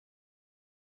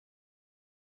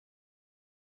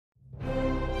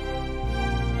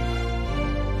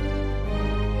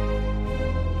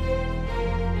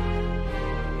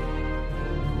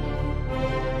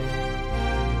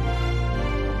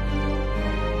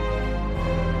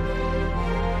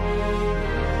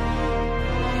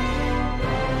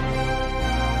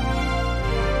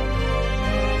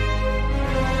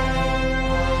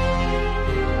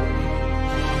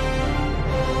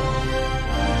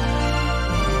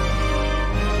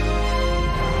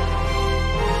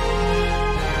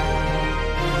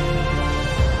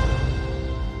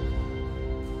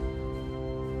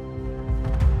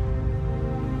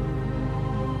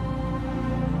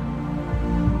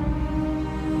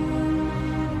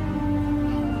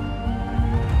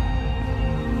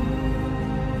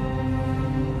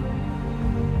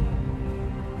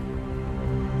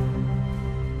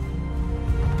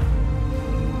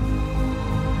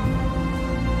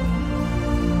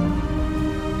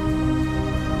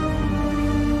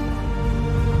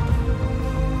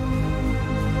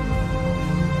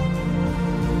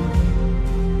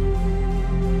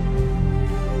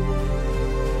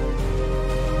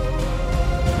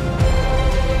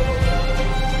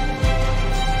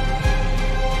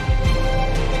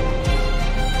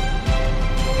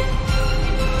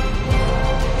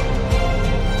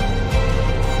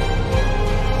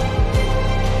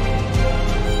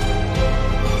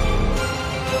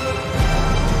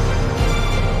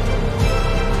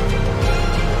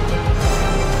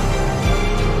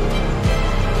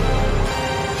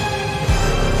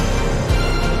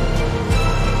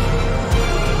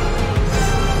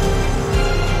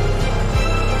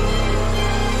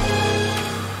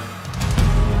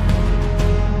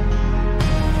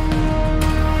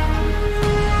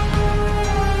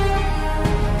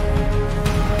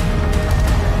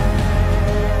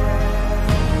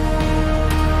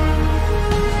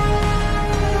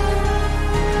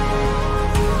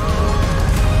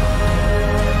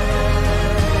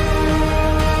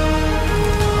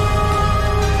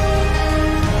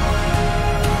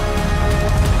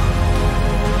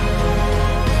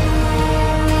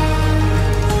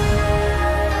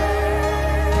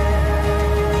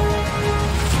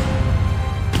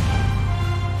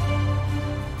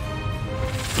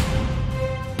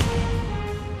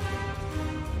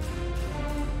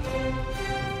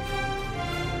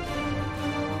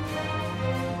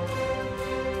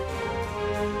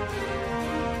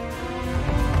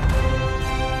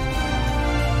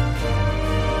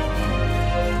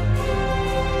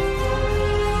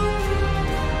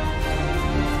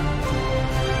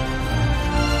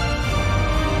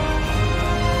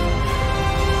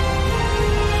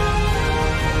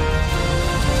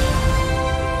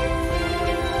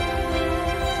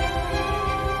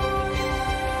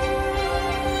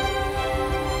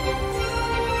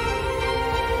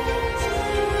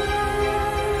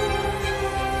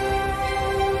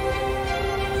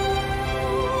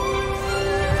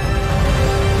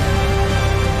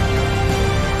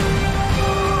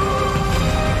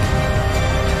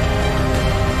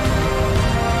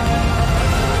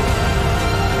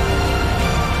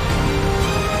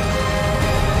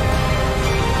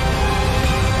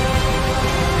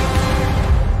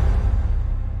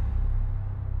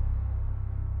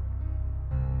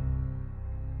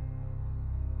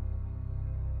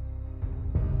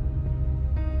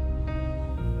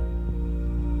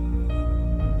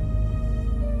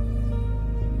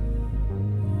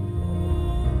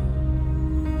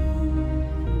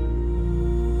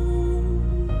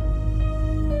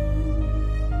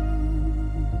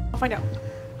find out.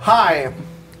 Hi.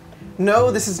 No,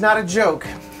 this is not a joke.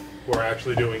 We're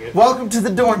actually doing it. Welcome to the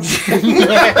Doorngeon.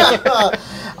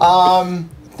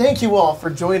 Thank you all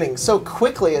for joining so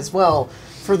quickly as well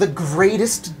for the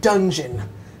greatest dungeon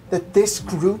that this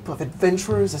group of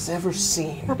adventurers has ever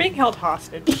seen. We're being held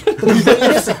hostage. The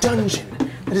greatest dungeon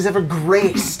that has ever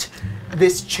graced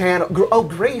this channel. Oh,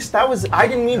 graced? That was, I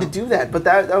didn't mean to do that, but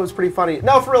that was pretty funny.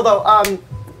 No, for real though,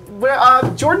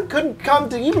 Jordan couldn't come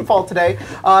to Evenfall today,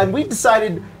 and we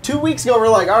decided 2 weeks ago, we're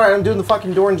like, all right, I'm doing the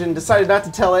fucking Doorngeon, decided not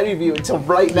to tell any of you until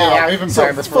right now. Yeah, we've been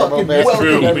playing this for a little bit. It's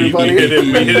true, everybody. we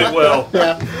hit it well.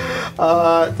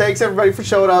 Yeah. Thanks everybody for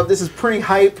showing up. This is pretty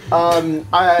hype.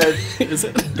 Is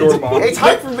it? Dormont. It's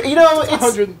hype for, you know,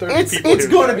 it's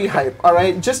going to be here. hype, all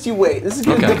right? Just you wait. This is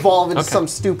going to devolve into some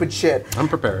stupid shit. I'm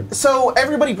prepared. So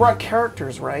everybody brought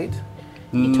characters, right?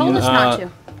 You told us not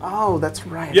to. Oh, that's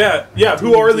right. Yeah.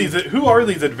 Who are these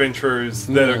adventurers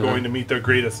that are going to meet their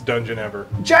greatest dungeon ever?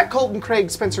 Jack, Colton,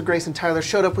 Craig, Spencer, Grace, and Tyler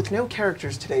showed up with no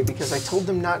characters today because I told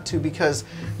them not to because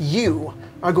you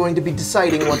are going to be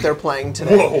deciding what they're playing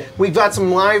today. Whoa. We got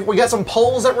some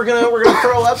polls that we're gonna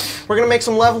throw up. We're gonna make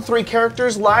some level 3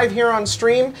 characters live here on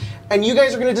stream, and you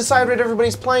guys are gonna decide what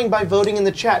everybody's playing by voting in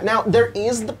the chat. Now, there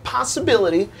is the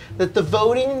possibility that the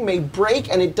voting may break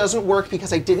and it doesn't work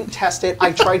because I didn't test it.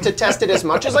 I tried to test it as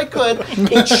much as I could.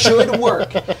 It should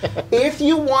work. If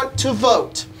you want to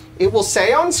vote, it will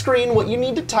say on screen what you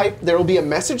need to type. There will be a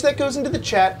message that goes into the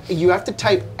chat. You have to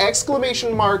type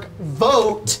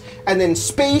 !vote and then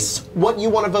space what you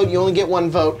want to vote. You only get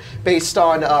one vote based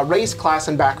on race, class,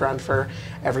 and background for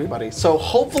everybody. So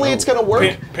hopefully it's going to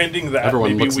work. Pending that,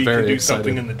 Everyone maybe looks we very can do excited.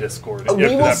 something in the Discord.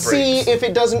 We will see if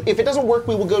it doesn't work.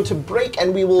 We will go to break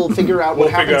and we will figure out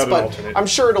what happens. But I'm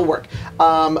sure it'll work.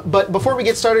 But before we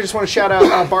get started, I just want to shout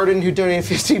out Barden, who donated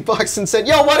 $50 and said,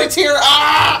 "Yo, what? It's here!"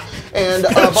 Ah! And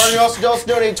Barden also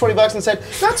donated $20 and said,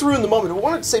 "Not to ruin the moment, but I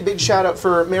wanted to say big shout out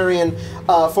for Marion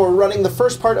for running the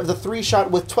first part of the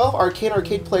 3-shot with 12 Arcane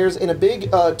Arcade players in a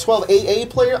big 12 AA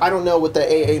player. I don't know what the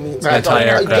AA means.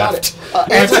 Anti-aircraft. Got it.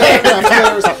 Anti-aircraft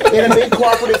players in a big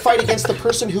cooperative fight against the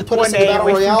person who put us in the Battle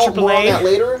Royale. More on that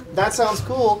later. That sounds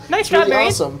cool. Nice It's job, really Marion.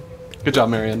 awesome. Good job,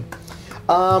 Marion.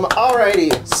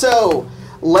 Alrighty, so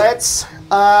let's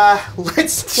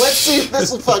see if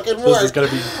this will fucking work. This is gonna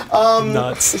be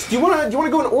nuts. Do you wanna go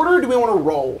in order, or do we wanna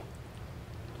roll?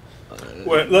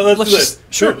 Let's do this. just-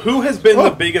 sure. Who has been the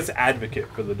biggest advocate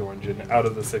for the Doorngeon out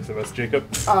of the 6 of us, Jacob?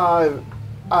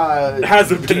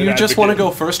 Hasn't been. Do you just want to go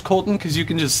first, Colton? Because you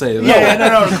can just say that. Yeah,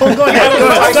 no. Go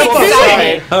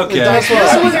ahead. Okay.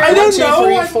 I don't know.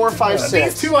 2, 3, 4, 5, 6.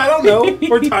 These two, I don't know.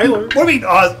 Or Tyler. What do you mean?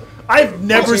 I've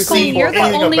never seen You're the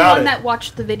anything only about one it. that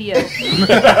watched the video. What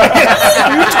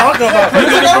are you talking about? I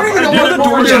don't even know You're the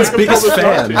Doorgen's biggest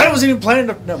fan. I wasn't even planning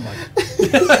to. Never mind.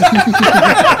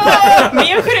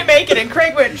 Mia couldn't make it, and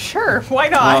Craig went, sure, why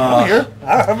not? I'm here.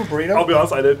 I have a burrito. I'll be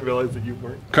honest, I didn't realize that you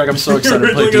weren't. Craig, I'm so You excited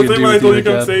to play originally D&D gonna say with you you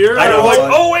come say again. here. I was like,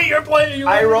 oh wait, you're playing.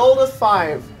 I rolled a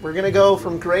 5. We're gonna go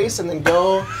from Grace and then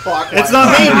go clockwise. It's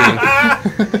not me.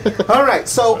 All right,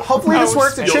 so hopefully this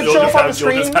works. It should show up on the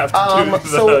screen. You'll just have to do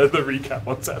So the recap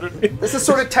on Saturday. this is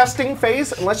sort of testing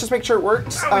phase, and let's just make sure it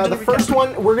works. The first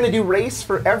one, we're gonna do race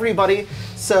for everybody.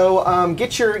 So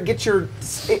get your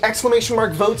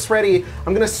 !votes ready.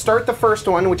 I'm gonna start the first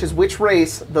one, which is which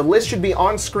race. The list should be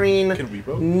on screen Can we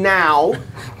vote? now.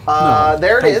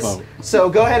 There it don't is. vote. So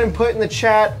go ahead and put in the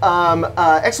chat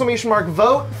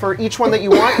 !vote for each one that you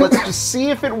want. Let's just see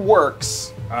if it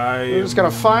works. We're just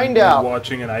gonna find out.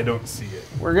 Watching and I don't see it.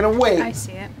 We're gonna wait. I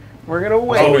see it. We're gonna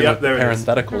wait. Oh, Where yeah, the there it is.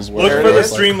 parentheticals were. Look There for it the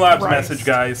is. Streamlabs message,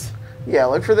 guys. Yeah,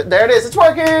 look for the. There it is. It's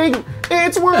working.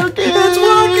 It's working. It's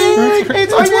working.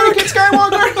 It's Anakin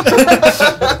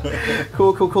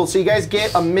Skywalker. Cool. So you guys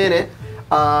get a minute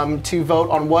to vote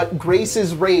on what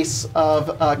Grace's race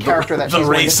of character that The she's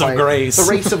going to race of play. Grace. The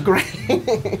race of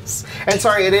Grace. And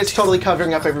sorry, it is totally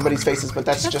covering up everybody's faces, but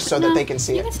that's just so that they can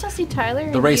see You it. can still see Tyler.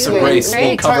 The race of you, Grace will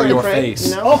right? cover Tyler, your Craig,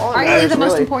 face. No, Arguably the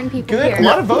most really. important people Good. here. A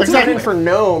lot of votes Exactly. in for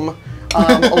Gnome. A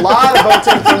lot of votes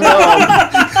in for Gnome.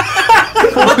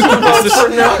 14 votes for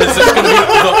Gnome. Is this going to be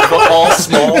the all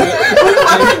small?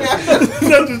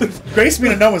 Grace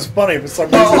being a no was funny for some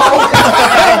reason.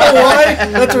 I don't know why.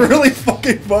 That's really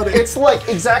fucking funny. It's like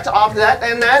exact opposite. That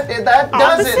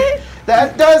does it. Opposite?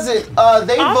 That does it.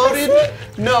 They Opposite? voted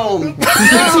gnome.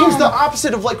 It seems the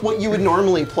opposite of like what you would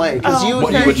normally play. Because What you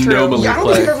would normally I don't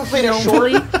think play. you've ever played a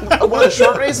short, one of the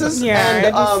short races. Yeah,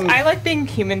 And, I like being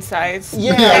human sized.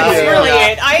 yeah, That's yeah, really yeah.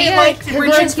 it. I Yeah, like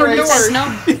Richard Grace. says no.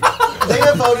 They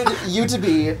have voted you to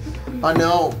be A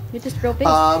gnome. You're just real big.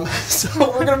 So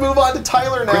we're gonna move on to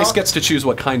Tyler now. Grace gets to choose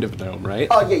what kind of gnome, right?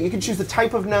 Yeah, you can choose the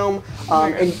type of gnome,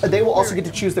 and they will also get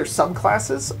to choose their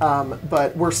subclasses.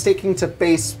 But we're sticking to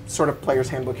base sort of player's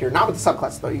handbook here, not with the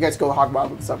subclasses though. You guys go hog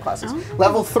wild with the subclasses.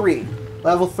 Level 3.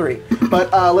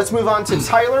 But let's move on to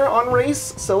Tyler on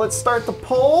race. So let's start the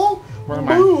poll.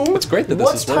 Boom. It's great that this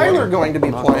What's is Tyler going to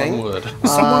be playing?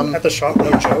 Someone at the shop,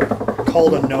 no joke,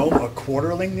 called a gnome a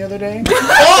quarterling the other day. And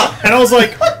I was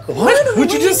like, what?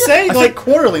 What'd you just say? Like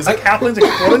quarterlings, like halflings and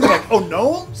quarterlings. Like, oh,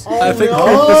 gnomes? I think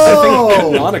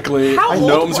canonically, How old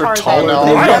gnomes are are they? taller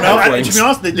than I don't know. halflings. To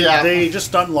be honest, they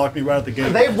just unlocked me right at the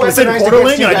gate. They've They said weaponized quarterling,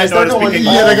 against you and I guys. didn't know They're how to speak going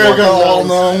English. Yeah, they're gonna go all You're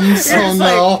gnomes. just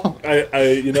Oh no.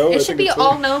 you know, it should be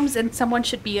all gnomes, and someone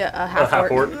should be a half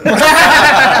half orc. orc.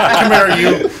 Come here,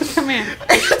 you. Come here.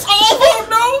 It's all vote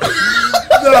no.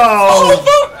 No.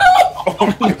 Vote no.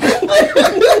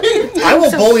 I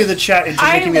will bully the chat into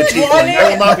making me a tiefling. I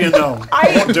will not be a gnome.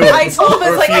 I won't do it. I told him,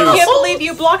 it's like, I Refuse. can't believe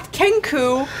you blocked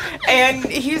Kenku. And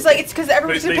he's like, it's because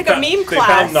everybody's going to pick a meme They class.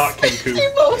 found not Kenku. He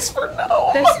votes for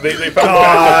no. They found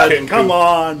God, Kenku. come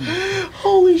on.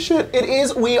 Holy shit! It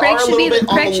is. We Craig are a should little be the- bit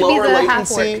on Craig the should be lower the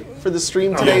latency for the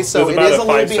stream today, yeah. so There's it about is a a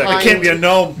little 5 second. behind. I can't be a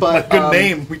gnome. But, Good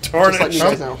name. We just letting tarnished. you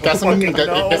guys know.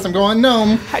 Guess I'm going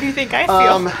gnome. How do you think I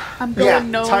feel? I'm going Yeah,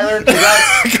 gnome. Tyler,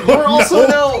 congrats. We're also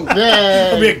gnome.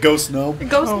 I'll be Yay. a ghost gnome.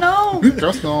 Ghost gnome.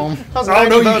 Ghost gnome. That was I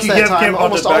don't 90 know, votes you that can't time. have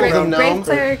Almost the all of them background.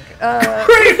 gnome. Great cleric.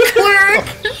 Great cleric.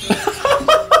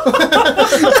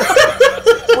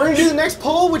 We're gonna do the next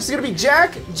poll, which is gonna be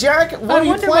Jack. Jack, what are you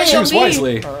wonder what playing? you'll Choose be.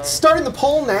 wisely. Starting the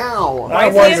poll now. I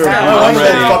is wonder. this I now? wonder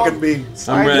I'm what fucking be.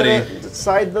 Decide ready.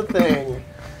 Decide the thing.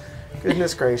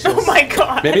 Goodness gracious. Oh my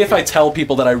god. Maybe if I tell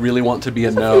people that I really want to be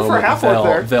a few gnome, for half orc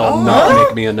there. they'll not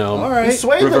make me a gnome. All You right.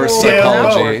 swayed Reverse them a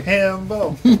little bit. psychology.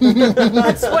 Hambo.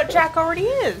 That's what Jack already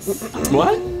is.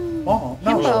 What? Oh,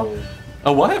 no. Himbo.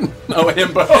 A what? Oh,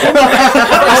 himbo.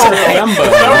 Himbo.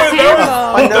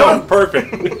 That was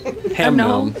perfect. Ham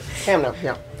gnome. Ham gnome,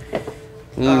 yeah.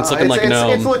 It's looking like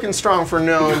gnome. It's looking strong for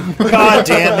gnome. God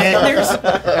damn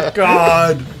it.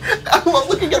 God. I love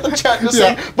looking at the chat and just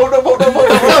saying, vote no, vote no, vote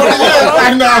no, vote no.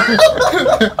 I know.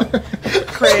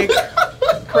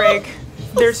 Craig,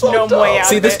 there's no way out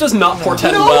See, of this it. does not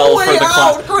portend No well way for the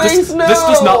class. out, Grace, This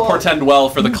does no. not portend well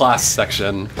for the class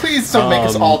section. Please don't make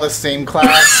us all the same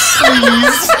class.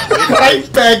 Please. I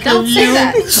beg Don't of say you.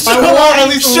 that. I want at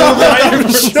least shut up.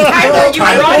 Tyler, you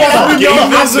I brought it don't up. want No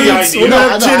Game visits. the We idea. don't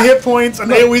have 10 hit points. An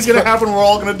AoE's gonna happen. We're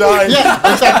all gonna die.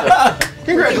 Yeah, exactly.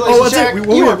 Congratulations, Oh, that's it. Jack.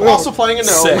 We You won. are also playing a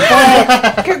gnome. Sick.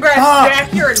 Congrats,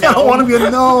 Jack, you're a I don't want to gnome. be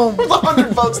a gnome.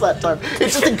 100 votes that time. It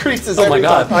just increases Oh my every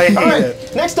God. time. I hate All right,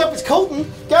 it. next up is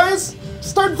Colton. Guys,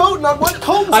 start voting on what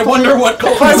Colton's I wonder what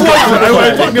Colton's I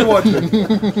going to fucking play. watch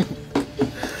it.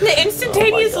 The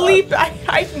instantaneous leap,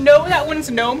 I know that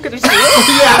one's gnome because it's Yeah,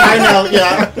 I know.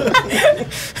 Yeah.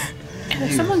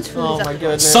 Someone's food Oh is my up.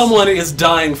 goodness. Someone is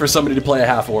dying for somebody to play a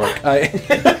half orc.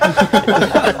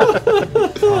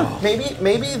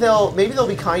 Maybe they'll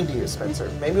be kind to you, Spencer.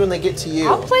 Maybe when they get to you.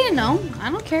 I'll play a gnome.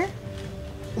 I don't care.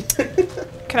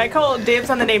 Can I call dibs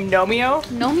on the name Nomeo?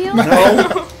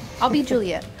 Gnomeo? I'll be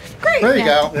Juliet. Great. There you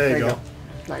Yeah. go. There you go.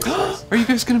 Nice, nice. Are you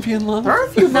guys going to be in love? There are a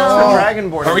few votes No. for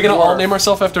Dragonborn. Are we going to and all Dwarf. name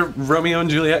ourselves after Romeo and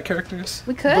Juliet characters?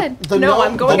 We could. The No, gnome-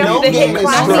 I'm going the after gnome the hit gang is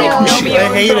class. strong. Nomeo I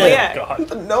and hate it. Juliet. God.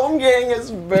 The gnome gang is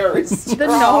very The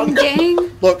strong. gnome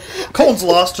gang. Look, Colton's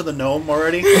lost to the gnome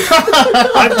already.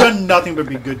 I've done nothing but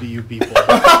be good to you people.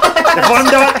 If I'm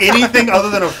not anything other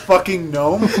than a fucking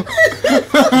gnome,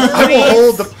 I will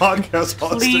hold the podcast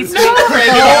hostage. Please. Oh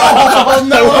I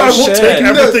no! will shit. take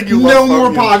everything you No love more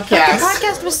from you. The podcasts.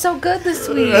 podcast was so good this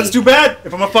week. That's too bad.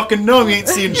 If I'm a fucking gnome, you ain't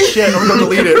seeing shit. I'm gonna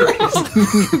delete it.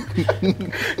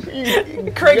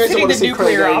 Craig's hitting wanna the see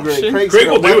nuclear Craig angry. option. Craig's Craig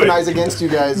gonna will do it. weaponize against you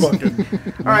guys. All Fucking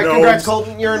right, gnomes. congrats,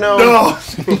 Colton. You're a gnome. No!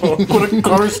 What a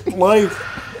cursed life.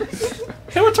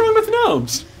 Hey, what's wrong with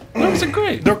gnomes? Gnomes are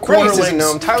great. They're Grace is a quarterlings.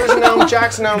 gnome. Tyler's a gnome.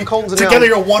 Jack's a gnome. Colton's a gnome. Together,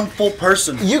 you're one full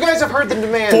person. You guys have heard the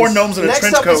demands. 4 gnomes in a Next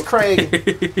trench up is coat.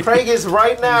 Craig. Craig is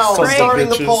right now Sons of starting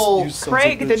the bitches. poll. You sons of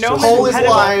Craig, the bitches. gnome Poll is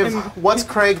Impediment. live. What's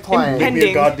Craig playing? Make me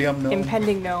a goddamn gnome.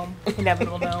 Impending gnome.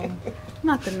 Inevitable gnome.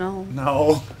 Not the gnome.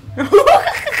 No.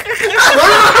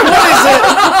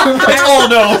 It's all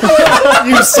no.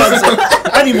 You sons of...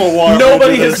 I need more water.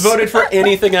 Nobody has voted for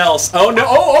anything else. Oh no!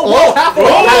 Oh, whoa!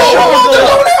 Oh, they're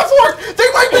going half orc.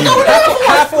 They might fucking going half-orc!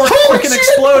 Half-orc Holy freaking shit!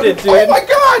 exploded, dude. Oh my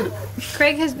god!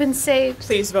 Craig has been saved.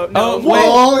 Please vote Oh, no. wait.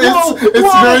 Oh,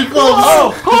 it's very close.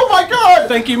 Oh my god!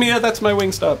 Thank you, Mia. That's my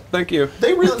wing stop. Thank you.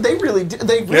 They really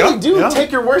Yeah, do yeah.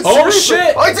 take your words Oh, seriously.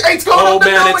 shit. Oh, it's going Oh, up to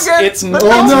man, gnome again. it's The neck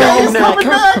gnome's and coming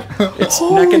neck. back. It's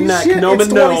Holy neck and neck. shit, Gnome it's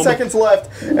and 20 gnome. seconds left,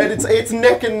 and it's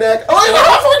neck and neck. Oh, and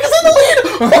half-orc is in the lead!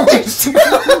 Holy shit!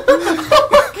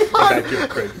 Back here,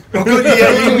 Craig.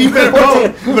 Yeah, you better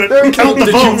vote. You better count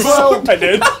the votes. I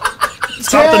did.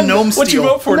 Stop the gnome What'd you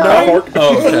steal. vote for? Nine. No.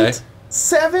 Oh, okay.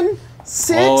 7,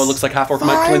 6. Oh, it looks like half-orc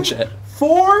might five, clinch it.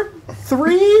 4,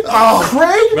 3. Oh,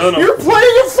 Craig, No. you're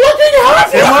playing a fucking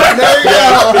half-orc. There you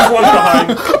go. There's one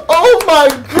behind. Oh my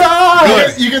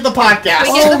god! You get the podcast.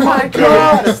 We get Oh the my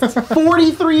podcast. god!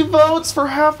 43 votes for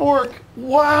half-orc.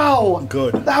 Wow.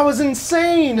 Good. That was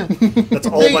insane. That's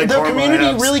all my The karma I community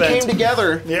have really spent. came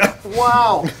together. Yeah.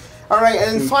 Wow. All right,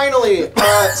 and finally, It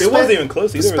wasn't even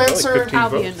close either. It was like Spencer, 15 I'll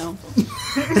be a votes. gnome.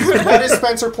 that is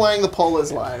Spencer playing the poll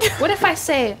is live. What if I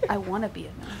say I want to be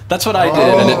a gnome? That's what I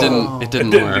did, and it didn't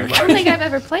didn't work. I don't think I've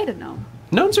ever played a gnome.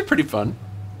 Gnomes are pretty fun.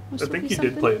 Must I there think be you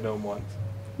did something? play a gnome once.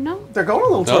 No. They're going a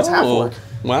little towards half-orc.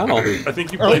 Wow. I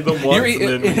think you played them once, and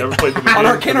then you never played them again. On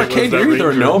Arcane because it was Arcade, that you're either a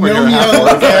ranger. gnome or you're a Gnome,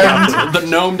 half-orc. The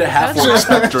gnome to half-orc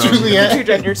spectrum. Juliet. Two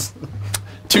genders.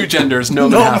 Two genders,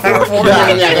 gnome and half-orc.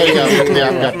 Yeah, there you go.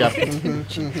 Yeah.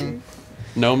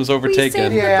 Gnome's We overtaken.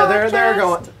 saved Yeah, the they're podcast.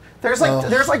 going.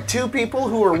 There's like 2 people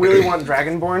who are really want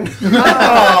Dragonborn.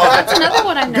 That's another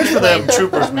one I've never for them, played.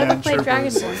 troopers, I've never man, played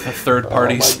troopers. Dragonborn. The third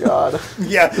parties. God.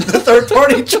 Yeah, the third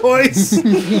party choice.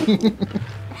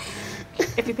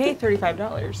 If you pay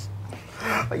 $35.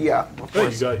 Yeah. Of Oh,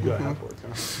 course. you got half work.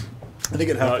 Huh? I think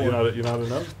it You're happened. not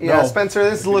enough. Yeah, No. Spencer,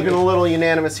 this is looking a little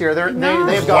unanimous here. No.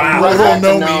 They've gone Wow. right back to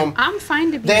Little gnome. I'm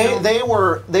fine to be They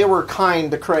gnome. they were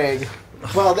kind to Craig.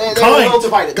 Well, they were a Kind. little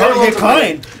divided. They were a little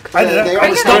Kind. divided. They I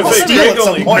always was stop going to us. steal at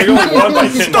some point. Craig only won by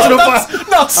 10 votes.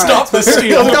 Not stop the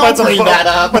steal. Don't bring that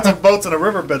up. Put some boats in a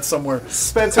riverbed somewhere.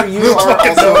 Spencer, you are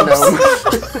also a gnome.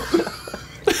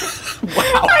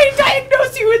 I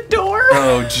diagnosed you with Door.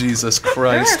 Oh, Jesus There are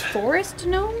Christ. forest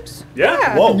gnomes?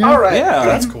 Yeah. Whoa. All right. Yeah.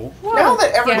 That's cool. Now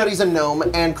that everybody's a gnome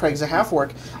and Craig's a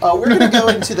half-orc, we're going to go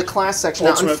into the class section.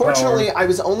 Now, Ultimate unfortunately, power. I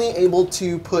was only able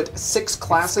to put 6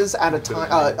 classes at a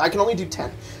time. I can only do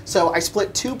 10. So I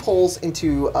split 2 polls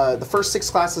into the first 6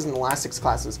 classes and the last 6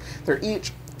 classes. They're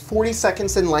each 40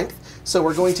 seconds in length. So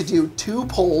we're going to do 2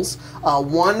 polls,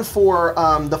 one for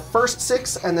the first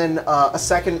 6 and then a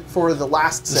second for the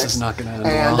last 6. This is not gonna end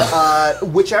And well.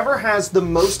 whichever has the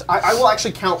most, I will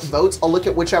actually count votes. I'll look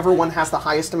at whichever one has the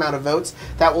highest amount of votes.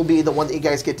 That will be the one that you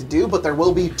guys get to do, but there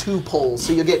will be 2 polls.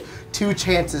 So you'll get 2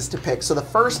 chances to pick. So the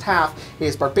first half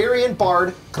is Barbarian,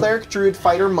 Bard, Cleric, Druid,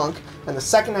 Fighter, Monk. And the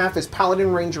second half is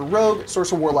Paladin, Ranger, Rogue,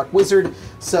 Sorcerer, Warlock, Wizard.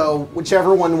 So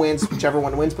whichever one wins,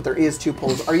 but there is 2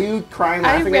 polls. Are you crying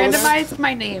I laughing over that? randomized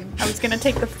my name. I was going to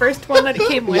take the first one that it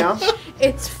came with. Yeah.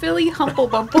 It's Philly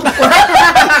Humplebumple. Oh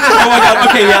my god,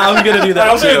 okay, yeah, I'm gonna do that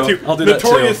I'll do it too. too. I'll do that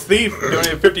Notorious too. Thief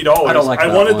donated $50. I don't like I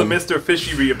that wanted one. the Mr.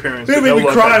 Fishy reappearance. It but made no me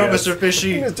luck, cry I with guess. Mr.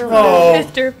 Fishy. Mr. Oh.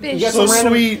 Mr. Fish. You guys, So some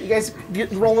random, sweet. you guys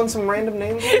get rolling some random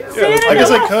names? I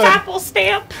guess I could. Apple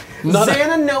stamp.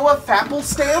 Xana Noah Fapple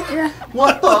Stamp? Yeah.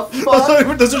 What the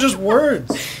fuck? Those are just words.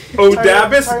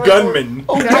 Odabus Tyler- Gunman.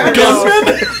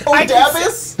 Odabus?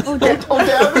 Odabus?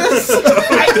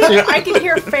 I can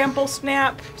hear Fample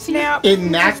snap. Snap.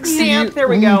 Inaxi Snap. There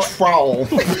we go. Foul.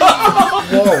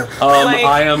 Whoa. Like-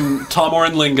 I am Tom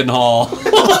Oren Lingenhall.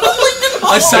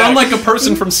 I sound like a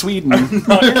person from Sweden.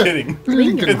 Not kidding.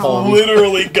 It's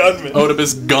literally Gunman.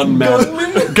 Oedipus gunmen.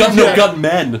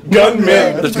 Gunmen.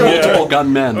 Gunman. There's multiple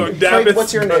gunmen. Odabus Craig,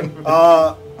 what's your name?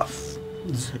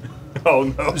 Oh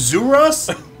no. Zuras?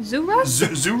 Zura?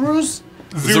 Zurus?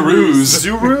 Zaruz.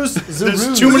 Zurus?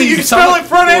 There's too many. You spell it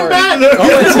front and back.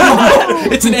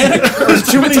 It's an anagram. There's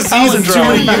too many It's a Z's and too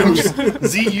palindrome. many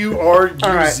U's.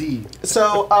 Z-U-R-U-Z.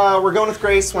 So, we're going with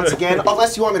Grace once again,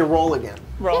 unless you want me to roll again.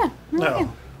 Roll. Yeah.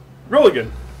 No. Roll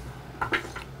again.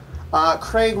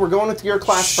 Craig, we're going with your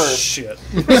class first. Shit. So,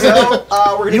 we're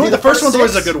going to You know what? The first one's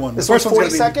always a 6. good one. The This first one's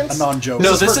one's 40 gonna be seconds. a non-joke.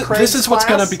 No, This is this for is Craig's what's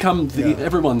gonna class? become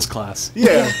everyone's class.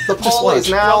 Yeah. The poll watch. is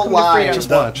now Welcome to live. freedom. Just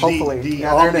watch. Hopefully. The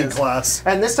Yeah, there it Omni is. class.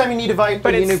 And this time you need to vote,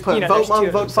 But you need to it's, put you know, vote there's two monk,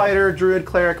 of vote them, so- fighter, druid,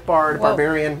 cleric, bard, Whoa.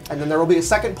 barbarian, and then there will be a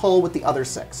second poll with the other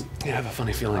 6. Yeah, I have a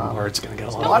funny feeling Bard's gonna get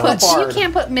a a lot lot of of votes. You Bard.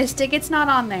 can't put Mystic. It's not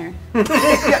on there. Vote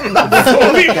I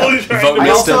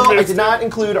Mystic. also did not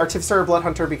include Artificer or Blood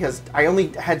Hunter because I only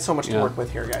had so much to Yeah. work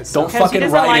with here, guys. Don't Because he fucking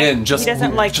doesn't write like- in. he Just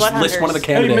doesn't like just blood list one of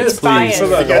the hunters. candidates, He's biased. please.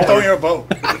 So Yeah, throw your vote.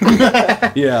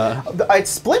 Yeah.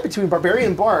 It's split between barbarian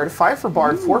and bard, 5 for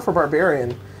bard, 4 for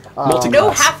barbarian. No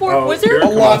half-orc wizard? A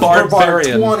lot for Bard.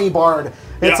 Barbarian. 20 Bard.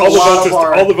 It's all a lot of the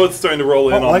Bard. all the votes starting to roll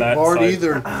in I don't on like that Bard side.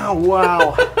 either. Oh,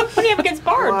 wow. What do you have against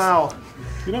bards? Wow.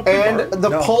 You don't play And Bard. the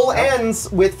No. poll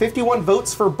ends with 51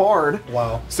 votes for Bard.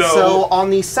 Wow. So on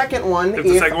the second one, if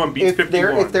the second one beats if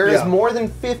there 51. is Yeah. more than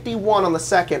 51 on the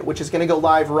second, which is going to go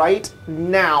live right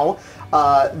now,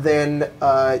 then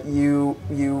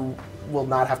you will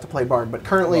not have to play Bard. But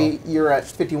currently, you're at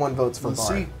 51 votes for Let's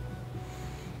Bard.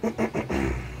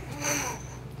 see.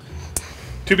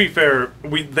 To be fair,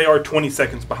 they are 20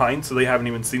 seconds behind, so they haven't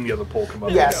even seen the other poll come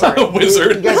up. Yeah, yet. sorry.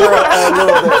 Wizard. You guys are a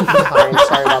little bit behind.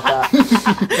 Sorry about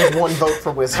that. There's one vote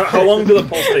for Wizard. How long do the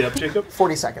polls stay up, Jacob?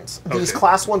 40 seconds. These Okay.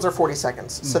 class ones are 40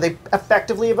 seconds. So they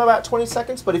effectively have about 20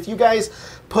 seconds, but if you guys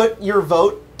put your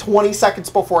vote 20 seconds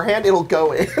beforehand, it'll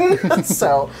go in.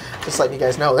 So just letting you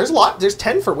guys know. There's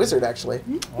 10 for Wizard, actually.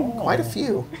 Quite a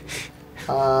few.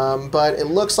 But it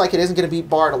looks like it isn't going to beat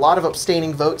Bard. A lot of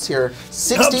abstaining votes here.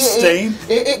 68. Abstain?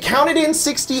 It counted in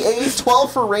 68,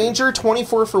 12 for Ranger,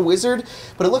 24 for Wizard.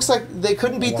 But it looks like they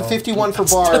couldn't beat the 51 for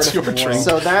Bard. That's your drink.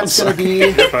 So that's going to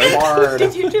be Bard.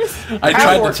 Did you just... I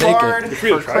tried to Half-orc take Bard it.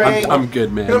 for Craig. I'm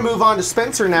good, man. We're going to move on to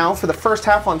Spencer now for the first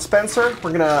half on Spencer.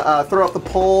 We're going to throw up the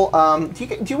poll. Do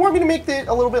you want me to make it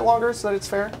a little bit longer so that it's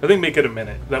fair? I think make it a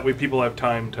minute. That way people have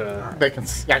time to... They can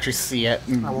actually see it.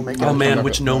 I will make it. Oh man,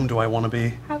 which gnome do I want to be?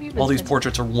 How have you been, All these Spencer?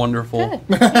 portraits are wonderful.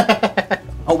 Good.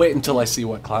 I'll wait until I see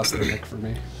what class they pick for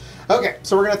me. Okay,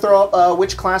 so we're going to throw up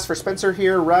which class for Spencer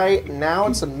here right now.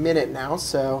 It's a minute now,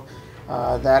 so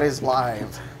that is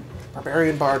live.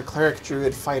 Barbarian, Bard, Cleric,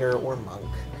 Druid, Fighter, or Monk.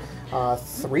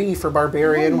 3 for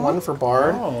Barbarian, 1 for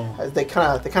Bard. They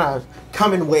kind of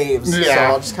come in waves, so Yeah.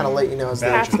 I'll just kind of let you know as they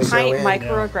Half go pint in.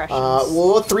 microaggressions.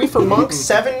 Well, 3 for Monk,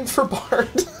 7 for Bard.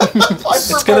 5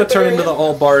 It's gonna turn into the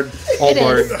all bard. It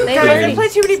is. They've Guys, I already, play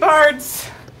too many bards.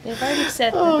 they've already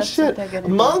said that Oh that's shit! what they're gonna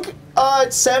do. Monk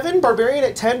at 7, Barbarian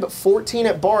at 10, but 14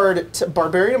 at Bard.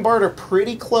 Barbarian and Bard are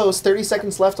pretty close. 30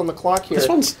 seconds left on the clock here. This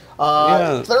one's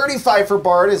yeah. 35 for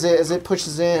Bard as it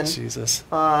pushes in. Jesus.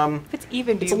 If it's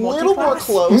even, do It's a you little more multi-class?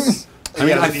 close. I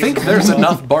mean, I think there's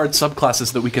enough bard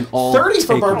subclasses that we can all 30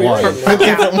 for take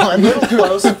Barbarian. one. A little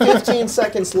close. 15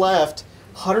 seconds left.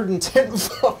 110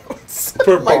 votes.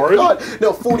 For My Bard? God.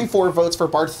 No, 44 votes for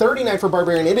Bard. 39 for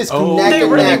Barbarian. It is Oh. neck They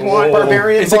and really neck. want-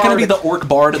 Barbarian Is it going to be Bard. the orc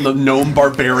bard and the gnome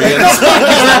barbarian? Is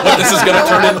that what this is going to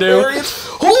turn into? Barbarians.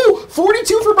 Oh,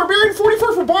 42 for Barbarian,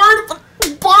 44 for Bard.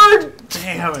 Bard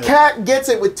Damn it. Cat gets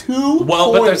it with 2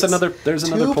 Well, points. but there's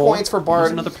another 2 poll. points for Bard.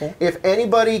 There's another poll. If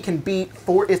anybody can beat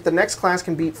if the next class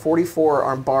can beat 44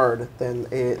 on Bard, then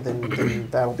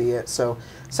that'll be it. So,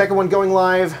 second one going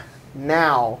live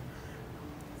now.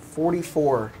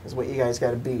 44 is what you guys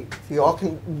got to beat. If you all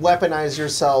can weaponize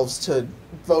yourselves to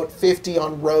vote 50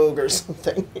 on Rogue or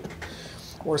something,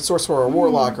 or Sorcerer, or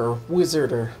Warlock, or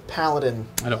Wizard, or Paladin.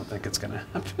 I don't think it's going to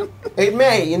happen. It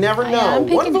may. You never know. I'm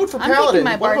One picking- vote for I'm picking Paladin.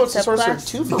 my 1 Bard vote for Sorcerer. subclass.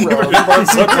 2 for Rogue. Bard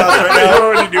subclass right now. You're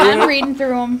already doing I'm it? reading through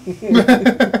them.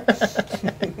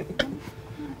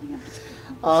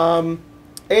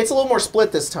 It's a little more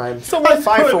split this time. Someone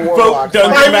 5 for put Warlock. vote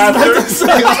Dungeon Master.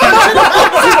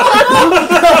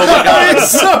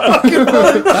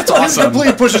 That's awesome.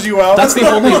 Completely pushes you out. That's the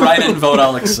only write-in vote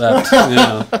I'll accept.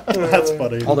 Yeah. That's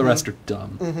funny. All the rest are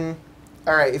dumb.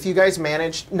 All right, if you guys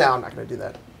manage... No, I'm not going to do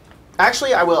that.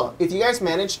 Actually, I will. If you guys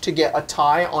manage to get a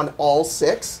tie on all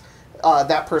 6,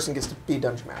 that person gets to be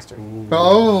Dungeon Master.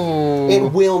 Oh. It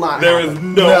will not There happen. is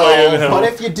no way in hell. But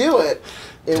if you do it,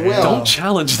 it will. Don't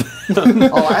challenge them.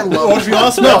 Oh, I love Well, if you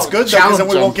awesome, that's good, though, because then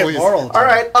we won't get Challenge them, moral. All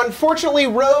right, unfortunately,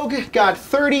 Rogue got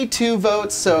 32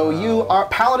 votes, so you are...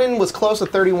 Paladin was close to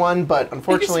 31, but I just want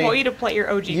unfortunately... you to play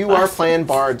your OG You class. are playing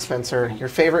Bard, Spencer. Your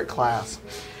favorite class.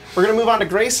 We're going to move on to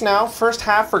Grace now. First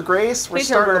half for Grace. We're Please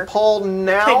starting remember, the poll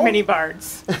now. Take many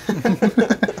bards.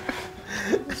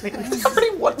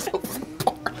 Already one vote for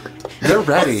Bard. They're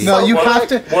ready. No, you have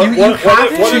to. What You if have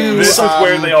this is to.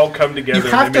 where they all come together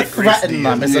You have and to they make Grace threaten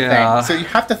them. Is the Yeah. thing. So you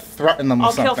have to threaten them I'll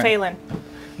with kill something. Phelan.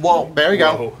 Whoa. There you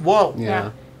go. Whoa.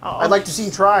 Yeah. I'd like to see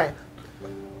you try.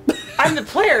 I'm the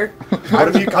player. What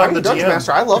if you I'm come the the Dungeon DM?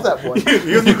 Master. I love that boy.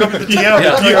 You become the DM.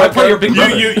 Yeah, I play your big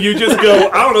brother. You just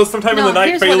go, I don't know, sometime in No, the night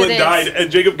here's what Phelan it is. died,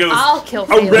 and Jacob goes, I'll kill a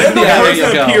Phelan. random Yeah, there you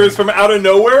person go. appears from out of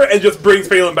nowhere and just brings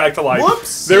Phelan back to life.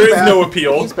 Whoops. There He's is no back.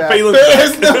 appeal. He's back. Phelan's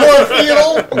There's back.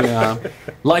 no appeal. Yeah.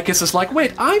 Lycus is like,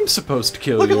 wait, I'm supposed to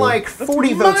kill Looking you. like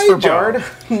 40 my votes for job. Bard,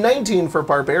 19 for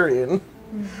Barbarian.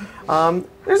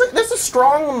 There's a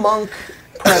strong monk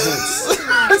presence.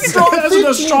 strong That's a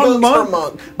 15 strong votes for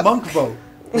monk. Monk vote.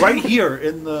 Right here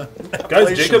in the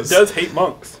Guys, Jacob Appalachians. does hate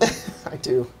monks. I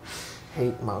do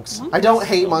hate monks. I don't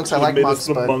hate monks. I like Made monks, us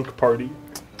the but monk party.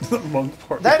 The monk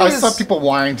part. That I is. saw people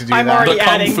wanting to do I'm that. already The kung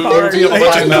adding fu bard. movie, a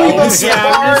bunch of gnomes. Yeah,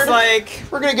 I'm just like.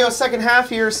 We're gonna go second half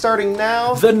here, starting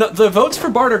now. The votes for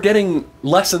Bard are getting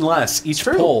less and less each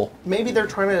True. poll. Maybe they're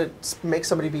trying to make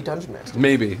somebody be dungeon master.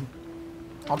 Maybe.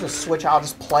 I'll just switch. I'll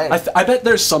just play. I bet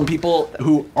there's some people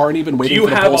who aren't even waiting you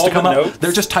for the have polls all to come the up. notes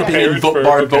They're just typing prepared in vote for-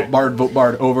 Bard, okay. vote Bard, vote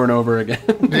Bard over and over again.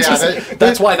 Yeah,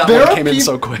 That's why that one came in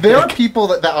so quick. There are people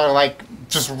that are like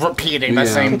just repeating the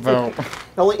Yeah. same vote.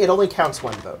 It only counts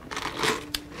one vote.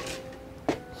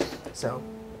 So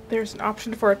There's an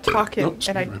option for a token, Oops,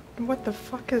 and I. never What the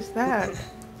fuck is that?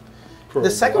 the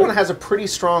second one has a pretty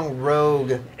strong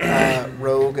rogue,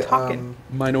 Talking.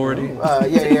 Minority.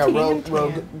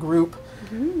 rogue group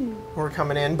who are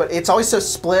coming in, but it's always so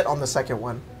split on the second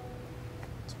one.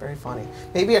 It's very funny.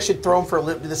 Maybe I should throw them for a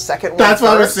loop to the second one. That's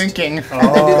what I was first, thinking. And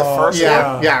then do the first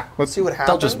Yeah, one. yeah. Let's see what happens.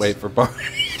 They'll just wait for Bard.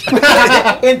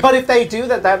 But if they do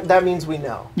that means we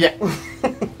know. Yeah.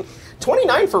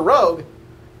 29 for rogue.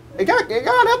 It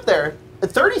got up there.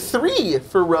 33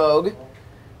 for rogue.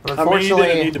 But How many did it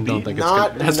unfortunately, need to I don't beat? think it's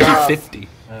Not good. It has to enough. be 50.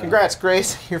 Congrats,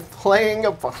 Grace. You're playing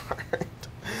a bard.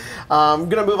 I'm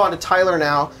gonna move on to Tyler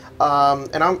now,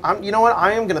 and I'm. You know what?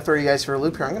 I am gonna throw you guys for a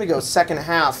loop here. I'm gonna go second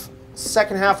half.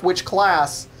 Second half, which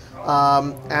class?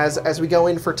 As we go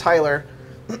in for Tyler.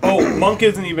 Oh, Monk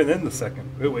isn't even in the second.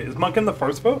 Wait, is Monk in the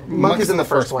first vote? Monk is in the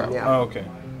first one. vote. Yeah. Oh, okay.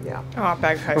 Yeah. Oh,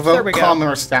 bagpipes. There we Vote go. common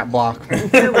or stat block.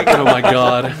 Oh my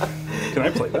god. Can I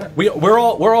play that? We're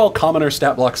all commoner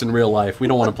stat blocks in real life. We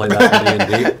don't want to play that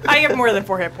in D&D. I have more than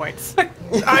 4 hit points.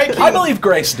 I believe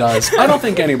Grace does. I don't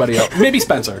think anybody else. Maybe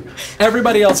Spencer.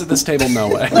 Everybody else at this table, no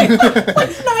way.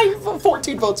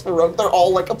 14 votes for rogue. They're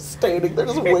all like abstaining. They're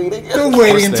just waiting. They're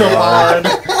waiting they until are. hard.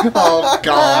 Oh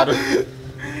god.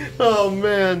 Oh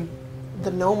man. The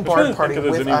gnome I'm trying bard to party think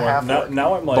if with there's a half anyone. orc.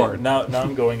 Now I'm like, Bard. now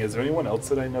I'm going. Is there anyone else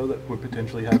that I know that would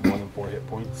potentially have more than 4 hit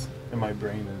points? And my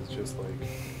brain is just like,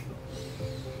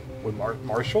 would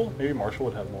Marshall? Maybe Marshall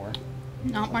would have more.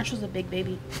 No, Marshall's a big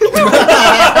baby.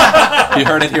 You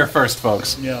heard it here first,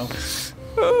 folks. Yeah.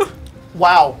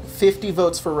 Wow, 50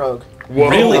 votes for rogue. Whoa.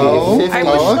 Really? Oh, 50. I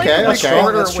wish oh, like okay, the okay.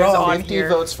 recorder That's was strong. on 50 here.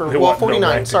 votes for They well, want no 49.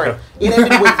 rank. Sorry, it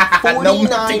ended with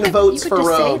 49 votes You for could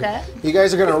just say rogue. that. You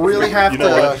guys are gonna really have You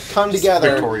know to what? come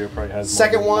together. Victoria probably has more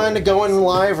Second than one going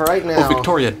live right now. Oh,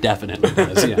 Victoria definitely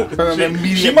does,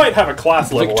 yeah. She might have a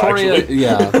class level Victoria, actually.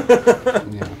 yeah.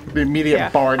 The immediate Yeah.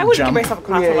 bard I wouldn't jump. give myself a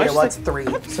class Yeah, level. I yeah, was well, just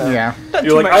that's 3. So. Yeah. done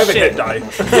You're too like, much I have a shit. hit die.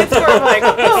 It's sort of like,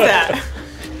 what's that?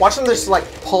 Watch them just like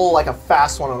pull like a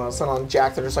fast one on us and on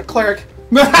Jack. They're just like cleric.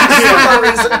 For no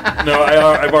reason. No,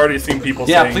 I've already seen people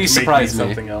Yeah, saying please make surprise me.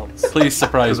 something else. Please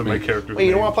surprise Because of my me. character's Wait,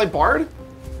 you don't name. want to play bard?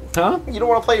 Huh? You don't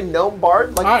want to play gnome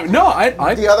bard? Like No,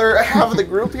 I the other half of the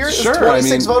group here? Sure, It's I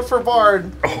 26 mean- vote for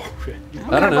bard. Oh, shit. I don't What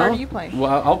bard know. are you playing?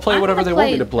 Well, I'll play I'm whatever gonna they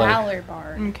want me to play. Valor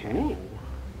Bard. Okay.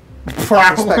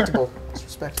 Prowler. Respectable. It's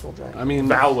respectable, Jack. I mean,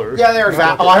 Valor. Yeah, they already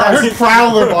Oh, I heard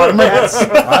Prowler bard.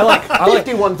 I like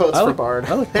 51 votes I for like, bard.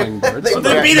 I like playing birds. They-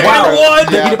 They beat it Wow. by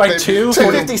 1! They beat it by they- 2?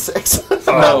 56.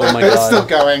 Oh my It's still god.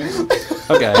 going.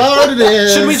 Okay. Bard it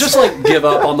is. Should we just like give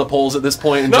up on the polls at this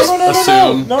point and No, just no, no, no,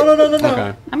 assume? no, no, no, no, no.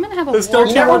 Okay. I'm gonna have a There's still war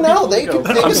You two never more know. people They to could.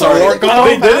 go. They I'm could sorry. they could Oh,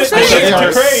 they go did it. fast. They did it Same.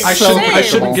 to Craig. I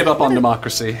shouldn't Same. give up on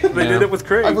democracy. They did it with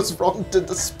Craig. I was wrong to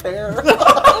despair.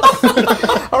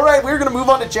 All right, we're gonna move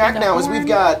on to Jack now, as we've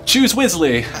got Choose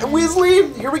Wisley.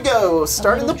 Weasley. Here we go.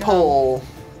 Starting the poll.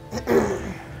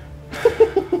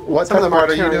 What Some type of of them are bard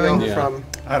are you carrying doing? Yeah. from.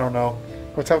 I don't know.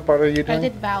 What type of bard are you I doing?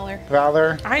 did Valor.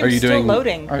 Valor. I'm Are you still doing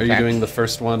loading. Are you Okay. doing the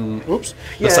first one? Oops.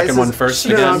 The second one first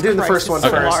No, I'm again? doing the first one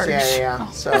Christ, first. it's so Yeah, large. yeah,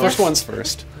 yeah. So First one's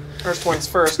first. first one's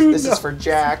first. This is for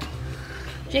Jack.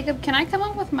 Jacob, can I come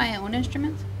up with my own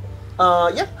instruments?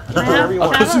 Yeah. Can I have, Whatever you can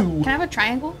want. I have, a, kazoo. can I have a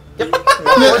triangle? Yep. Of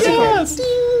course you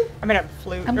can. I'm gonna have a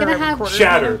flute. I'm or gonna a have- recorder.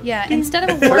 Shatter. Yeah, instead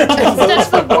of a war,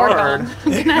 instead of a war dog,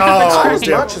 I'm gonna have Oh, a As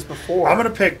triangle. much as before. I'm gonna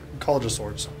pick College of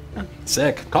Swords.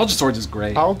 Sick. College of Swords is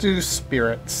great. I'll do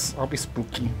spirits. I'll be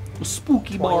spooky.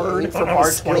 Spooky 28 for I'm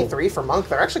Bard, skilled. 23 for Monk.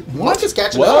 They're actually Monk is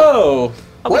catching up. Whoa!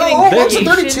 I'll be Well, getting Monk's at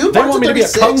variation. 32. They Bard's want me at to be a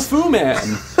kung 36. fu man.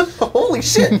 Holy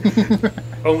shit.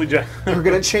 Only Jack. We're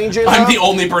gonna change it I'm up. the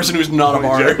only person who's not a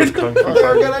Only Jack was bard. kung fu.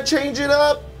 We're gonna change it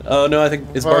up. Oh no, I think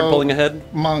is Bard Well- pulling ahead.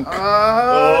 Monk.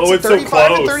 It's it's so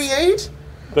 35 and close. 38.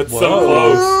 That's so Whoa.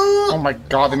 close. Oh my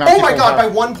god, the amount Oh of my people god, by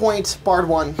have- 1 point, Bard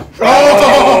won.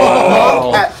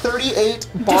 Oh. Monk at 38,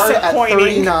 Bard at Disappointing.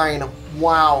 39.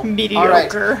 Wow. Mediocre.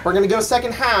 All right, we're gonna go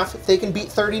second half. If they can beat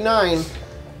 39,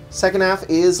 second half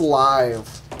is live.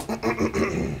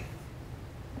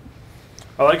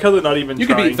 I like how they're not even You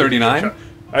could trying beat to do your 39. cha-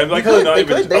 I like They how they're not could,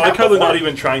 they even. could. They I like have how they're not before.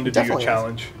 even trying to do your Definitely.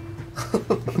 challenge.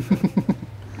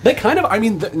 They kind of. I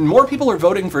mean, more people are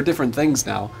voting for different things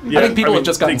now. Yeah, I think people I mean, have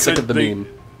just gotten they sick could- of the they- meme.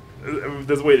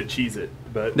 There's a way to cheese it,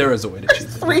 but There is a way to cheese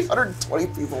it. 320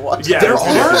 people watching. yeah, There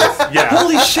it's- are? Yeah.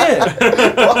 Holy shit!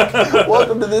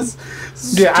 Welcome to this.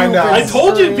 Yeah, I know. I stupid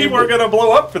told you stream. people are gonna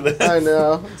blow up for this. I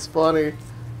know. It's funny.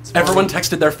 Everyone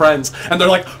texted their friends, and they're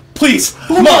like, "Please,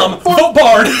 Mom, vote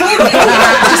Bard."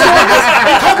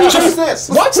 How is this?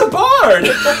 What's a Bard?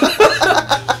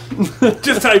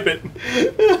 Just type it.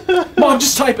 Mom,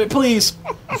 just type it, please.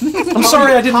 I'm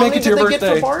sorry I didn't make it to your How many did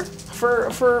they birthday. get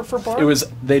for Bard? It was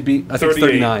they'd be I think 38.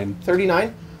 39.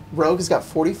 39. Rogue has got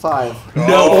 45.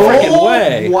 No freaking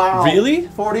way. Wow. Really?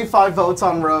 45 votes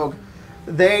on Rogue.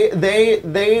 They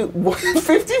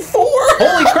 54.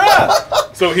 Holy crap!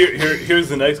 So here's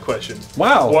the next question.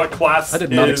 Wow. What class I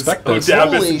did not is expect this.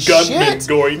 Odabus Holy Gunman shit.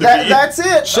 going to be? That's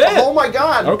it. Shit. Oh my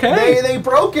god. Okay. They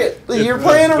broke it. You're The-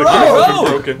 playing a the Rogue. code is Rogue.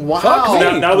 broken. Wow. Fuck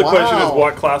me. Now the question is, Wow.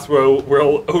 what class will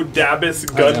Odabus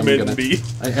Gunman be?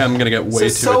 I am gonna get way too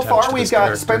So attached far, to we've this got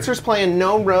character. Spencer's playing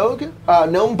Gnome Rogue,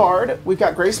 Gnome Bard. We've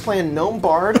got Grace playing Gnome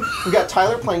Bard. We've got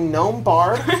Tyler playing Gnome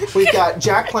Bard. We've got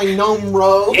Jack playing Gnome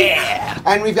Rogue. Yeah.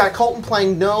 And we've got Colton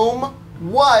playing Gnome.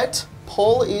 What?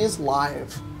 Poll is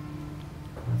live.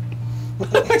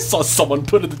 I saw someone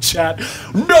put in the chat,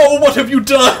 "No, what have you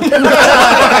done?"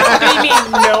 What do you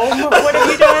mean, gnome? What have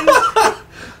you done?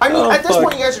 I mean, Oh, at this fuck.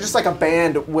 point, you guys are just like a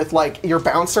band with like your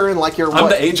bouncer and like your. I'm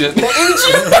what? the agent. The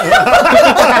agent.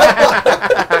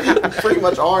 Pretty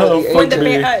much are Oh, the fuck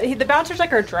agent. me. The bouncer's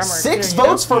like our drummer. 6 you know?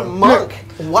 votes for Monk.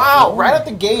 Wow, right at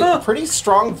the gate, pretty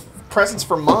strong presence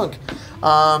for Monk.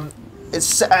 Monk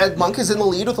is in the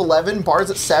lead with 11.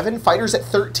 Bard's at 7. Fighters at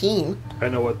 13. I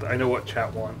know what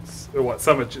chat wants. Or what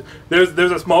some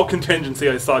there's a small contingency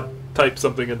I saw type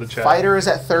something in the chat. Fighter is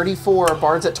at 34.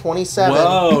 Bard's at 27.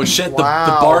 Whoa, shit! Wow.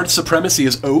 The Bard supremacy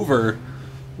is over.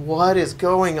 What is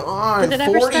going on? Did it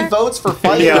ever 40 start? votes for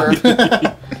Fighter.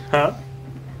 Huh?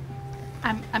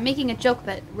 I'm making a joke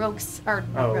that rogues or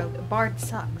not Oh. rogue Bard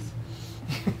sucks.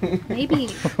 Maybe.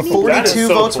 42 That is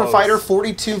so votes for close. Fighter,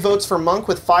 42 votes for Monk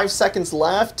with 5 seconds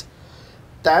left.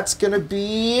 That's going to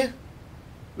be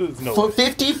There's no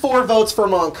 54 votes for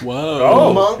Monk. Whoa.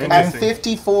 Oh. Monk at interesting.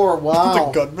 54.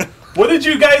 Wow. Gunman. What did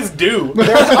you guys do? Are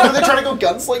they trying to go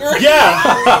gunslinger? Yeah,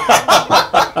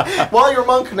 Well, you're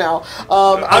Monk now.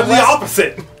 I'm the Unless-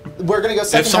 opposite. We're going to go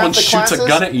second If someone half of the shoots classes. a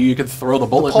gun at you, you can throw the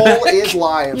bullet Poll back. is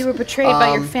live. You were betrayed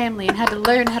by your family and had to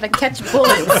learn how to catch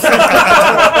bullets. That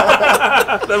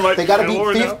might They got to be beat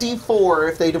more now. 54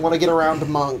 if they want to get around to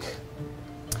Monk.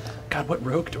 God, what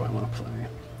rogue do I want to play?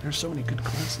 There's so many good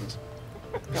classes.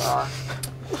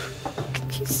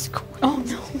 Oh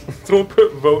no. Someone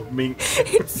put vote mink.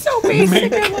 It's so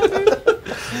basic. I love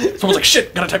it. Someone's like,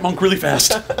 "Shit, gotta type monk really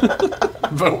fast."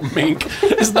 Vote mink.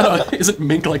 Isn't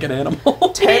mink like an animal?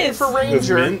 10 is. for Does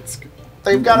Ranger. Minsk?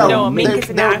 They've got a. No, Mink is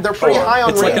an they're pretty actor. high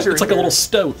on It's like Ranger. a little here.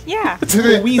 stoat. Yeah.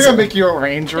 They're gonna make you a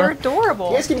ranger. They're adorable.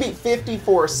 You guys can beat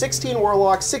 54, 16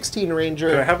 Warlock, 16 Can I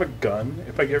Ranger. have a gun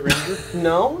if I get Ranger?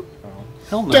 No?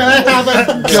 Hell no. Can I have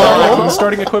a Starting, gun?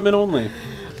 starting equipment only.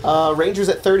 Ranger's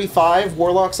at 35,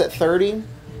 Warlock's at 30.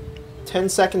 10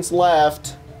 seconds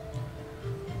left.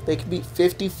 They can beat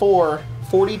 54.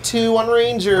 42 on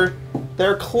Ranger.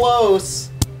 They're close.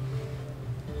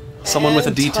 Someone with a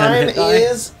And D10 time hit die.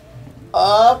 is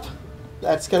up.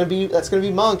 That's gonna be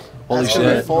Monk. Holy That's gonna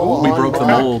be shit. full We on broke the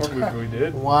Monk. mold. We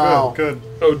did. Wow. Good.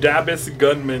 Odabus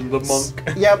Gunman, the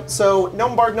monk. Yep, so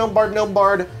Gnome Bard, Gnome Bard, Gnome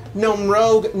Bard, Gnome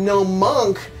Rogue, Gnome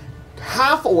Monk,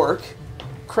 Half Orc.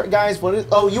 Guys, what is?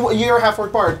 Oh, you're a Half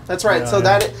Orc Bard. That's right. Yeah, so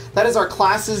yeah. that is our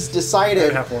classes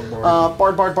decided. Half Orc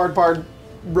Bard. Bard,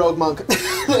 Rogue Monk.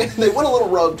 They went a little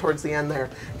rogue towards the end there,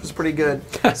 which was pretty good.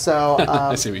 So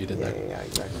I see what you did there. Yeah,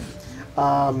 exactly.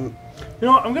 You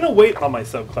know what? I'm gonna wait on my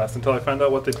subclass until I find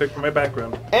out what they picked for my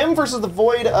background. M versus the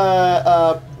Void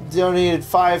donated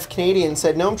 5 Canadian.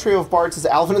 Said Gnome Trio of Bards is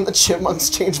Alvin and the Chipmunks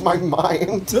changed my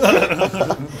mind.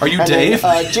 Are you And Dave?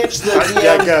 then, Jitch, the DM,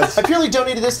 Yeah, I guess. I purely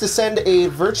donated this to send a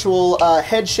virtual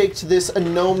head shake to this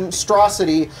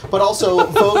gnome-strosity, but also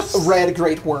vote Red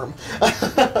Great Worm.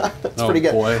 That's Oh, pretty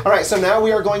good. boy. All right, so now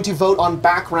we are going to vote on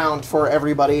background for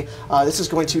everybody. This is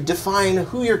going to define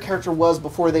who your character was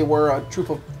before they were a troop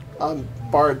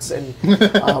of bards and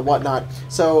whatnot.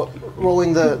 So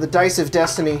rolling the dice of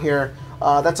destiny here.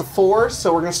 That's a 4,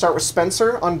 so we're going to start with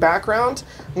Spencer on background.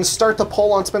 I'm going to start the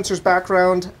poll on Spencer's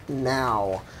background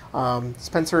now.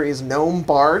 Spencer is Gnome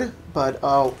Bard, but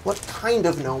what kind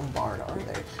of Gnome Bard are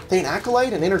they? Are they an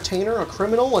acolyte, an entertainer, a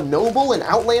criminal, a noble, an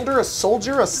outlander, a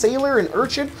soldier, a sailor, an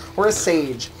urchin, or a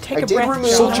sage? Take I a did breath, remove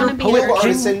Joe. I wanna be Field an urchin.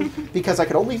 Artisan because I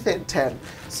could only fit 10,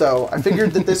 so I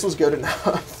figured that this was good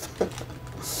enough.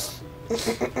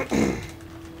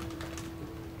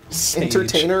 Sage.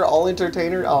 Entertainer, all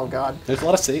entertainer. Oh god. There's a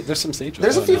lot of sage. There's some sage.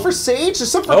 There's a few for sage. There's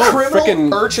some for Oh,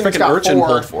 criminal. Urchin's frickin' got urchin 4.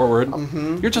 pulled forward.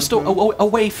 You're just a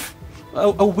waif,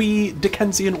 a wee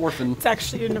Dickensian orphan. It's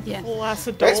actually a Yeah. last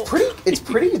adult. It's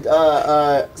pretty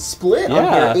split on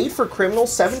Yeah. here. 8 for criminal,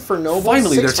 7 for noble.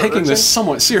 Finally, 6 they're for taking urchin, this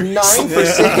somewhat serious. 9 for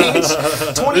sage,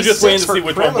 26 They're just waiting to for see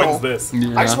which one criminal. wins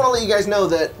this. I just want to let you guys know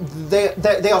that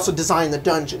they also designed the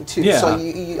dungeon too. Yeah. So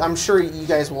I'm sure you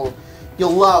guys you'll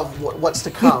love what's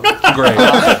to come. Great.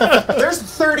 There's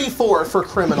 34 for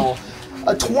criminal,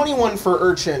 21 for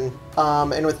urchin,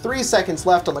 and with 3 seconds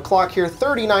left on the clock here,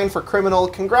 39 for criminal.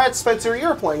 Congrats, Spencer,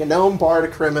 you're playing a gnome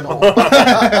bard criminal.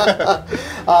 Gonna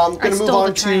move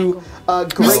on to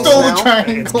Grace Stole the now.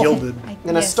 triangle. It's gilded. I'm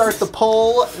gonna start the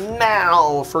poll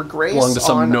now for Grace Belong to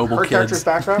some on noble her kids. character's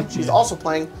background. She's also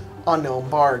playing a gnome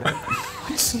bard.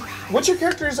 What's your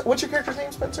character's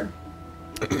name, Spencer?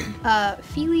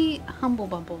 Feely Humble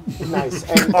Bumble. Nice.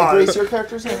 And Grace, your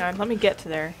character's name? Hang on, let me get to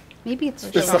there. Maybe it's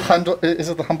Is it the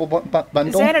humble bundle?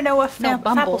 Is that a Noah No,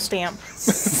 Bumble. Fapple stamp?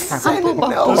 Humble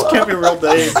Bumble. Those can't be real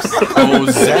names. Oh,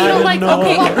 You don't like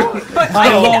Humble Bumble? But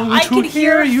I long I to could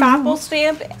hear hear you. Fapple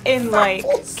stamp in like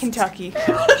Kentucky.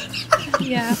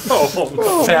 Yeah.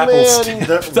 Oh, Fapples.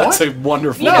 man. That's a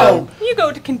wonderful. No, you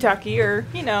go to Kentucky or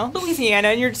Louisiana,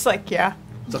 and you're just like, yeah,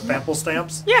 The Fample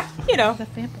stamps? yeah, The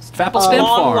Fample Stamp. Fapple Stamp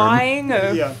long Farm. line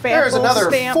of Yeah. There's Fapple another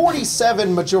stamp.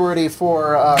 47 majority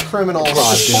for criminal, which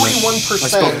is damn it. 41%. I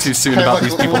spoke too soon about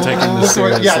these people taking this Yeah,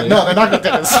 seriously. no, they're not going to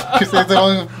take this because they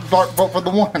only vote for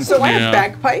the one. So I Yeah. have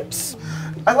bagpipes.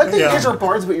 I like that you Yeah. guys are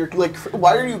bards, but you're like,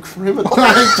 why are you criminal?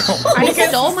 I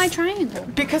stole my triangle.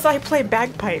 Because I play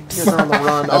bagpipes. You guys are on the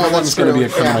run. Oh, Everyone's that's going to be a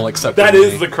true. criminal except That for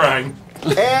is me. the crime.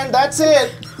 Yeah. And that's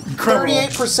it. Criminal.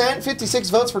 38%, 56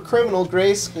 votes for criminal.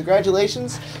 Grace,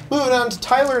 congratulations. Moving on to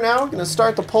Tyler now. Going to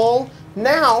start the poll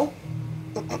now.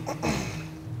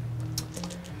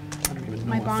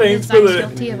 My bond Thanks is for I'm the-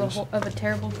 guilty of a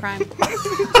terrible crime.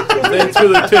 Thanks for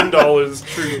the $10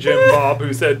 through Jim Bob,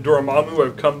 who said, Dormammu,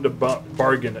 I've come to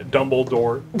bargain at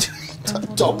Dumbledore.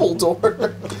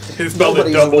 Dumbledore. He spelled it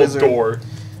Nobody's a wizard. Dumbledore.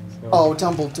 Oh,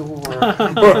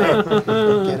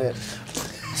 Dumbledore. Get it.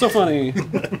 So funny.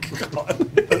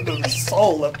 The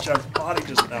soul left Jeff's body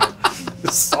just now.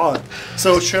 The saw it.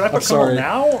 So should I put sorry.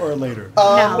 Criminal now or later?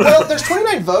 No. Well, there's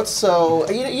 29 votes, so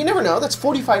you never know. That's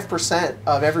 45%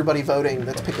 of everybody voting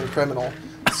that's picking criminal.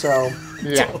 So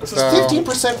Yeah. So,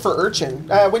 15% for urchin.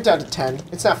 Went down to 10.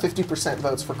 It's now 50%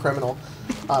 votes for criminal.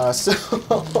 So.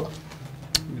 I'm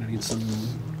going to need some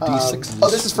D6s. Oh,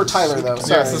 this is for Tyler though.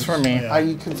 Sorry. yeah, this is for me.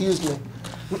 You confused me.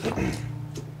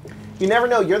 You never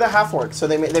know. You're the half orc, so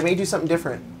they may do something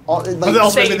different. But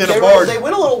also maybe they they're they, a bard. they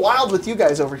went a little wild with you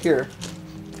guys over here.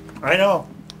 I know.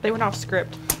 They went off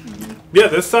script. Yeah,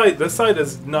 this side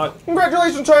is not...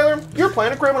 Congratulations, Tyler. You're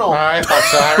playing a criminal. I thought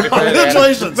so. I already put it in.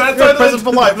 Congratulations. That You're side, prison of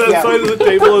for the, life. that Yeah. side of the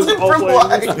table is all From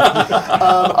playing.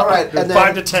 all right, and then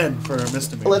 5 to 10 for a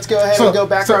misdemeanor. let's go ahead and go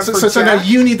back around for so now Jack.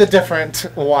 you need the different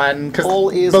one Poll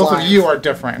because is both live. of you are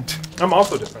different. I'm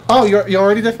also different. Oh, you're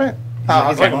already different. Oh,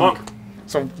 He's like a monk.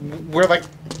 so we're like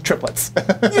triplets.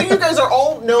 You guys are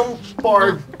all gnome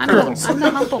bard I'm criminals. the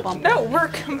Humble Bumble. No, we're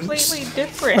completely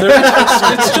different.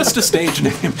 It's just a stage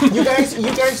name. You guys,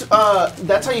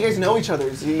 that's how you guys know each other.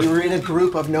 is You were in a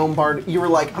group of gnome bard. You were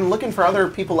like, I'm looking for other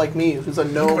people like me, who's a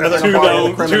gnome and a Two bard and a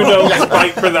gnomes criminal.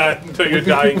 fight for that until you're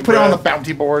dying. We put it on the breath.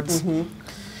 bounty boards.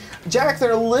 Jack, they're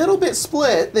a little bit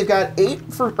split. They've got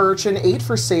 8 for urchin, 8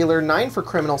 for sailor, 9 for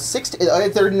criminal, 6.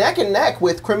 They're neck and neck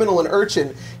with criminal and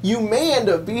urchin. You may end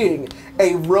up being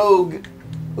a rogue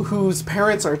whose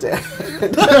parents are dead.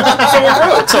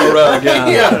 It's a rogue,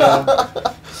 yeah.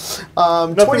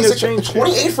 26, changed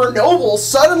 28 for noble.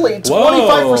 Suddenly,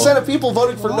 25% of people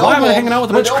voted for noble. Why am I hanging out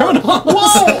with a bunch of criminals?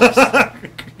 Whoa!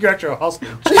 You got your hostage.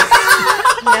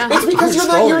 Yeah. It's because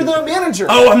you're the manager.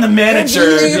 Oh, I'm the And manager.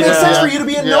 it makes sense for you to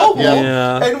be a noble.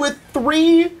 Yeah. And with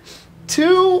 3,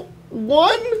 2,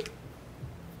 1,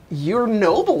 you're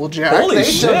noble, Jack. Holy they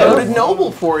shit. voted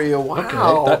noble for you.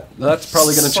 Wow. Okay, that's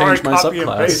probably going to Sorry, change my copy and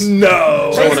subclass. paste.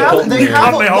 No! They wanna pull me here.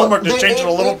 Got my homework to they- change it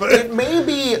a little bit. It may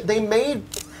be they may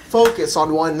focus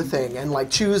on one thing and like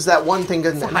choose that one thing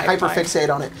and high five.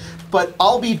 hyperfixate on it. But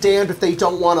I'll be damned if they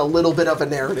don't want a little bit of a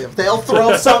narrative. They'll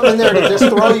throw something in there to just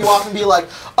throw you off and be like,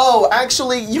 "Oh,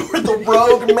 actually, you were the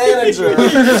rogue manager."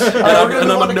 And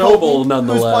I'm a noble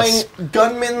nonetheless. Who's playing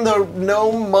Gunman the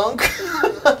Gnome Monk?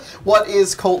 What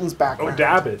is Colton's Oh, background?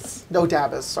 Dabis. No,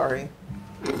 Davis, sorry.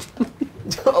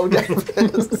 Oh,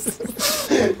 Davis.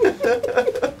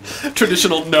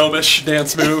 Traditional gnomish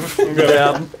dance move.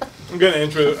 I'm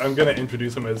gonna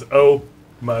introduce him as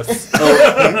Must.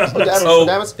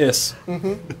 Davis? Yes.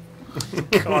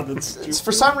 God, that's stupid.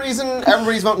 For some reason,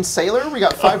 everybody's voting Sailor. We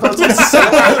got 5 votes on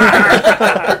Sailor.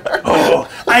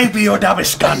 I be your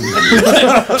Davis gunman.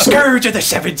 Scourge of the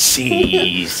Seven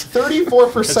Seas.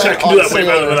 34% Jack can on do that way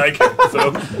better than Sailor. I can.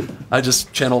 So. I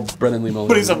just channeled Brennan Lee Mulligan.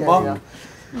 But he's a monk.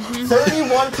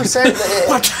 31%.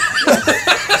 What?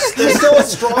 There's still a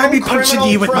strong I be punching criminal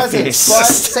you with my presence, fist. but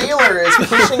Sailor is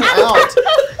pushing out.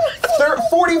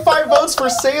 45 votes for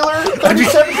Sailor,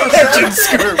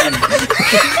 37%.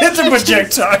 It's a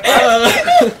projectile.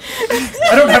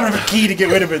 I don't have a key to get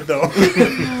rid of it, though.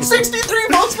 63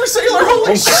 votes for Sailor.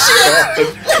 Holy shit!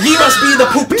 He must be the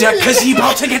poop deck because he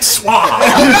about to get swabbed.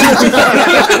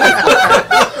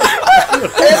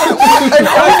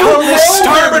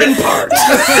 Starboard and port.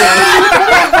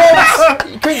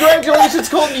 Congratulations,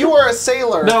 Colton. You are a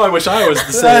sailor. No, I wish I was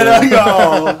the same.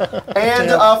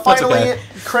 And finally, okay.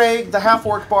 Craig, the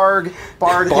half-orc bard.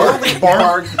 Bard? The only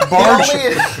bard.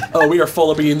 Oh, we are full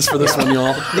of beans for this one,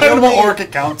 y'all. I don't know what orc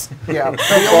it counts. Yeah,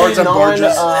 Bards the and only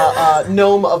barges.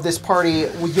 gnome of this party.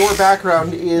 Your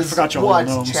background is forgot you all what,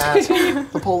 know gnomes. chat?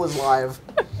 The poll is live.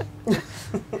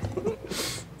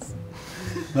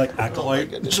 Like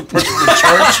acolyte. Just a person in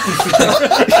church.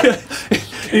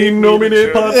 In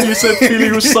nomine Patris et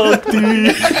Filius Sancti.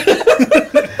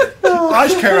 I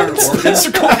just carry around an orc. It's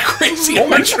going crazy. Oh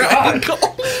my god.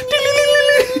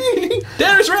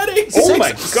 Dinner's ready. Oh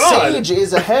my god. Sage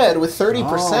is ahead with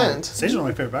 30%. Sage is one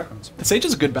of my favorite backgrounds. Sage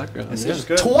is a good background. Sage is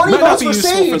good. 20 Might not votes be for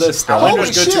useful Sage. for this, though. Holy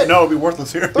Lender's good shit. too. No, it'd be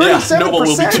worthless here. 37%. Noble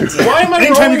will be too. Why am I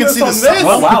Anytime rolling you can this see on the this? sun.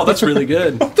 Oh wow, that's really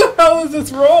good. What the hell is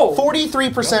this roll?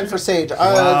 43% for Sage. Wow.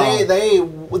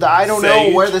 I don't know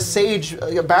Sage. where the Sage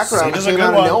background Sage is a came good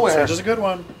out of one. nowhere. Sage is a good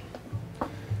one. I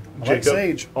like Jacob,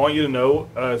 Sage. I want you to know,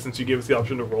 since you gave us the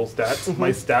option to roll stats,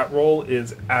 my stat roll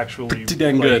is actually Pretty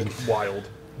dang good. wild.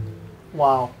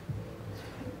 Wow.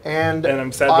 And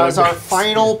I'm sad that as I'm- our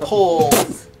final poll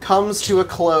comes to a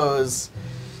close,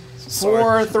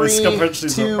 4, 3,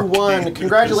 2, 1.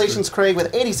 Congratulations, Craig,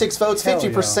 with 86 votes. Hell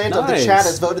 50% of the Nice. chat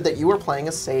has voted that you were playing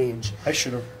a Sage. I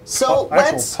should have. So I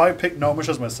let's probably pick Gnomish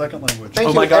as my second language. thank Oh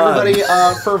you my God. everybody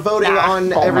for voting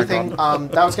on Oh my everything.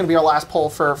 That was going to be our last poll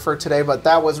for today, but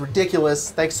that was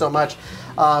ridiculous. Thanks so much.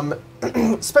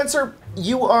 Spencer,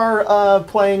 you are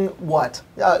playing what?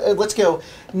 Let's go.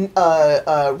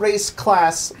 Race,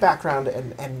 class, background,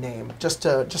 and name. Just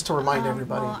to remind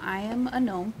everybody. Well, I am a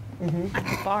gnome. I'm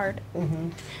a bard.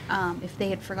 If they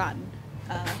had forgotten,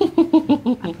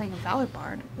 I'm playing a valor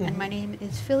bard, and my name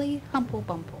is Philly Humple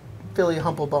Bumple, Philly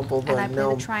Humple Bumple, and I the play the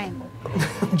gnome triangle.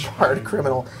 bard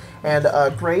criminal. And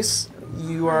Grace,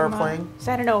 you are playing. Is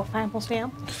that an final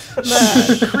stamp? I'm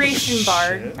a creation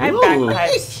bard. I have Ooh.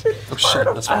 bagpipes. Oh shit,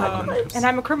 that's right. And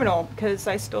I'm a criminal because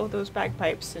I stole those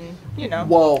bagpipes and, you know.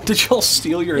 Whoa. Did y'all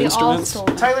steal your We all instruments? stole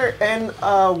them. Tyler, and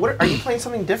what are you playing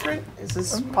something different? Is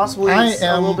this possibly I a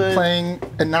little am bit? playing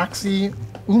Anaxi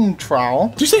Umtrau.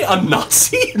 Did you say a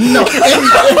Nazi? No,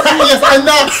 yes, a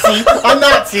Nazi. A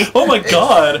Nazi. Oh my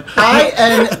god.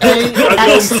 I-N-A-X-I.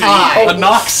 A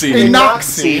Noxy.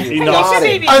 Anaxi. Got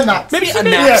it. A Nazi. Maybe a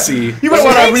Naxi. You might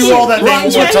want to re-roll that name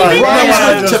one more time. You might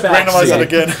want to just Tabaxi. randomize it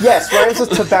again. Yes, rhymes with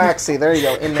tabaxi. There you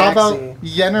go. How about Inaxi.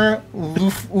 Yenner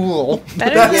Luful?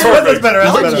 Better That's better. That's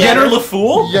better. Yenner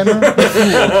LaFool? Yenner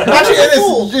Luful. Actually, it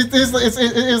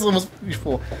is almost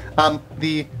beautiful.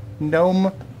 The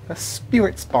gnome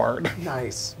spirits bard.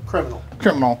 Nice. Criminal.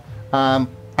 Criminal. I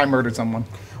murdered someone.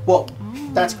 Well,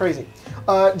 that's crazy.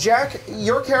 Jack,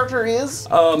 your character is?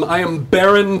 I am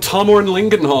Baron Tomorn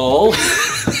Lingenhall,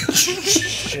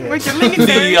 Wait, you're leaving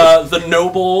there? the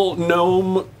noble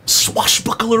gnome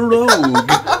swashbuckler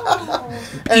rogue.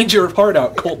 Eat your heart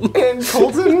out, Colton. And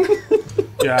Colton?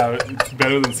 Yeah, it's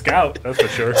better than Scout, that's for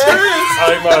sure.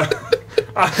 I'm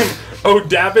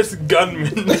Odavis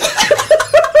Gunman.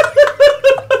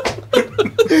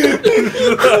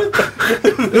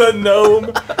 The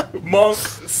gnome monk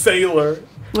sailor.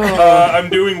 I'm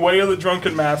doing Way of the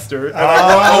Drunken Master. And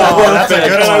that's a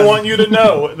good and I one. want you to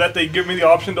know that they give me the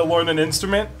option to learn an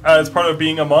instrument as part of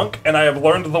being a monk, and I have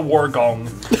learned the war gong.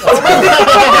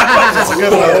 That's a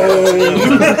good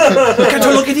one. Get to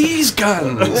look at these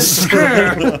guns.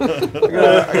 I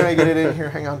gotta get it in here.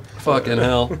 Hang on. Fucking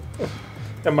hell.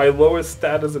 And my lowest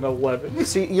stat is an 11.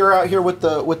 See, you're out here with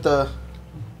the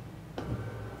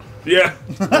Yeah.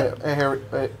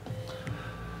 right.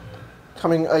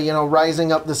 Coming,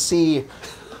 rising up the sea.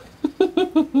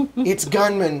 It's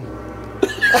gunman.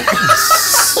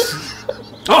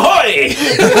 Ahoy! Boy!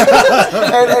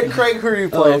 And Craig, who are you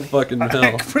Oh, playing? fucking hell.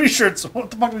 I'm pretty sure it's what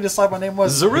the fuck did we decide my name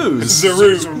was? Zaruz.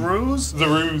 Zaruz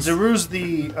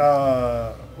the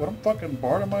what fucking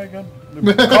bard am I again?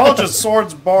 The College of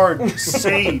Swords bard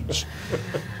sage.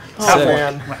 Oh,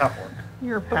 man. I'm a half orc.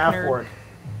 You're a book Half nerd. orc.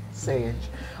 Sage.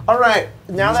 All right.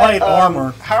 Now Light that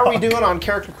armor. how are we doing on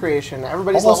character creation?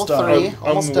 Everybody's Almost level done. 3.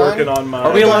 Almost I'm done. working on my.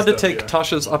 Are we allowed to stuff, take yeah.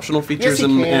 Tasha's optional features you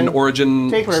and, can. and origin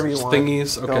Take whatever you want.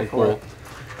 thingies? Go Okay, for cool. it.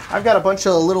 I've got a bunch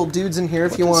of little dudes in here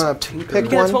if you want to Tinker? pick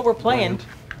That's one. what we're playing.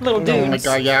 Little Oh my dudes.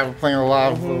 god, yeah, we're playing a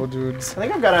lot of little dudes. I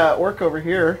think I've got an orc over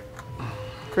here.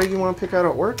 Craig, you want to pick out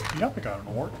an orc? Yeah, I got an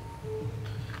orc.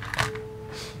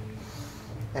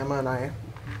 Emma and I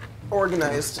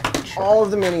organized all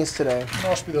of the minis today. It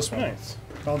must be this one. Nice.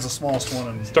 That one's the smallest one.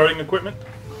 And Starting equipment.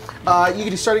 You can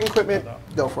do starting equipment.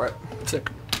 Go for it. Sick.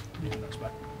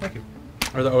 Thank you.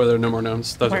 Are there, there are no more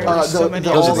gnomes? Those Where are, are so many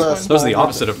those all are the, the those are the small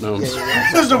opposite of gnomes. Yeah.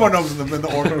 There's no more gnomes in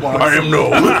the orc box. I am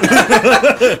gnome.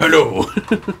 Hello.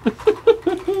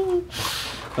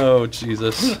 Oh, I'm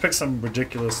Jesus. gonna pick some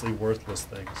ridiculously worthless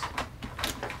things.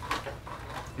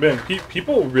 Man,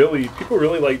 people really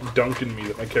like dunking me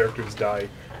that my characters die.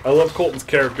 I love Colton's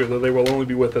character, though they will only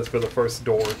be with us for the first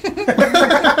door.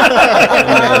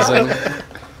 Amazing.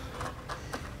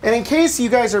 And in case you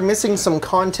guys are missing some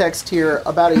context here,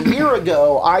 about a year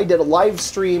ago, I did a live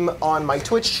stream on my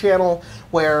Twitch channel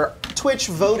where Twitch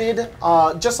voted,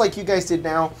 just like you guys did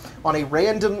now, on the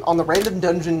random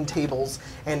dungeon tables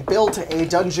and built a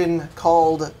dungeon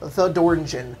called the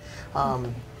Doorngeon.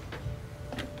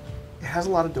 It has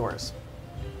a lot of doors.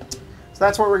 So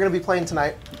that's what we're going to be playing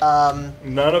tonight.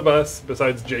 None of us,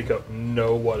 besides Jacob,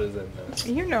 know what is in this.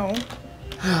 You know.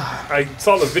 I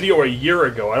saw the video a year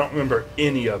ago. I don't remember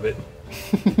any of it.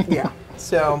 Yeah.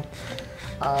 So,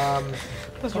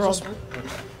 Those are all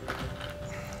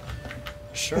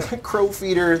Sure. Crow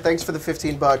Feeder, thanks for the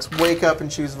 $15. Wake up and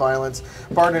choose violence.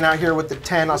 Barden out here with the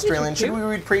 10 Australian. Should we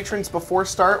read patrons before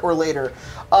start or later?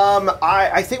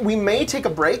 I think we may take a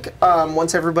break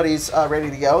once everybody's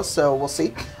ready to go, so we'll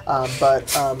see.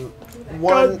 God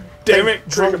damn it,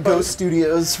 Drunk Craig, Ghost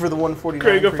Studios for the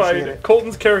 149. Appreciate Craigified. it.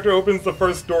 Colton's character opens the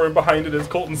first door, and behind it is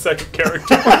Colton's second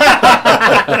character.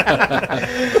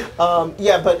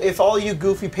 Yeah, but if all you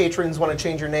goofy patrons want to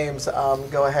change your names,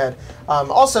 go ahead.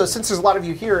 Also, since there's a lot of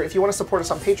you here, if you want to support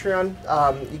us on Patreon,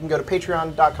 you can go to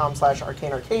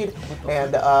patreon.com/arcanearcade,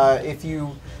 and if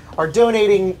you are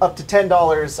donating up to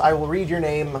 $10, I will read your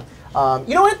name.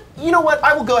 You know what? You know what?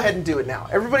 I will go ahead and do it now.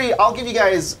 Everybody, I'll give you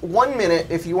guys 1 minute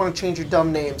if you want to change your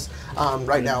dumb names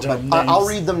right now. But I'll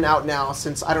read them out now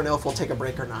since I don't know if we'll take a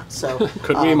break or not. So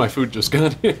Could we? My food just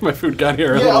got here. My food got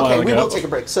here a yeah, little while okay, we ago. will take a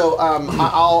break. So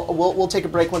we'll take a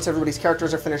break once everybody's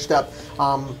characters are finished up.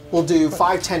 We'll do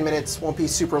 5-10 minutes. Won't be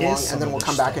super long, and then we'll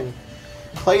come back and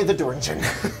play the Doorngeon.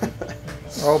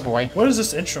 Oh boy. What is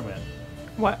this instrument?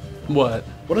 what? What?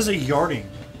 What is a yarding?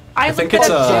 I think it's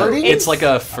Yarding? it's like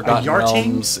a Forgotten yarting?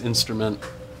 Realms instrument.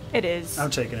 It is. I'm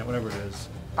taking it, whatever it is.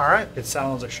 All right. It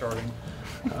sounds like sharding.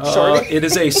 It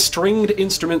is a stringed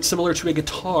instrument similar to a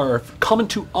guitar, common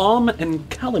to and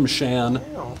Kalimshan.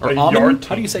 Or A Amen? yarting.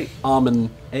 How do you say Amen?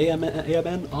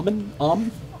 A-M-N?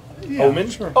 Amen? Yeah, Omen?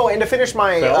 Sure. Oh, and to finish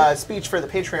my Bell? speech for the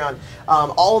Patreon,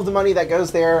 all of the money that goes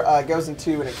there goes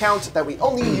into an account that we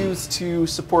only use to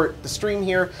support the stream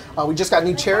here. We just got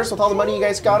new chairs with all the money you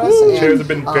guys got us. And, Chairs have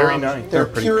been very nice. They're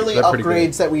pretty- purely they're pretty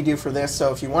upgrades that we do for this.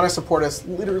 So if you want to support us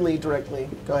literally directly,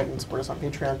 go ahead and support us on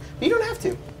Patreon. But you don't have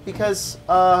to, because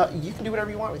you can do whatever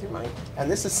you want with your money. And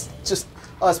this is just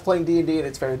us playing D&D, and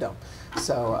it's very dumb.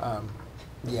 So,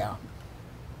 yeah.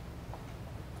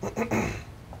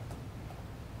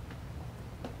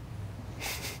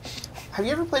 Have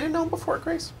you ever played a gnome before,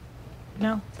 Grace?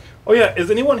 No. Oh yeah,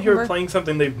 is anyone here Never. playing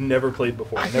something they've never played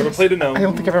before? Never played a gnome. I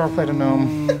don't think I've ever played a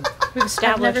gnome. We've I've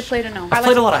established. never played a gnome. I I've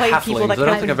played a lot of play people halflings. that I don't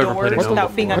can think I've ever open played a doors gnome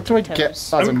without being before. What do I on get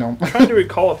tips. as a I'm gnome? trying to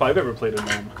recall if I've ever played a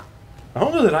gnome. I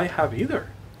don't know that I have either.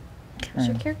 Is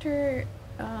your character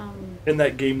In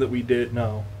that game that we did,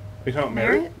 no. Are you talking about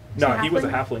Merritt? Merritt? No, Is he he was a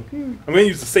halfling? halfling. I'm going to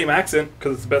use the same accent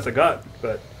because it's the best I got.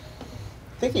 But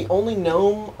I think the only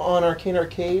gnome on Arcane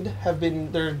Arcade have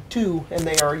been, there are two, and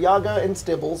they are Yaga and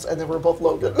Stibbles, and they were both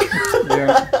Logan.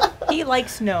 Yeah. He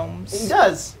likes He gnomes.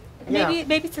 does. Yeah.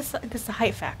 Maybe it's just a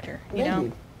height factor. You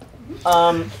know.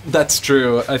 Maybe. That's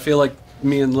true. I feel like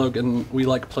me and Logan, we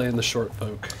like playing the short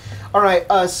folk. All right.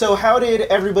 So how did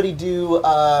everybody do?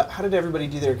 How did everybody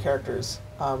do their characters?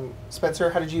 Spencer,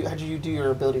 how did you do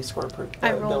your ability score?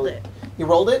 I rolled it. You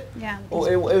rolled it. Yeah. Oh,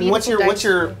 these and what's your beautiful dice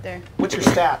right there. what's your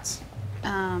stats?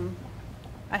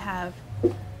 I have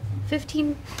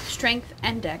 15 strength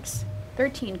and dex,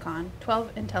 13 con,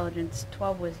 12 intelligence,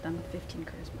 12 wisdom, 15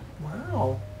 charisma.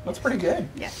 Wow, that's pretty good.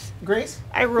 Yes. Grace?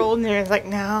 I rolled and I was like,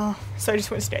 no. So I just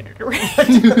went standard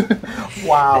arranged.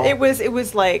 Wow. It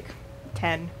was like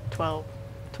 10, 12,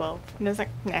 12. And I was like,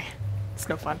 nah, it's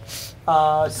no fun.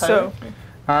 So.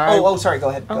 I, Sorry. Go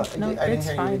ahead. Oh, Go. no, I didn't it's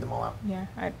hear you fine. read them all out. Yeah,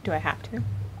 do I have to?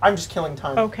 I'm just killing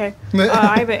time. Okay.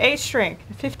 I have an 8 strength,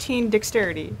 15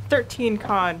 dexterity, 13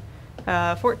 con,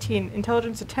 14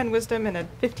 intelligence, a 10 wisdom, and a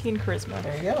 15 charisma.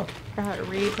 There you go. I how to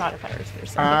read modifiers for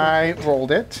some. I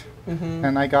rolled it,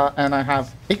 and I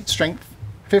have 8 strength,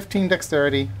 15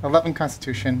 dexterity, 11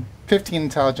 constitution, 15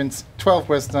 intelligence, 12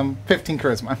 wisdom, 15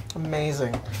 charisma.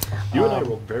 Amazing. You and I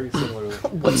rolled very similarly.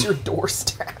 What's your door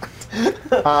stat?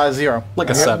 0. Like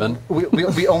a 7.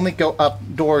 We only go up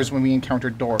doors when we encounter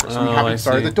doors. We Oh, I haven't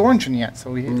started see. the Doorngeon yet,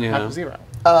 so we Yeah. have 0.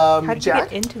 How did you Jack?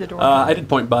 get into the door? I did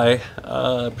point by.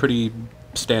 Pretty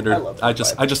standard. I love I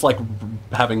point by. just like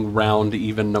having round,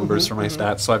 even numbers for my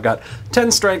stats. So I've got 10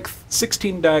 strength,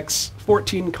 16 dex,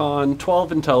 14 con,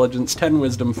 12 intelligence, 10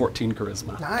 wisdom, 14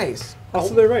 charisma. Nice.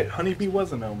 Also, they're right. Honeybee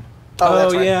was a gnome. Oh,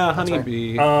 that's right. yeah, That's right.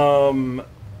 honeybee.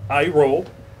 I rolled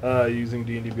using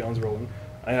D&D Beyond's rolling.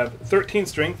 I have 13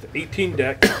 strength, 18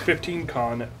 dex, 15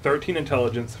 con, 13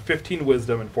 intelligence, 15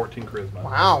 wisdom, and 14 charisma.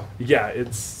 Wow. Yeah,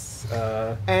 it's.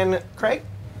 And Craig?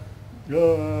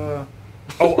 Also,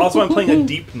 I'm playing a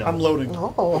deep gnome. I'm loading.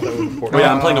 Oh. Oh,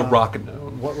 yeah, I'm playing a rock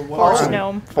gnome. Forest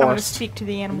gnome. I'm going to Forest. speak to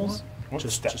the animals.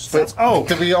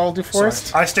 Did we all do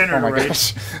forest? I standard Oh my array.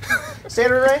 gosh.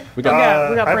 Standard array? We got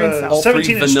we got I have brain a cells. all 3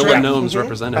 17 in vanilla strength. gnomes I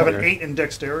represented have an here. 8 in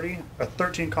dexterity, a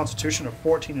 13 constitution, a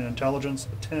 14 in intelligence,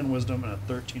 a 10 in wisdom, and a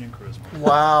 13 in charisma.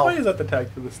 Wow. Why is that the tag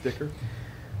for the sticker?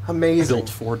 Amazing. Built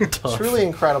for tough. Truly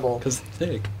incredible. Because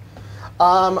thick.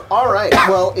 All right.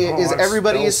 Well, that's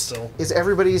is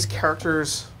everybody's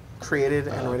characters created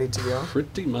and ready to go?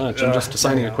 Pretty much. I'm just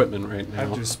assigning equipment right I have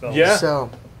now. to do spells. Yeah. So,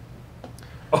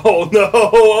 Oh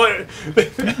no!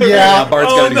 Yeah,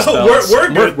 Bard's Oh, gotta do no, spells.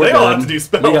 we're good. They all have to do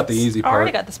spells. We got the easy I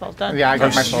already part. got the spells done. Yeah, I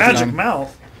got my spells Magic done.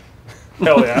 mouth.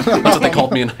 Hell yeah. That's what they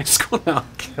called me in high school now.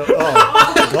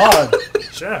 Oh God,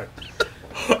 Jack.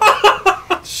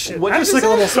 Shit. What'd I you just like say?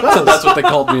 a little So spell. that's what they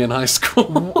called me in high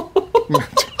school.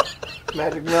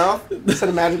 magic mouth instead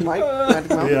of magic mic. Magic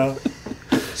mouth.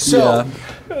 Yeah. So,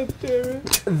 Yeah.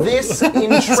 this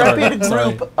intrepid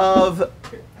Sorry. group of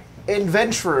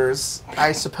adventurers,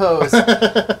 I suppose,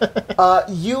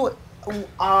 you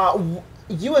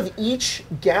have each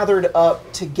gathered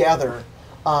up together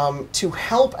to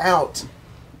help out.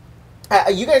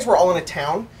 You guys were all in a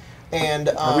town, and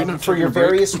we not for taking your a break?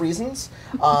 various reasons,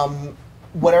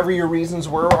 whatever your reasons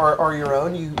were are your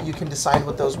own. You can decide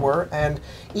what those were, and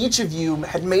each of you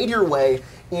had made your way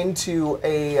into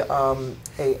a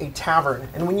tavern,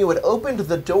 and when you had opened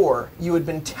the door, you had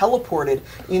been teleported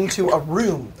into a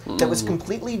room that was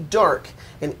completely dark,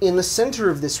 and in the center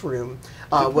of this room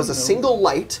was a single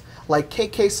light, like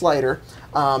KK Slider,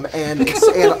 and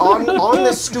on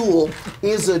the stool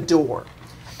is a door.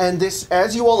 And this,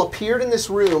 as you all appeared in this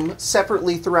room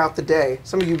separately throughout the day,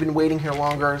 some of you have been waiting here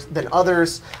longer than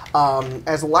others.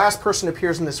 As the last person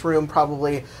appears in this room,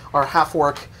 probably our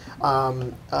half-orc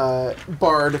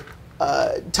bard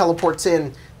teleports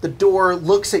in. The door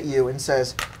looks at you and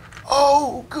says,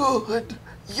 "Oh, good,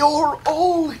 you're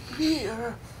all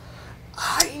here.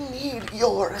 I need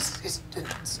your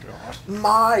assistance.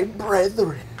 My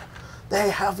brethren, they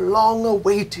have long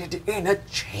awaited in a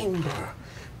chamber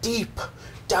deep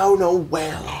down a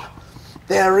well.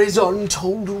 There is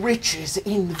untold riches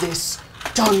in this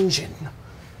dungeon,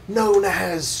 known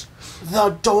as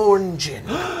the Doorngeon.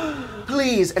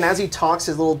 Please," and as he talks,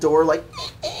 his little door like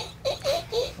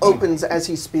opens as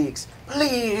he speaks.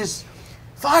 "Please,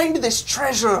 find this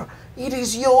treasure. It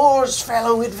is yours,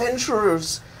 fellow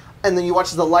adventurers." And then you watch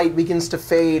as the light begins to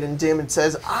fade and dim and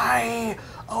says, "I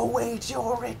await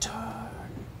your return."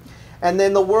 And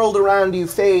then the world around you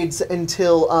fades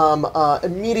until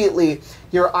immediately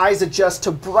your eyes adjust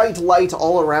to bright light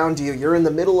all around you. You're in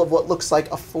the middle of what looks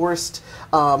like a forest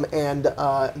and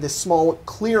this small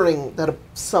clearing that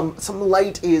some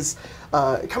light is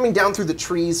coming down through the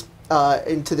trees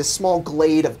into this small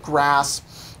glade of grass.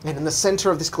 And in the center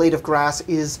of this glade of grass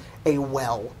is a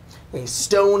well, a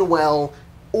stone well,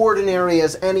 ordinary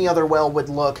as any other well would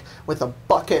look, with a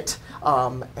bucket,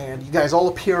 and you guys all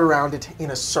appear around it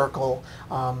in a circle,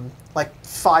 like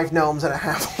 5 gnomes and a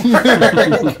half.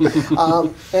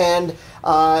 And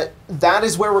that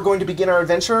is where we're going to begin our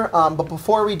adventure. But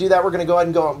before we do that, we're going to go ahead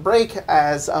and go on break,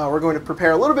 as we're going to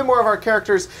prepare a little bit more of our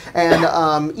characters and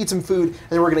eat some food, and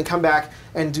then we're going to come back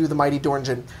and do the Mighty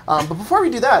Doorngeon. But before we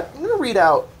do that, I'm going to read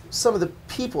out some of the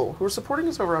people who are supporting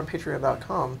us over on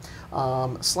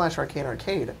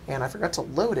patreon.com/arcanearcade, and I forgot to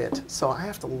load it, so I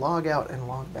have to log out and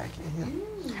log back in.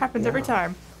 Happens every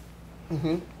time.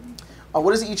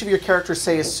 What does each of your characters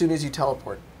say as soon as you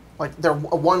teleport? Like, they're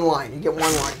one line. You get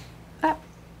one line.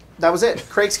 That was it.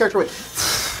 Craig's character went...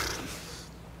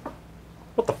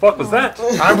 What the fuck was that?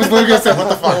 I was literally gonna say, what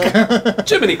the fuck?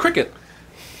 Jiminy Cricket.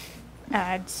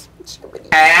 Ads.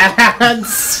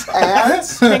 Ads.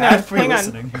 Ads? Hang on, Ad-free hang on,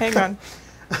 listening. hang on.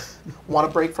 Want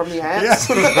to break from the ads?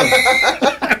 Want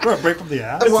to break from the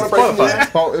ass? Want to break from the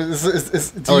ads? Well,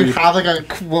 do you have like a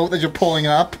quote that you're pulling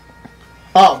up?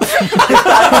 Oh.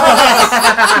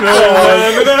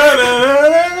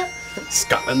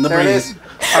 Scotland the There it breeze. is.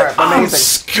 All right, I'm amazing.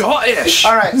 Scottish.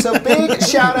 All right, so big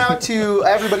shout out to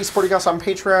everybody supporting us on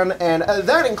Patreon, and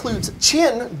that includes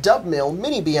Chin, Dubmill,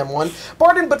 Mini BM1,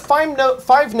 Barden, but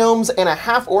five gnomes and a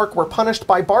half orc were punished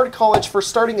by Bard College for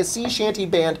starting a sea shanty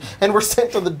band and were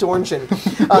sent to the Doorngeon.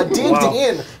 Digged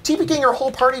in, TPKing our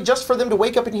whole party just for them to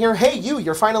wake up and hear, "Hey,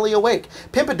 you're finally awake."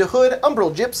 Pimpin' to Hood,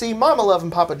 Umbral Gypsy, Mama Love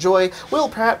and Papa Joy, Will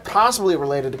Pratt, possibly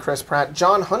related to Chris Pratt,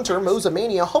 John Hunter,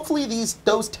 Mozamania. Hopefully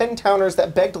those 10-towners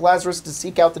that begged Lazarus to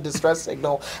seek out the distress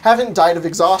signal haven't died of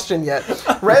exhaustion yet.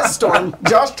 Redstorm,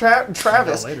 Josh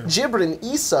Travis, Gibran,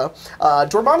 Issa.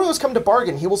 Dormammu has come to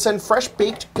bargain. He will send fresh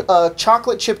baked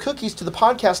chocolate chip cookies to the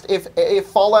podcast if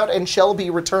Fallout and Shelby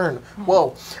return.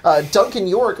 Whoa. Duncan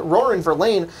York, Roran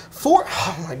Verlaine, Fort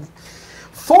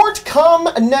Cum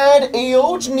Nad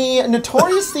Eojni,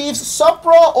 Notorious Thieves,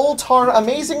 Supra Oltar,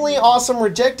 Amazingly Awesome,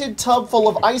 Rejected Tub Full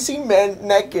of Icy Men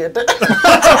Naked. Dang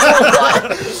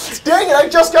it, I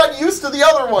just got used to the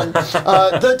other one.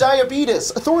 The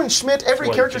Diabetes, Thorin Schmidt, every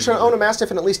character should own a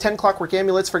Mastiff and at least 10 Clockwork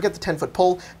Amulets, forget the 10-foot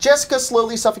pole. Jessica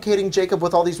slowly suffocating Jacob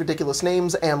with all these ridiculous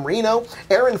names, Amrino,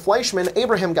 Aaron Fleischman,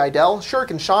 Abraham Guidel,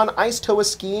 Shirk and Sean, Ice Toa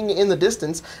skiing in the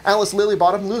distance, Alice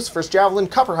Lilybottom, Lucifer's Javelin,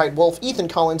 Copperhide Wolf, Ethan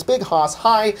Collins, Big Hoss,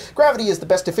 High, Gravity is the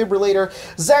best defibrillator,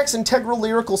 Zach's integral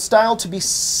lyrical style to be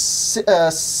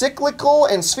cyclical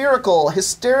and spherical,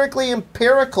 hysterically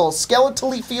empirical,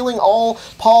 skeletally feeling all,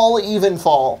 Paul even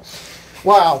fall.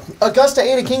 Wow. Augusta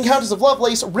Ada King, Countess of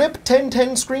Lovelace, RIP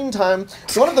 1010 screen time.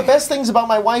 One of the best things about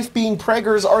my wife being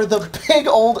preggers are the big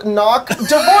old knock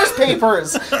divorce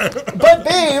papers. But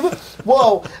babe,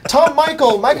 whoa. Tom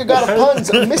Michael, Micah God of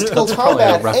Puns, Mystical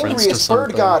Combat, Angriest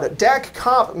Bird God, Dak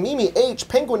Cop, Mimi H,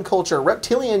 Penguin Culture,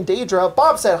 Reptilian Daedra,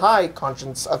 Bob Said Hi,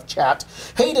 Conscience of Chat,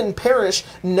 Hayden Parrish,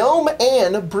 Gnome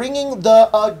Ann, bringing the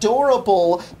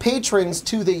adorable patrons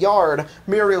to the yard,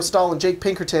 Muriel Stahl and Jake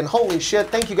Pinkerton. Holy shit,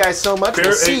 thank you guys so much.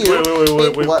 We'll see you.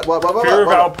 Wait. What?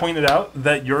 Val pointed out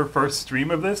that your first stream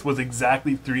of this was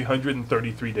exactly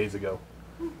 333 days ago.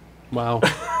 Wow.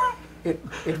 It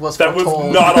was That was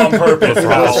foretold. not on purpose, It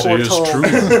Val. was Prophecy is foretold.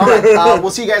 true. All right,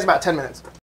 we'll see you guys in about 10 minutes.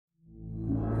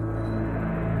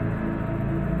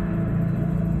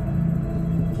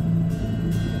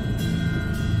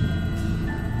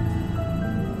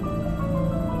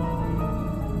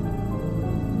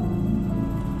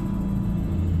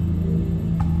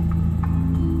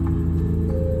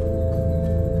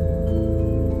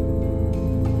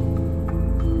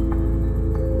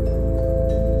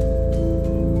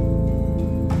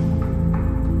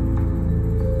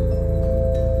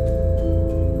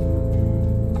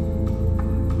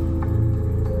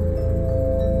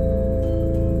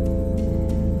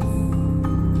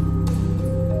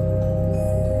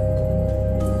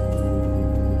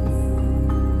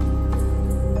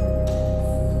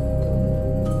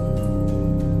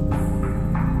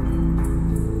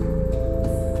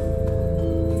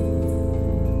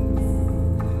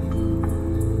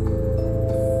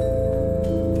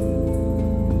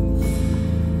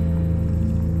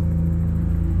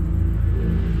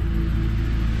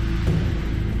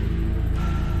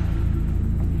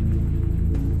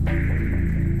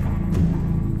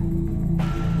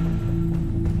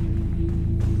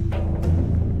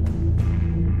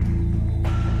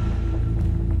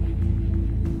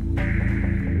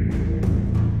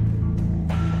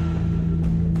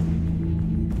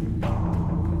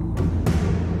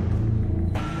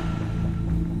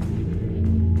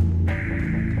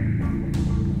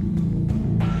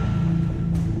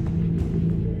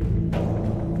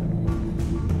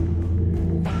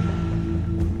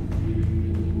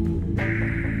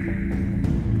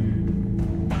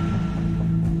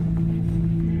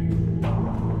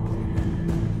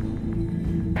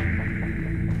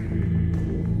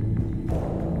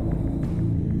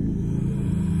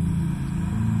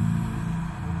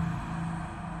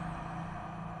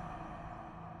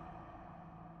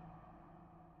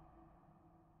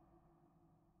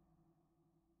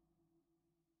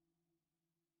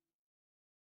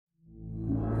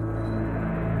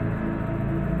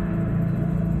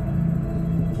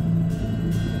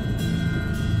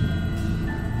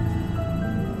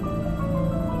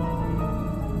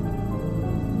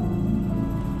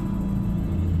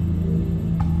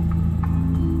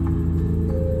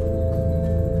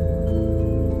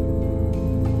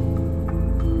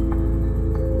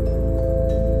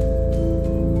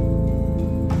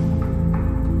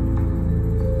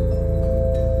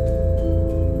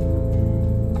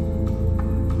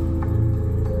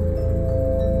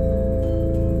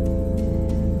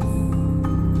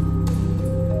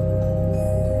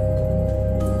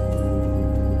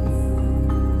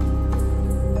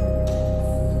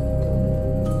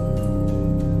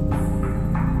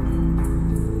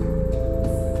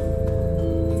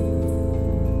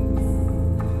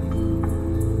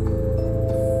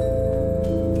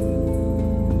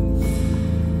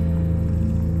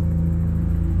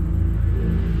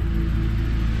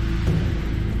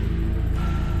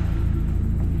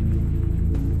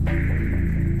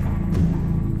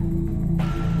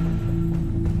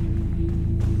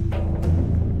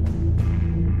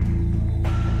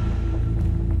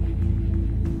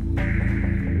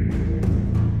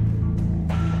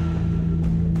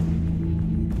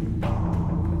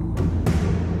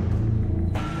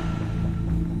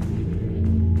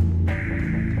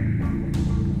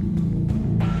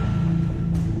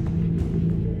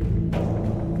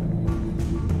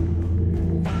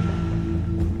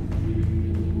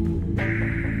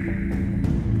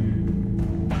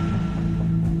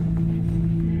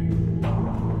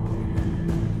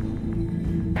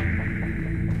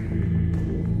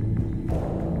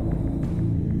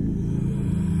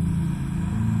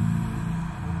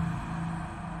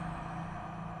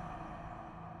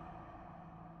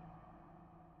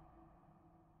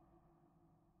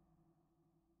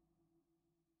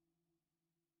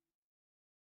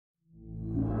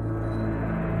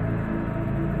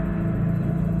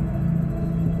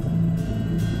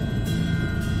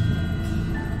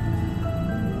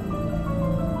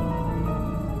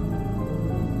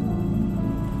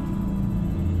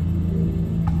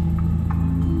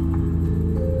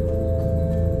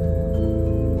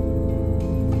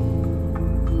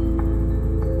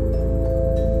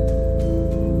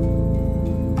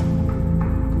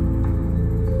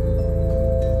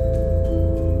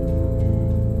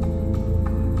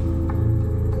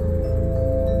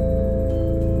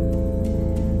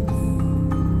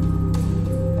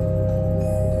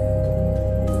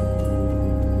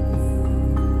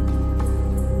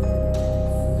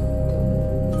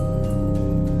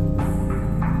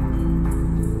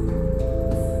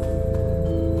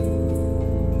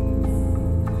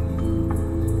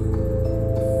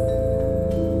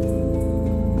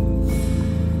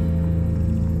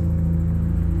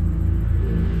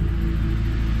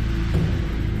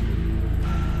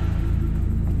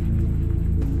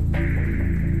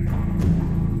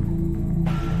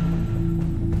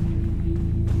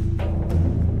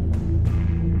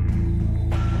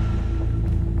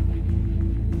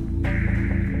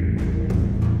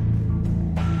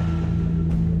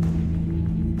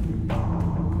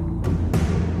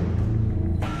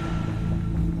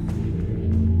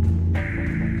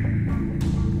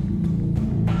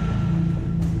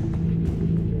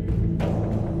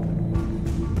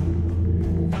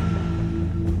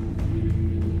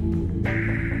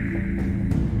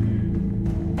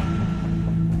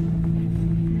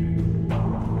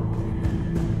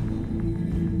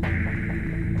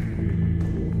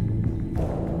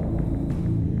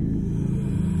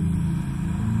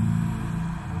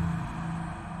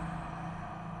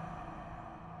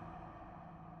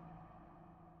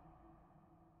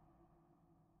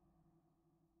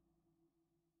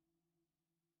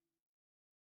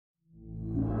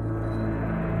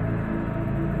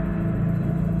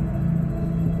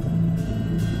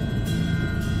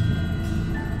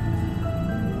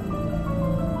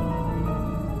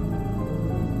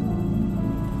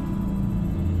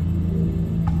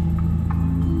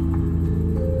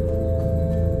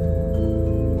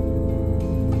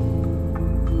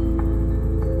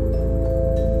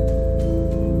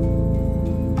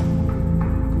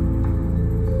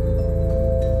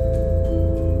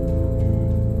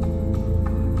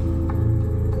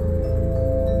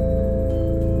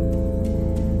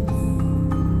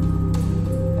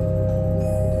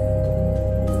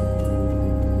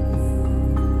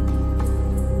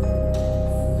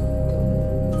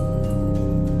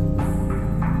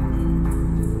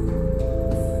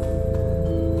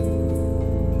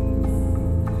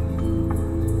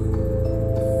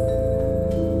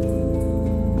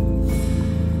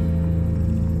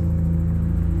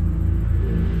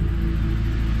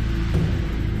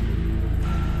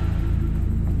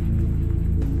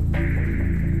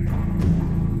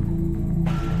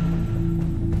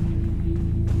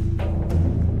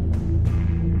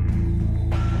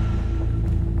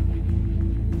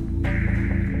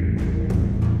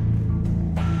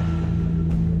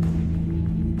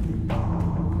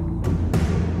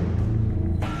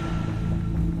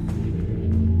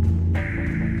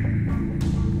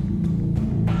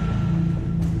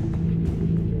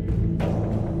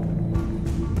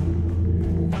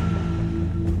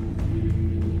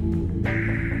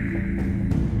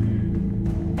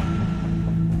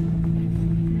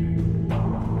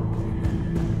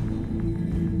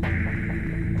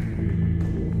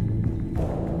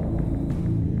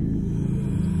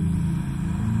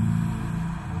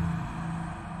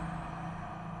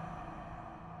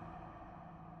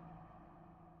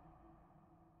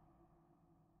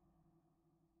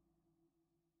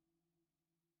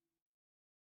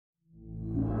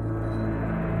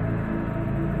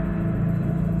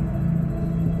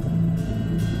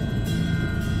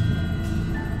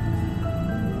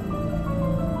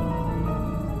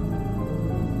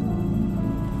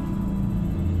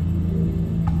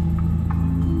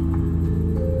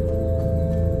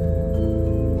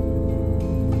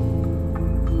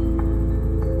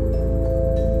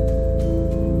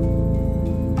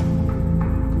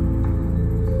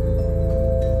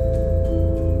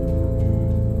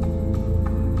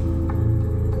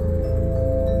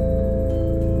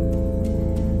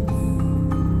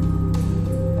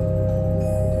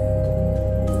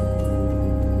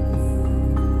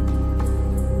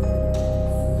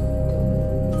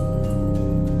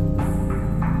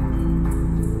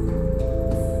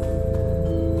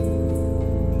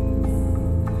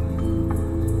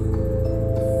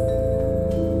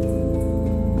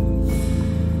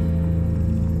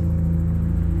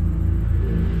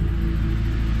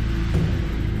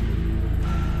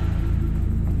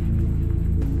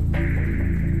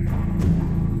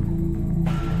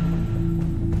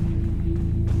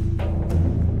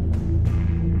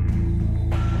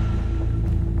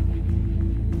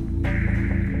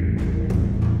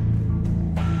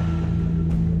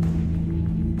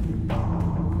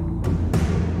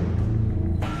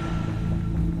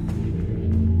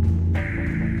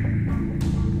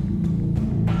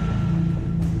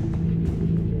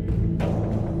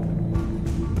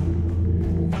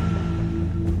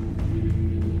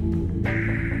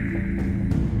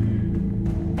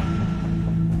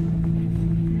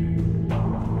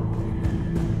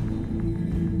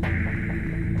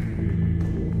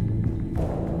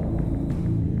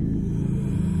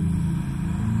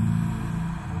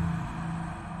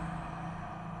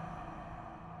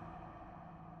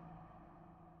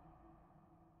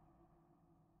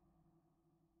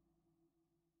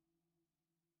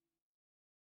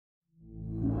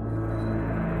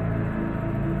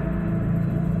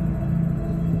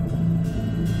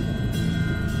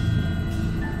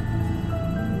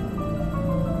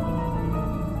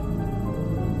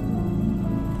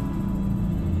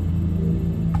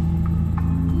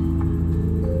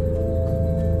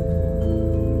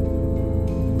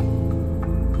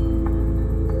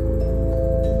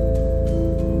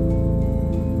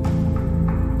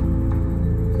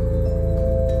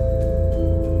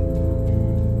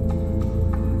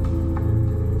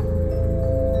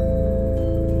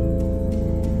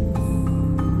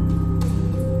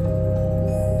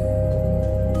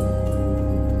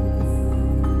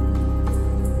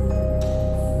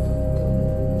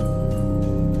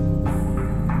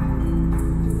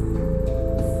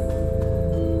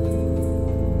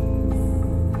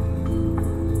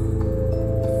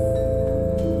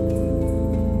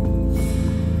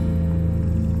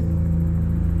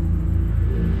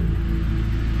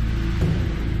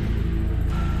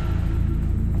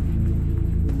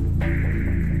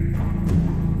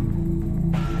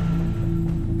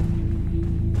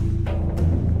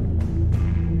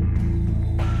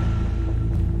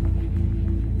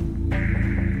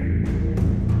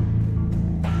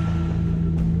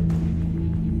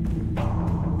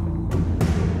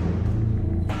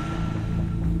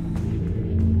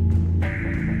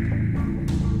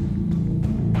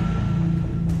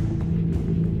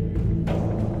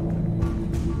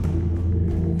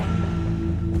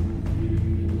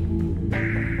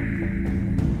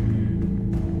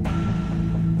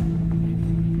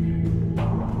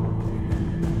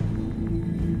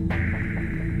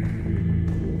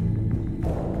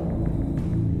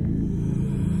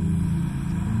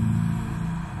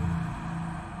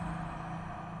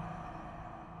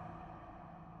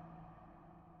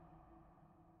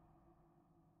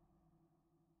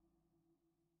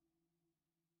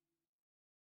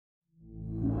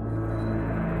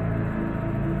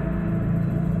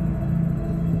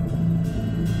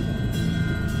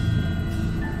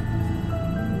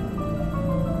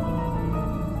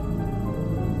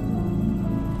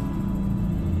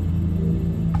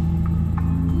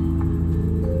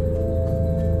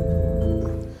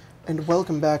 And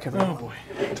welcome back, everyone. Oh boy.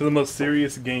 To the most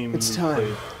serious game It's we've time.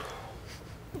 played.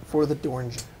 For the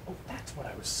Doorngeon. Oh, that's what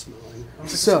I was smelling.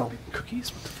 So,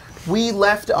 Cookies? What the fuck? we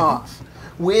left off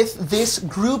with this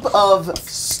group of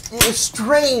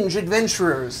strange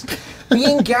adventurers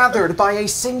being gathered by a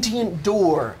sentient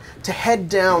door to head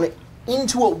down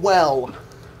into a well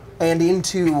and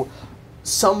into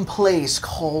some place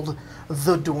called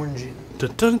the Doorngeon.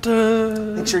 Dun, dun,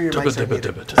 dun. Make sure your mics are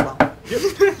muted as well.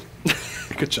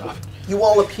 Good job. You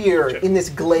all appear in this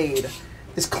glade,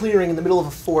 this clearing in the middle of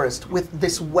a forest with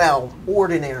this well,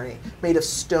 ordinary, made of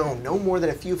stone, no more than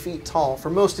a few feet tall. For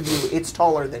most of you, it's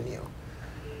taller than you.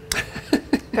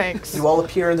 Thanks. You all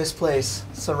appear in this place,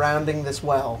 surrounding this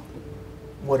well.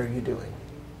 What are you doing?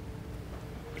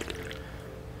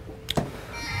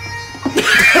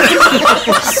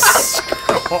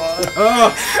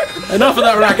 Enough of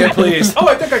that racket, please. Oh,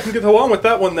 I think I can get along with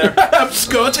that one there. I'm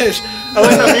Scottish. I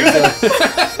like that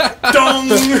music. Dong!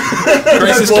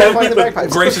 Glorifying the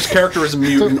bagpipes. Grace's character is a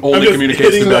mute and I'm only just, communicates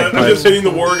hitting in I'm just bagpipes. hitting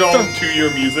the war gong to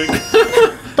your music.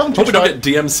 Don't Hope you we try, don't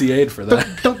get DMCA'd for that.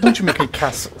 don't you make me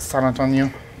cast silent on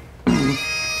you.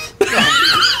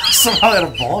 Somehow had a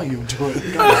volume to it.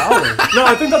 It got louder. No,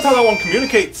 I think that's how that one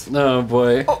communicates. Oh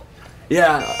boy.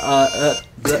 Yeah,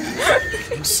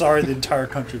 I'm sorry, the entire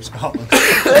country of Scotland. For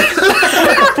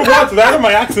what? That or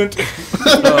my accent?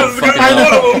 oh, fucking I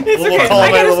hell. know. It's Little okay. column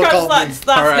I got A, a little Scotch column last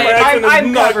All right. name. My accent is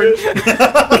I'm not covered.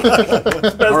 good.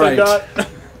 It's best All I right. got.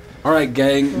 All right,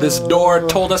 gang. This door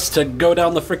told us to go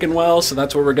down the freaking well, so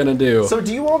that's what we're gonna do. So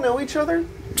do you all know each other?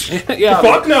 yeah.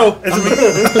 Fuck no.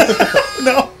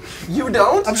 No, You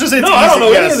don't? I'm just saying. No, it's I don't easy.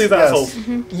 know Yes, any of these yes.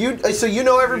 assholes. You so you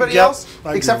know everybody Yep, else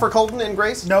I except do. for Colton and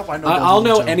Grace? Nope, I know. I'll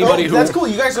know those two. anybody Oh, who. that's cool.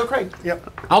 You guys know Craig.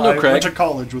 Yep. I'll know I Craig. went to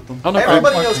college with them. I'll know Craig.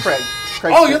 Everybody knows Craig.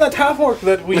 Craig's Oh, cool. you're that half orc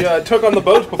that we took on the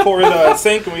boat before it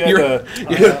sank, and we had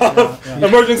to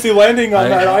emergency landing on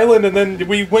that island, and then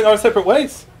we went our separate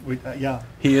ways. Yeah,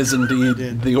 He is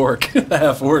indeed the orc, the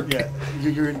half orc. yeah.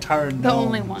 Your entire The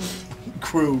only one.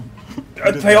 crew.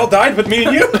 They all died, but me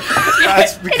and you.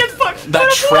 That's because, That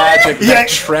tragic, Yeah. that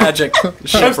tragic I'm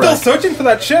still shipwreck. searching for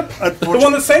that ship, the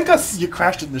one that sank us. you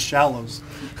crashed in the shallows.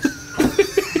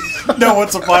 No one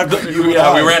survived. But you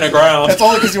Yeah, we ran aground. That's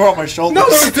only because you were on my shoulders. No,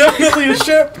 there was definitely a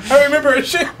ship. I remember a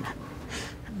ship.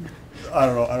 I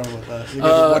don't know. I don't know about that. You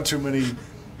guys one too many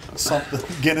something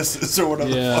Guinnesses or whatever.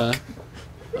 Yeah.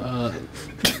 The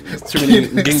fuck. Too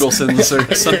many Ginglesons or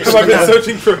Have I something. been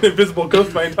searching for an invisible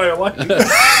ghost my entire life?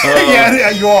 Yeah,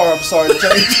 you are. I'm sorry.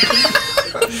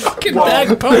 Fucking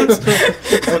bagpipes.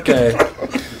 Okay.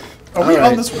 Are we All on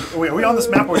right. this? Wait, are we on this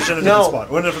map or is it in a No. different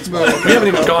spot? We're in a different spot. We haven't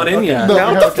even gone in yet. No, Now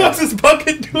we What have the fuck's this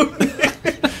bucket doing?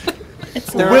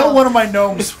 It's Will one of my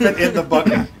gnomes fit in the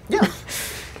bucket? Yeah.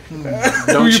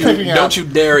 Don't you picking don't out? you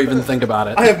dare even think about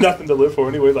it. I have nothing to live for,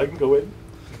 anyways. I can go in.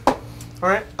 All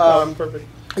right. Perfect.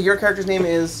 Your character's name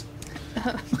is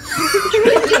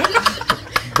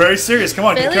Very serious. Come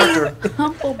on, good Billy character.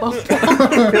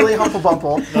 Humplebumple. Billy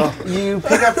Humplebumple. You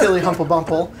pick up Billy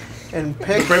Humplebumple and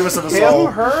pick bravest of us him, all.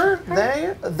 her,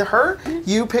 they, her.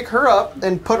 You pick her up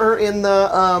and put her in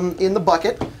the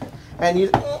bucket, and you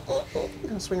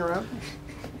gonna swing around.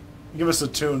 Give us a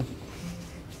tune.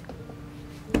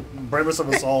 Bravest of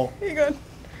us all. Hang on.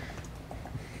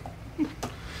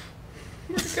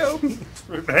 Where'd it go?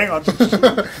 Hang on.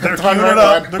 They're queuing it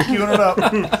up. They're queuing it up.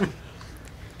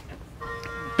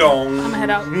 Dong. I'm gonna head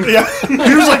out. Yeah.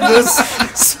 He was like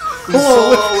this. You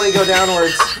slowly go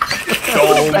downwards,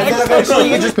 and then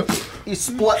eventually you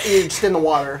just in the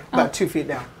water about 2 feet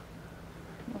down.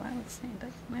 Well, I was saying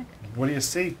that, Nick. What do you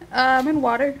see? I'm in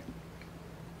water.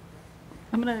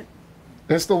 I'm gonna.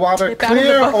 Is the water Dip out of the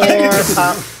clear or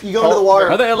bucket. You go into the water.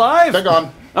 Are they alive? they're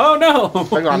gone? Oh no!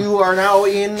 They're gone. You are now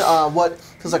in what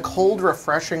is a cold,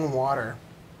 refreshing water.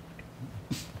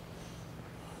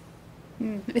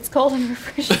 It's cold and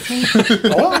refreshing.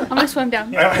 I'm gonna swim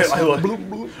down.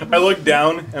 I look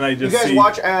down and I You just guys see.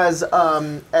 watch as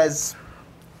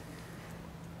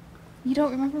You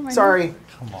don't remember my sorry, name?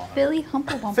 Billy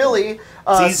Humplebumple. Philly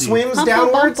It's easy. swims Humple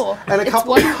downwards, Bumple. and a It's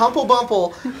couple one-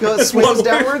 Humplebumple swims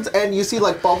downwards, and you see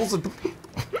like bubbles,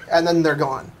 and then they're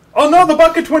gone. Oh no, the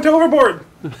buckets went overboard.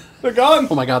 They're gone.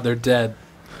 Oh my god, they're dead.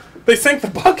 They sank the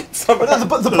bucket somehow. The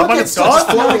bucket's bucket's just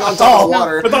gone? floating on top of the No.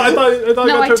 water. I thought No,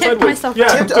 got I turned tipped sideways. myself Yeah,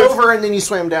 Tipped over, and then you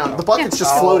swam down. The bucket's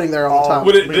just floating there on top.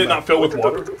 Did it not fill with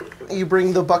water? You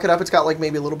bring the bucket up. It's got like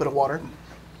maybe a little bit of water.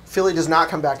 Philly does not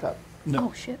come back up.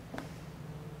 Oh shit.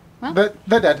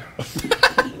 They're dead.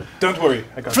 Don't worry,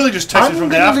 I got. Philly just texted I'm from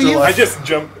the gonna leave. I afterlife. just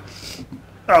jumped.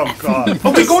 Oh god.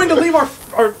 Are we going to leave our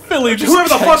Philly? Whoever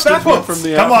the fuck that was. From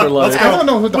the Come on, afterlife. let's I don't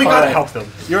know who the We fuck. gotta help them.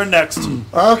 You're next.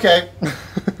 Okay.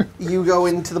 you go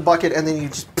into the bucket, and then you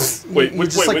just Wait, you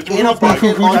just wait, like which in a one?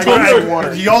 bucket on top of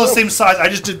water. You all the same size. I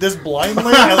just did this blindly.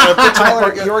 And then I put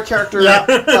Tyler, your character yells.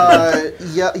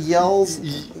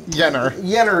 Yenner.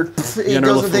 Yenner. It Yenner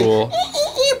goes the with a- fool.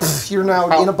 You're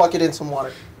now in a bucket in some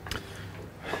water.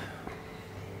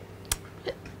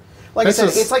 Like This I said,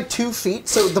 is- it's like 2 feet,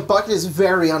 so the bucket is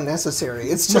very unnecessary.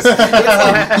 It's just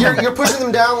it's like you're pushing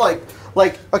them down like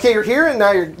okay, you're here and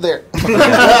now you're there.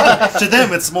 to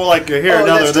them, it's more like you're here and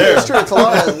now they're that's true, there. that's true. It's a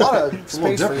lot of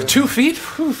space for you. 2 feet?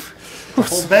 Whew. The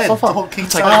whole bed, the whole king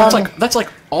It's size. like, that's like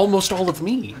almost all of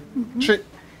me. Shit.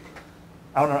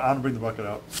 I want to bring the bucket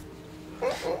out.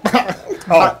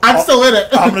 Oh, I'm still in it.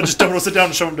 I'm gonna sit down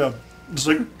and show him down. Just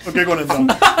like, okay, go on in down.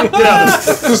 Get out of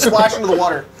this. Splash into the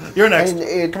water. You're next. And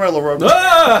Come it- here, little rogue.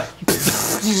 Ah!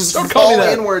 You just Don't call me fall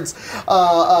that. inwards,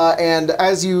 and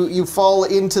as you fall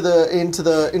into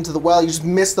the well, you just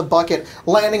miss the bucket,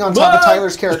 landing on top of Ah!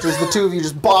 Tyler's characters. The two of you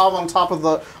just bomb on top of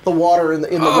the water in the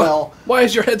well. Why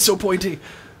is your head so pointy?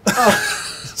 God.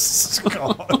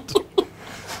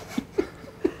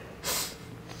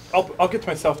 I'll get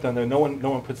myself down there. No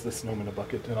one puts the snowman in a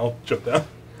bucket, and I'll jump down.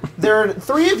 There are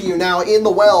 3 of you now in the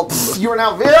well. You are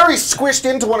now very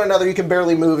squished into one another. You can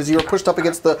barely move as you are pushed up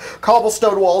against the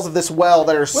cobblestone walls of this well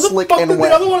that are Where the slick fuck and did the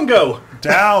wet. other one go?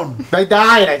 Down. They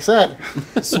died, I said.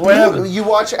 Swim. You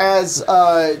watch as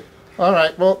All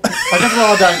right, well, I guess we're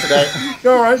all dying today. You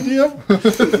alright,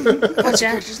 DM? what's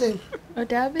your character's name?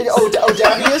 Odavis?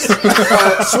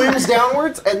 Odavius swims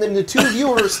downwards, and then the 2 of you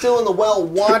who are still in the well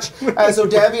watch as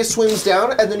Odavius swims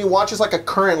down, and then you watch as like a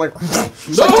current like.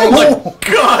 Oh my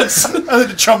god! And then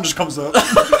the chum just comes up.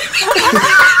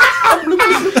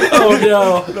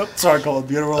 Oh no. Sorry, Cole.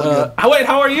 Beautiful. Wait,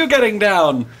 how are you getting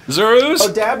down? Zerus?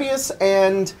 Odavius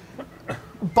and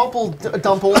Bumple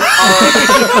Dumple.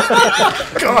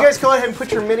 You guys go ahead and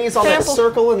put your minis on that Sample.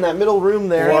 circle in that middle room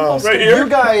there. Wow. Right here? You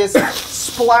guys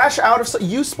splash out of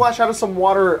some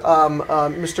water,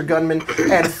 Mr. Gunman,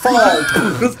 and fall on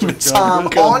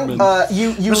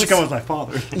you. Mr. Gunn was my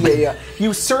father. Yeah.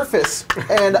 You surface,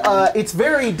 and it's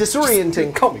very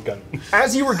disorienting. Call me Gunman.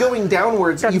 As you were going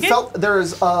downwards, you Gungan? felt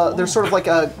there's sort of like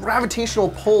a gravitational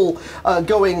pull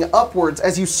going upwards.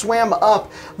 As you swam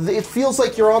up, it feels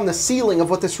like you're on the ceiling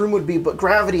of what this room would be, but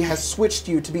gravity has switched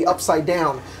you to be upside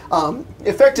down.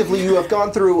 Effectively, you have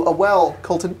gone through a well,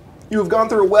 Colton. You have gone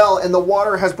through a well, and the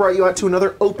water has brought you out to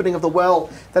another opening of the well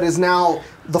that is now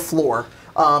the floor.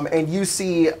 And you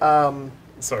see...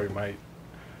 Sorry,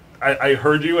 I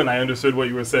heard you and I understood what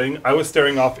you were saying. I was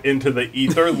staring off into the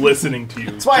ether, listening to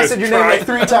you. that's why I said your name like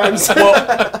 3 times. Well,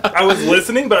 I was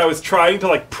listening, but I was trying to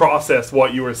like process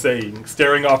what you were saying,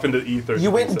 staring off into the ether.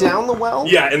 You went down the well?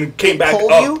 Yeah, and came It back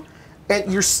pulled up. you,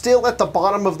 and you're still at the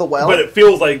bottom of the well. But it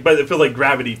feels like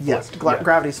gravity Yes, flipped. Yeah.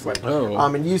 gravity's flipped. Oh.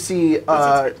 And you see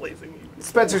That's replacing you.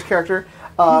 Spencer's character.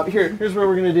 Here's what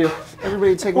we're gonna do.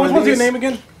 Everybody take one What of was your these. name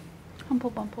again? Humble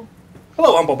Bumple.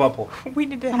 Hello, Umble Bumble. We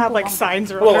need to have like signs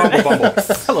Hello, around Umble Bumble.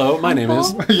 Hello, my name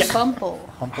is. Bumple.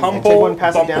 Humble Take one,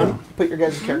 pass it Bumble. down. Put your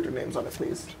guys' character names on it,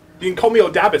 please. You can call me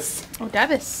Odabis.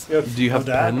 Odavis. Yes. Do you have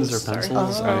Dad pens or was-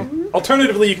 pencils?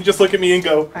 Alternatively, you can just look at me and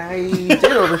go, I did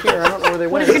over here. I don't know where they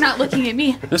What went. if you're not looking at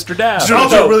me? Mr. Dab. Should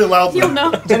also really loudly. You'll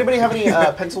know. Does anybody have any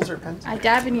pencils or pens? I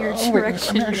dab in your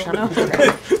direction. You don't know.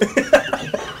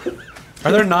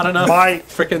 Are there not enough My-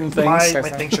 frickin' My things?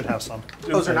 thing should have some.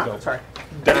 Those are not. Sorry.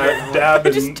 dab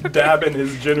in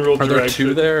his general Are there direction.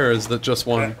 2 there, or is that just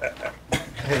one?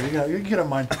 Hey, you can get on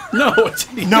mine. No, it's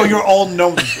No, you're all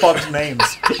known fucked names.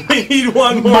 We need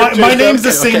one more. My Jacob. name's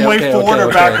the same way okay, forward or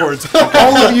okay. backwards.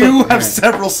 All of you have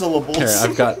several syllables. Here,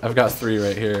 I've got 3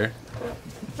 right here.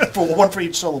 One for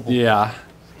each syllable. Yeah.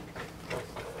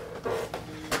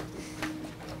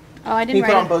 Oh, I Can you didn't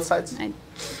put write on it. both sides? I-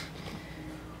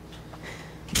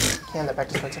 Hand that back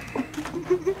to Spencer.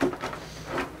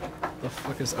 The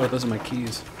fuck is? Oh, those are my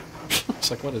keys. It's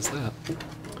like, what is that?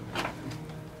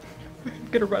 I'm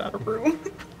gonna run out of room.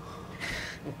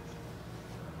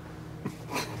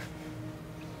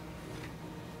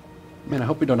 Man, I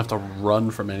hope we don't have to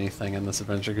run from anything in this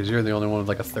adventure, because you're the only one with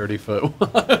like a 30-foot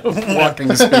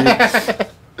walking speed.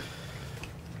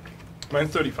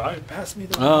 Mine's 35. Pass me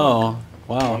the. Oh,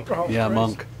 wow. Monk. Oh, Yeah, Christ.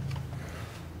 monk.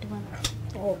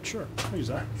 Oh, sure. I'll use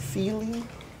that. Feely.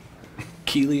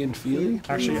 Keely and Feely?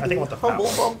 Actually, I think I want the fat Humble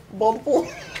one. Bumble.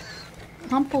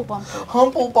 Humble Bumple.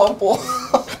 Humble Bumble.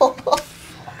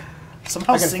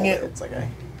 Somehow I can sing fold it It's okay.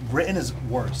 written is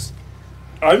worse.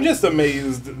 I'm just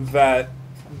amazed that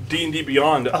D&D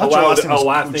Beyond I thought your allowed last name was a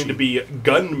last Gucci. name to be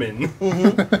Gunman.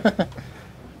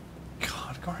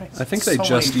 God, Christ. I think they So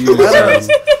just many used. letters.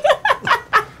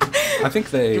 I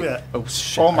think they. Give me that. Oh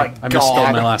shit! Oh my I misspelled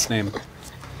God. my last name.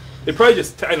 They probably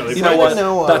just. I know. They You know probably what? just-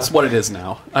 No, That's what it is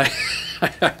now. I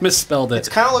misspelled it.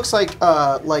 It kind of looks like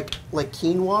quinoa,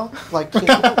 like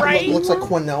quinoa, Right. looks like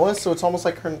quinoa. So it's almost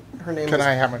like her name Can is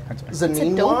I have my pencil?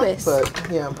 Zaninwa, Adobus.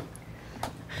 but yeah,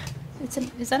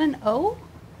 Is that an O?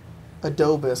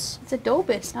 Adobus. It's a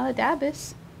Dobus, not a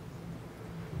Dabus.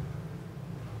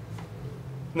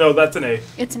 No, that's an A.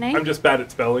 It's an A? I'm just bad at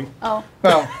spelling. Oh.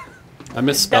 Well, I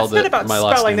misspelled That's not it. about My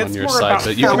last spelling. name That's on your more side, about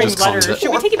but you can forming just call letters. it.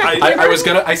 Should we take it back? I was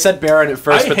gonna. I said Baron at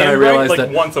first, I but then I handwrite, realized like,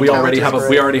 that once a we month. already have a That's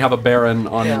we great. already have a Baron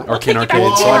on Yeah. Arcane We'll take it Arcade,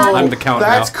 back so to I'm the count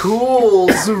That's now. cool.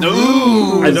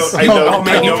 I know. Oh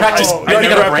man, you practiced. You already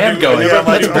got a brand going. Yeah,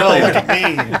 That's look brilliant. at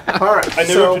me. All right, I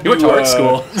never so have to You went do, to art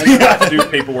school. I never have to do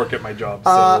paperwork at my job.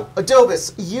 So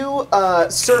Adobus, you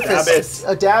surface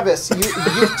Dabus.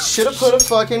 you should have put a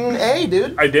fucking A,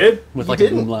 dude. I did. With You like an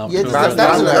didn't. umlaut. Yeah, Or that's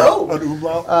something. an O. An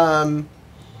umlaut.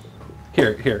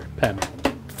 Here, pen.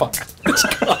 Fuck. It's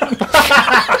gone.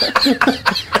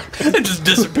 It just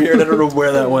disappeared. I don't know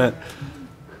where that went.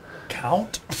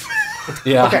 Count.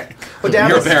 Yeah. Okay, You're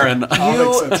Adabus, Baron.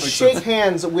 you makes shake sense.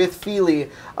 hands with Feely,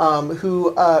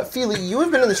 who, Feely, you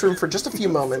have been in this room for just a few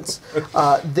moments.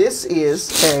 This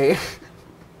is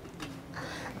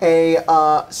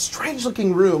a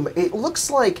strange-looking room. It looks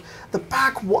like the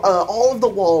all of the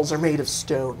walls are made of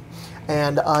stone.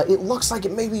 And it looks like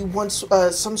it may be once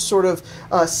some sort of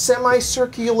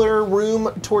semicircular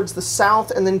room towards the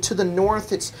south, and then to the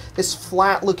north it's this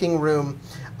flat-looking room.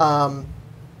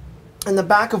 In the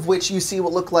back of which you see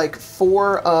what look like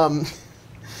four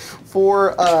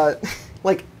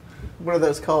like, what are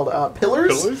those called?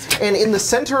 Pillars? Pillars? And in the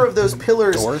center of those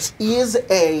pillars Doors? is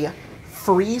a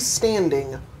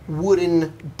freestanding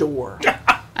wooden door.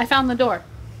 I found the door.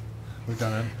 We've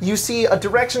done it. You see a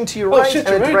direction to your Oh, right shit, and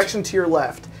a you're right. direction to your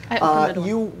left. I opened the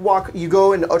door. You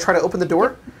go and try to open the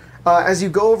door. As you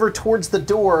go over towards the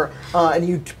door and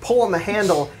you pull on the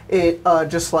handle, it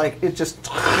just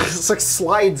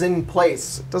slides in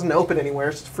place. It doesn't open anywhere.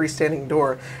 It's just a freestanding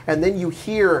door. And then you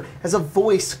hear as a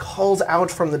voice calls out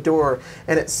from the door,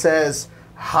 and it says,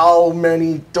 "How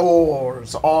many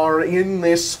doors are in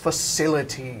this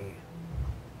facility?"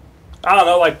 I don't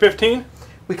know, like 15.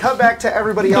 We come back to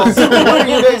everybody else. What are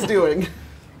you guys doing?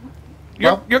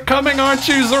 You're coming, aren't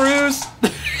you, Zaruz?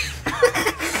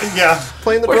 Yeah.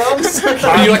 Playing the drums?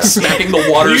 Are you like smacking the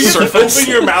water You just surface? open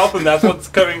your mouth and that's what's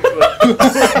coming.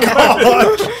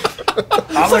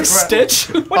 It's like Stitch.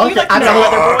 Okay,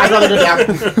 I'd rather go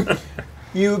down.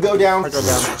 You go down.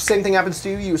 Same thing happens to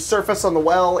you. You surface on the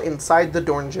well inside the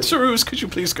Doorngeon. Zaruz, could you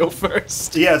please go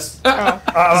first? Yes. I'm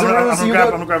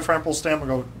gonna grab Frample's stamp and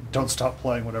go, don't stop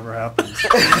playing whatever happens.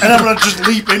 And I'm gonna just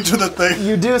leap into the thing.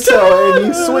 You do so, and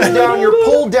you swing down. You're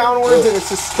pulled downwards, and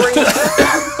it's a strange,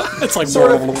 It's like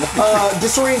sort of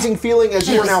disorienting feeling as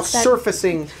you are now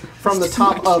surfacing from the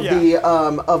top of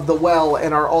the well,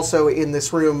 and are also in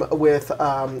this room with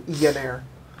Yenair.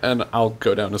 And I'll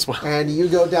go down as well. And you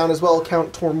go down as well,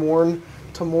 Count Tormorn.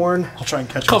 I'll try and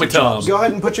catch Call him me to Tom. jobs. Go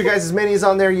ahead and put your guys' minis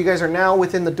on there. You guys are now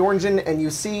within the Doorngeon, and you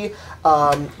see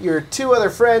your two other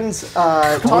friends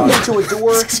talking to a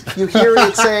door. You hear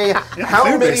it say, "How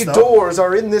food many based, though. doors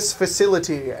are in this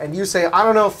facility?" And you say, "I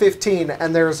don't know, 15,"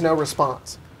 and there is no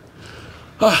response.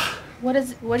 What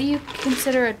do you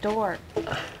consider a door?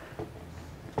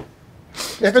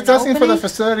 if it's An asking for the opening?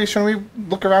 facility, shouldn't we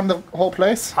look around the whole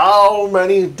place? How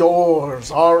many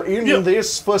doors are in Yeah.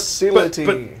 this facility?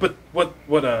 But what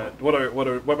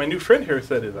my new friend here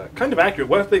said is kind of accurate.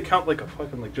 What if they count like a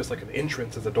fucking just like an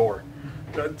entrance as a door?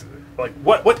 Like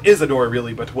what is a door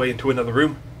really but a way into another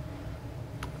room?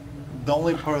 The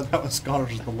only part of that was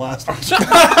Scottish is the last one. The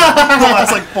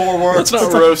last like 4 words. Let's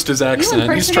not roast his You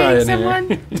accent. He's impersonating trying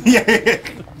someone? here.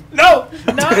 Yeah. No,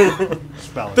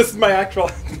 Spell it. this is my actual.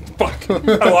 Fuck,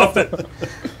 I lost it.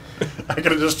 I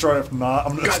could have just tried. If not,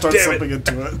 I'm gonna God start damn it. something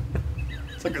into it.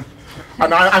 It's like a,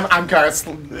 I'm kind of.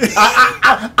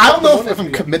 I don't know if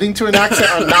I'm committing to an accent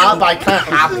or not, but I kind of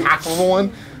have half of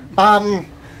one.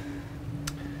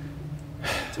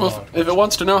 Well, if it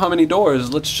wants to know how many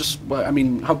doors, let's just. I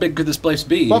mean, how big could this place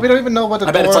be? Well, we don't even know what the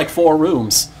I door. bet it's like 4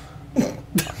 rooms.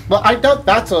 Well, I doubt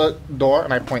that's a door,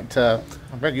 and I point to.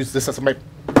 I'm gonna use this as my.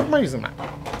 I'm gonna use that.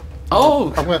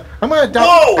 Oh, I'm gonna doubt.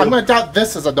 Whoa! I'm gonna doubt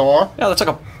this is a door. yeah, that's like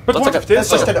a. But That's what like if a. this-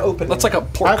 That's just an opening. That's like a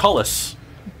portcullis.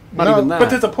 Not No, even that. But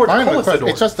there's a portcullis door.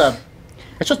 It's just a.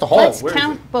 It's just a hall. Let's where is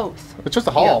count both. It's just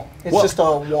a hall. It's Well- just a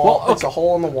wall. well, It's a okay.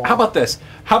 hole in the wall. How about this?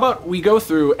 How about we go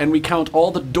through and we count all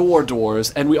the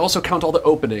doors, and we also count all the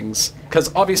openings?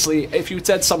 Because obviously, if you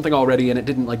said something already and it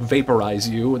didn't like vaporize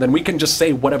you, then we can just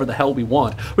say whatever the hell we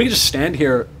want. We can just stand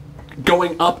here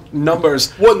going up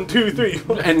numbers. 1, 2, 3.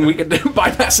 And we could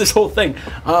bypass this whole thing.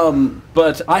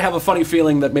 But I have a funny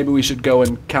feeling that maybe we should go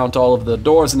and count all of the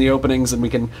doors and the openings, and we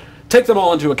can take them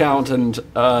all into account. And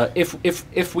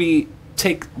if we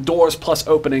take doors plus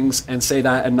openings and say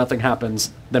that and nothing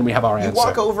happens, then we have our You answer.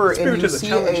 walk over Spirit and you is a see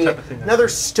challenge type of thing. another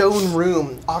stone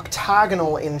room,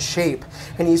 octagonal in shape,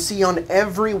 and you see on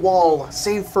every wall,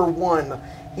 save for one,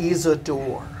 is a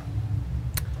door.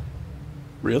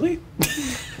 Really?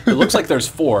 It looks like there's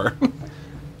 4.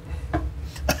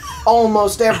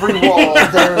 Almost every wall,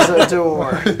 there's a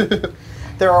door.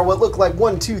 There are what look like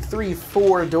 1, 2, 3,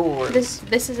 4 doors.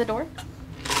 This is a door?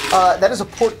 That is a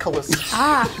portcullis.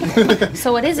 Ah.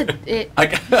 So it is a...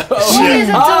 What What is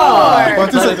a door?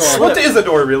 What is a door? What is a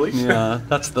door, really? Yeah,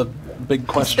 that's the big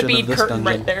The question bead of this curtain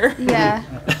dungeon. right there. Yeah.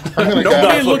 I'm gonna Nobody go.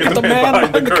 Not look at the man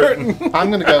behind the curtain.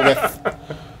 I'm gonna go with.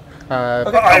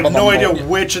 I have no idea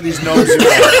which of these gnomes you are.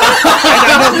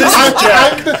 I know this is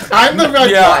Jack. I'm the red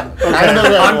Yeah. one. I'm the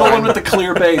red I'm the one. one with the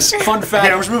clear base. Fun fact,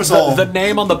 Yeah, let's move us all. the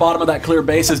name on the bottom of that clear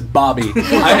base is Bobby.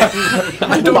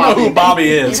 I don't know who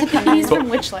Bobby is. He's from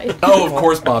Witchlight. Oh, of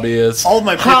course Bobby is. All of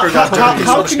my How, paper got dirty.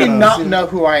 how so can you it's not know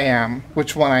who I am?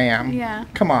 Which one I am? Yeah.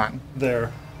 Come on.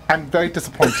 there? I'm very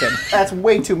disappointed. That's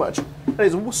way too much. That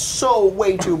is so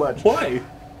way too much. Why?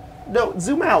 No,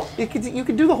 zoom out. You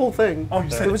could do the whole thing. Oh, you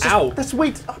said It was just, out. That's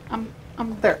way.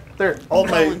 There. All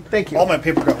my Thank you. all my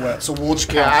paper got wet, so we'll just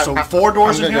count. Yeah, so I- 4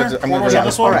 doors I'm in gonna here. go- I'm 4 gonna doors go on down.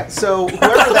 this All one. right. So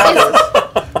whoever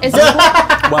that Is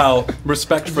it Wow,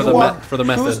 respect for the for the is,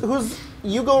 method. who's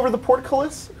you go over the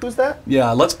portcullis? Who's that?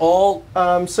 Yeah, let's all.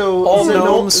 So All Zeno-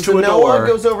 gnomes to a Zenoa door.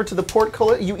 goes over to the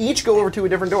portcullis. You each go over to a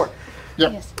different door.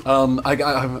 Yep. Yes.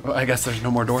 I guess there's no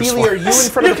more doors Feely, for are you in us.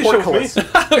 front of the You have to show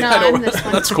portcullis? No, I'm this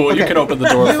one. That's cool. You Okay. can open the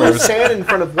door You first. stand in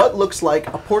front of what looks like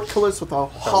a portcullis with a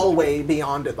hallway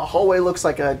beyond it. The hallway looks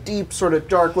like a deep, sort of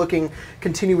dark-looking,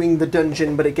 continuing the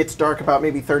dungeon, but it gets dark about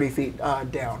maybe 30 feet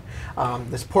down.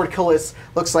 This portcullis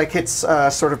looks like it's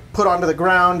sort of put onto the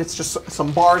ground. It's just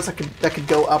some bars that could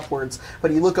go upwards.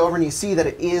 But you look over and you see that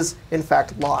it is, in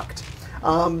fact, locked.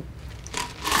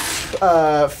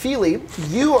 Feely,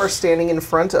 you are standing in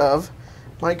front of,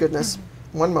 my goodness,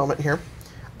 one moment here.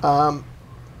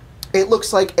 It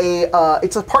looks like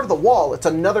it's a part of the wall. It's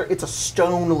a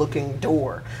stone-looking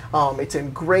door. It's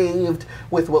engraved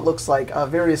with what looks like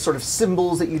various sort of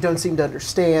symbols that you don't seem to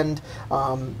understand,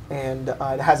 and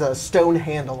it has a stone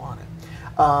handle on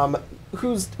it.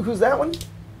 Who's that one?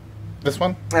 This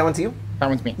one? That one's you. That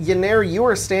one's me. Yannair, you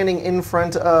are standing in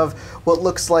front of what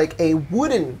looks like a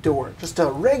wooden door, just a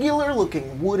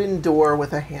regular-looking wooden door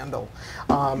with a handle.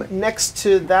 Next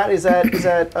to that is that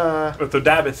With the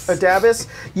Davis. Adabis.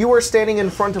 You are standing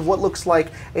in front of what looks like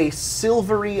a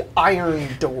silvery iron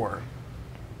door.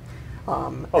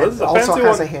 this is it a also fancy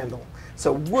has one. a handle.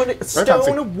 So wood, fancy.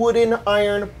 stone, wooden,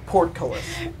 iron portcullis.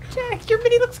 Jack, your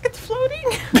mini looks like it's floating.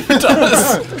 It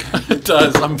does. It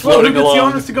does. I'm Well, who floating gets the along.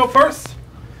 honors to go first?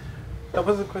 That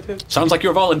wasn't quite it. Sounds like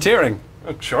you're volunteering.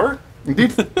 Sure.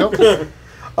 Indeed. Nope.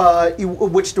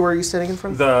 Which door are you standing in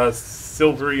front of? The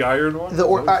silvery iron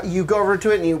one? You go over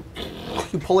to it and you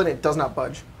pull it and it does not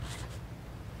budge.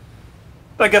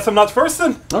 I guess I'm not first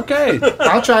then. Okay.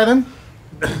 I'll try then.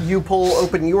 You pull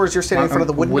open yours, you're standing in front of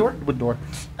the wooden door? Wood door.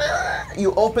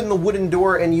 You open the wooden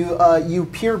door and you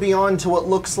peer beyond to what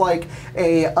looks like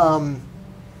a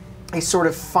sort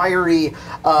of fiery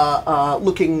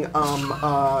looking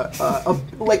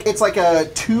like it's like a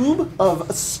tube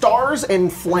of stars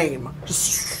and flame.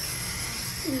 Just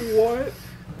What?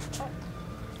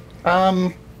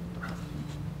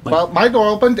 Well, my door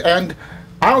opened and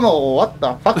I don't know what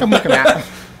the fuck I'm looking at.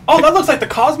 Oh, that looks like the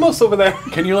cosmos over there.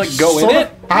 Can you like go in Sort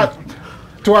it? of-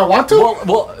 do I want to?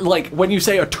 Well, like when you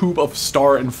say a tube of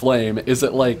star and flame, is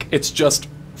it like it's just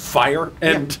fire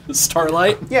and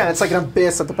starlight yeah, it's like an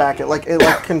abyss at the back. It like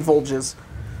convulges.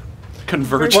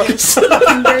 converges?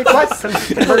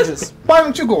 Converges. Why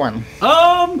don't you go in?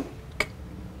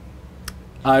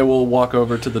 I will walk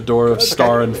over to the door of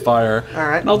star and fire. All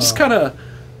right. And I'll just kind of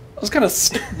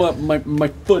stick my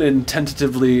foot in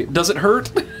tentatively. Does it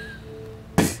hurt?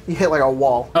 You hit like a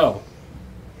wall. Oh.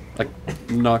 Like,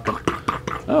 not gonna...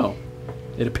 Oh.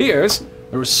 It appears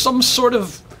there was some sort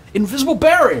of invisible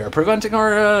barrier preventing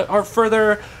our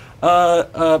further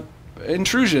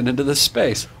intrusion into this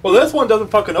space. Well, this one doesn't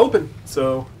fucking open,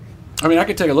 so... I mean, I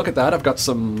could take a look at that. I've got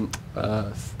some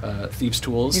thieves'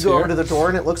 tools You go here. over to the door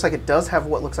and it looks like it does have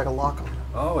what looks like a lock on it.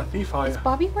 Oh, a thief eye.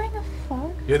 Bobby wearing a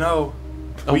flower? You know,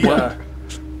 A we, what?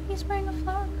 He's wearing a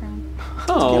flower crown.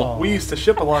 Oh. we used to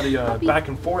ship a lot of back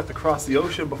and forth across the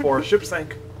ocean before our ship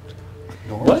sank.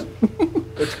 What?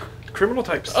 It's criminal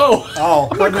types. Oh,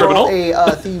 I'm not a Roll criminal.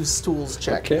 a thieves' tools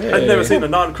check. Okay. I've never seen a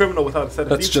non-criminal without a set of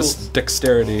That's thieves just tools.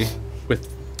 dexterity with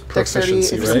Dexterity,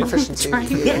 proficiency, if it's right? proficiency. Trying.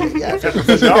 Yeah.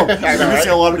 no. You're missing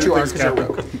a lot of But you good are things, because you're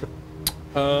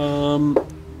Captain. rogue.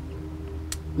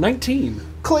 19.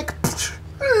 Click.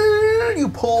 You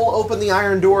pull open the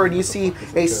iron door and you see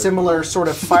a similar sort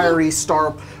of fiery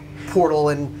star portal.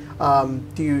 And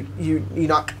do you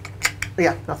not?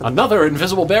 Yeah, nothing. Another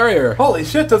invisible barrier. Holy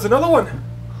shit! There's another one.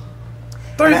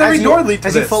 And There's every door lead to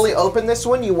as this. you fully open this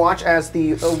one, you watch as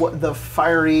the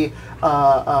fiery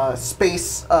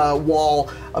space wall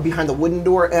behind the wooden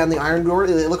door and the iron door.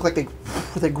 They look like they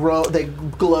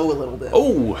glow a little bit.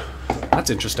 Oh, that's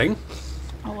interesting.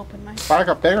 I'll open mine. Back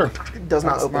up there. It does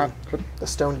not That's open. not good. The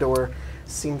stone door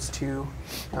seems to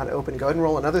not open. Go ahead and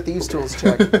roll another thieves' tools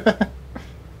check.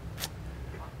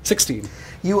 16.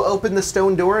 You open the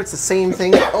stone door. It's the same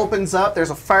thing. It opens up. There's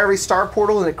a fiery star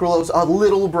portal, and it glows a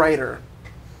little brighter.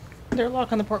 Is there a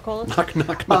lock on the portcullis? Knock,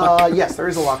 knock, knock. Yes, there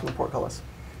is a lock in the portcullis.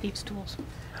 Thieves' tools.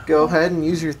 Go ahead and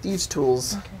use your thieves'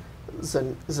 tools. Okay.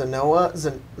 Zananoa,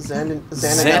 Zananoa.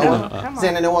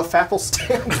 Zananoa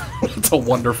Fafflestamp. It's a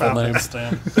wonderful name.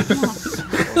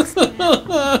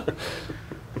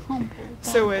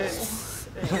 So it's.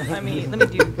 Let me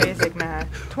do basic math.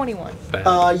 21.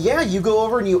 Yeah, you go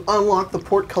over and you unlock the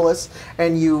portcullis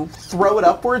and you throw it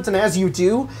upwards, and as you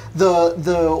do,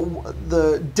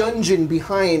 the dungeon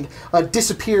behind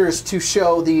disappears to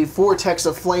show the vortex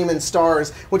of flame and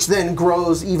stars, which then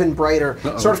grows even brighter,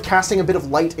 sort of casting a bit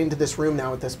of light into this room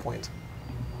now at this point.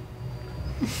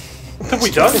 Have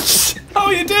we done? Oh,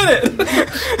 you did it!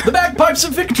 The bagpipes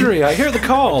of victory. I hear the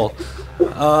call.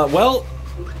 Well,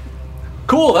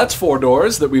 cool. That's 4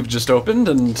 doors that we've just opened,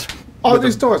 and All with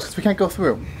these a- doors, because we can't go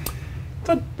through.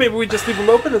 Thought maybe we just leave them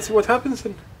open and see what happens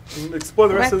and explore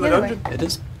the rest Back of the the other way. dungeon. It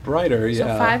is brighter, So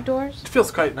yeah. 5 doors. It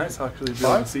feels quite nice actually to be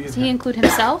able to see. Does he include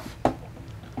himself?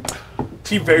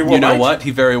 He very well You know might. what? He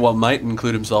very well might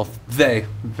include himself. They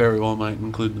very well might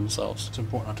include themselves. It's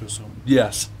important not to assume.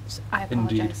 Yes. I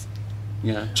Indeed. apologize.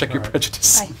 Yeah. Check your Alright.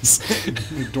 prejudices.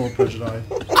 You door prejudice.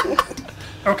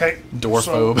 Okay.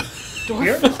 Doorphobe. So,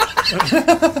 here?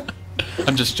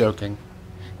 I'm just joking.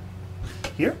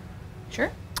 Here?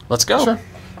 Sure. Let's go. Sure.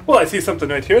 Well, I see something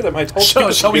right here that might hold.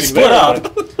 Shall we split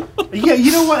up? Yeah,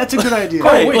 you know what? That's a good idea.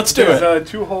 Great. Hey, let's do there's it.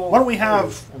 2 whole. Why don't we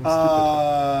have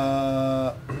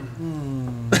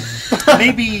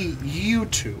maybe you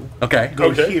two Okay. go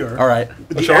Okay. here All right.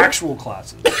 with the Sure. actual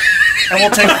classes, and we'll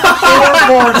take 4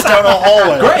 boards down the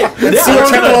hallway. Great. And Yeah, see,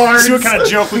 let's what kind of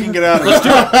joke we can get out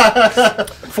of it.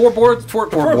 4 boards. 4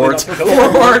 boards. not 4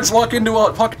 4 boards. Walk into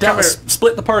a walk down. here.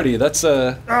 Split the party. That's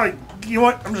You know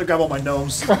what? I'm just gonna grab all my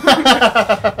gnomes. all Don't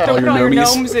put all your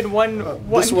gnomies. gnomes in one.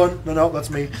 This one, no, that's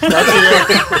me.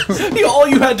 All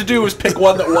you had to do was pick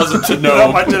one that wasn't a No,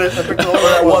 gnome. I did it. I picked all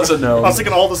That was a gnome. I was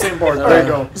thinking all the same board. There you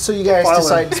go. So you guys File in.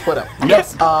 decide to split up.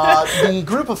 Yes. The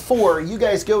group of 4, you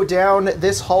guys go down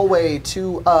this hallway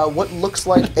to what looks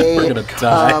like We're gonna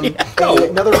die.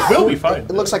 another. We'll be fine.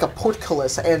 It looks like a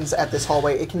portcullis ends at this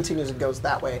hallway. It continues and goes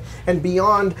that way, and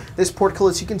beyond this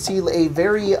portcullis, you can see a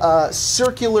very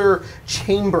circular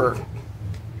chamber.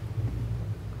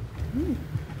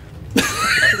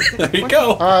 There you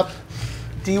go.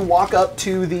 Do you walk up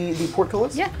to the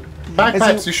portcullis? Yeah.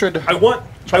 Bagpipes, you should. I want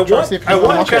see if you can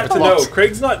unlock Chat it. to know Locks.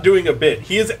 Craig's not doing a bit.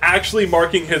 He is actually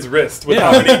marking his wrist with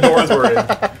how many doors we're in.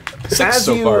 6 As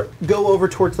so you far. go over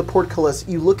towards the portcullis,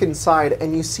 you look inside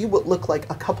and you see what look like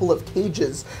a couple of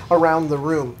cages around the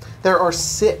room. There are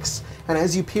 6, and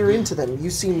as you peer into them, you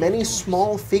see many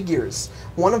small figures.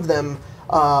 One of them,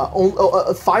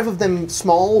 5 of them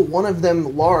small, 1 of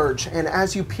them large, and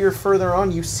as you peer further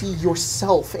on, you see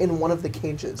yourself in one of the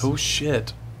cages. Oh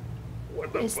shit.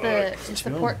 What the Is fuck?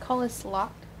 the portcullis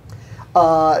locked?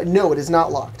 No, it is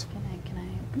not locked. Can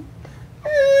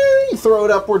I? You throw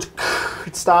it upwards,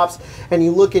 it stops, and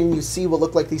you look and you see what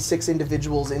look like these 6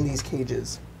 individuals in these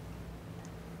cages.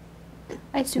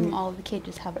 I assume all of the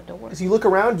cages have a door. As you look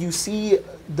around, you see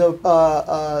the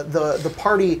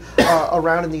party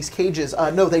around in these cages.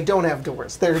 No, they don't have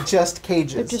doors. They're just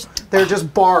cages. They're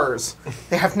just bars.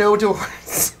 They have no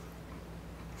doors.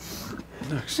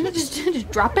 Just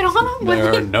drop it on them?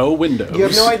 There are no windows. You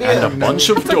have no idea. And a bunch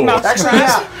of doors. Actually,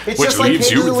 yeah, it's Which just like leaves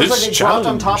cages. you It looks like this they dropped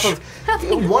on top challenge.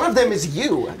 of. One of them is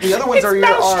you. The other ones are your.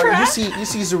 You see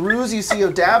Zaruz. You see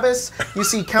Odabus. You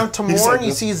see Count Tamorn.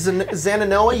 You see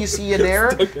Xananoa. You see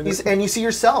Yanair. And you see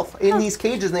yourself in these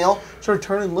cages. And they all sort of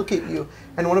turn and look at you.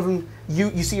 And one of them,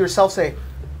 you see yourself say,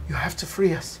 "You have to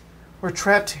free us. We're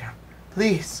trapped here.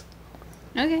 Please."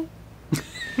 Okay.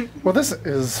 Well, this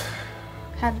is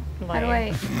How do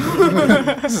I?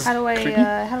 How do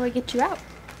I get you out?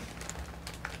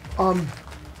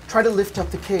 Try to lift up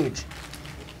the cage.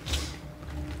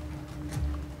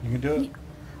 You can do it.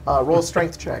 Roll a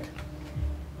strength check.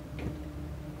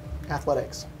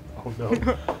 Athletics. Oh no.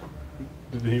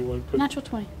 Did anyone put? Natural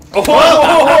 20.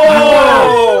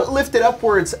 Lift it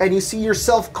upwards, and you see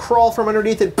yourself crawl from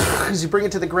underneath it as you bring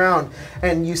it to the ground,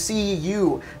 and you see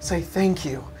you say thank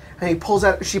you. And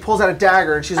she pulls out a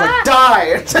dagger, and she's like,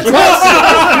 die!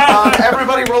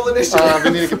 Everybody roll initiative.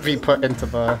 We need to be put into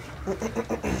the... Go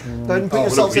ahead and put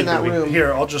yourselves in that room.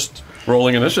 Here, I'll just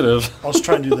Rolling initiative.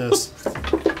 try and do this.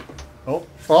 Oh,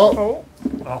 Oh,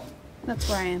 oh, That's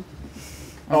where I am.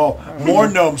 oh! More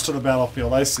gnomes to the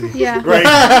battlefield. I see. Yeah. Great.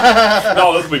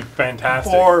 No, this would be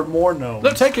fantastic. Four more gnomes.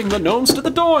 They're taking the gnomes to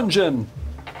the Doorngeon.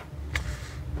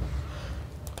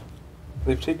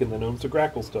 They've taken the gnomes to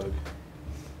Gracklestug.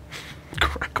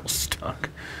 Gracklestug.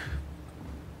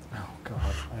 Oh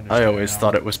God! I always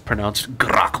thought it was pronounced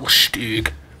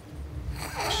Gracklestug.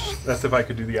 That's if I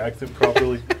could do the accent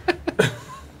properly.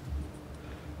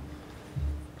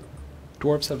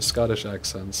 Dwarves have Scottish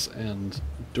accents, and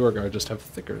Duergar just have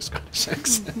thicker Scottish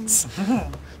accents.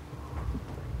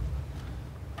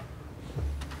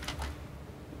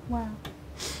 Wow.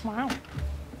 Wow.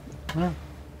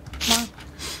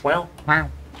 Well, wow.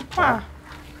 Wow.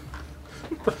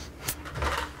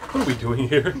 what are we doing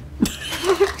here?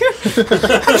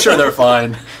 I'm sure they're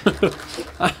fine.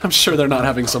 I'm sure they're not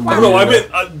having some. No, I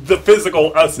meant the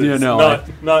physical us's, Yeah, no,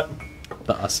 not.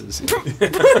 the us's.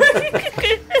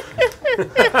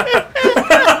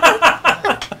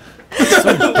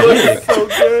 So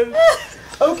good.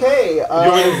 Okay, You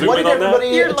want me to zoom what in did on that?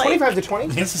 everybody... You're like- 25 to 20?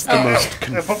 This is the most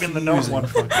I put me in the gnome one.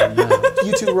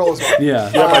 You two roll as well. Yeah.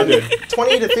 Yeah, I did.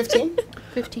 20 to 15?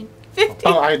 15. 50.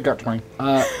 Oh, I got 20.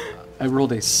 I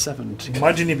rolled a 17.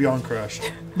 My Genie Beyond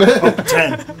crashed. Oh,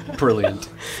 10. Brilliant.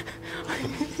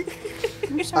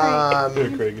 I'm sorry.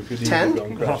 Here, Craig, if you need 10? to go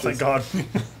and Oh, crash thank this. God.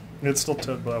 It's still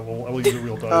 10, but I will use the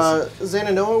real dice.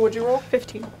 Xana Noah, what'd you roll?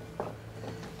 15.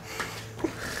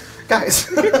 Guys.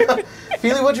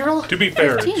 Feely, what'd you roll? To be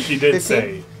fair, 15. she did 15?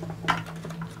 say.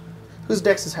 Whose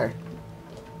dex is higher?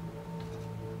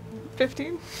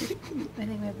 15? I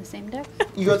think we have the same deck.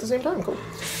 You go at the same time, cool.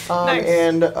 Nice.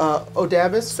 And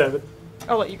Odabis? 7.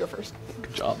 I'll let you go first.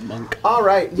 Good job, monk. All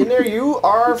right, Ynir, you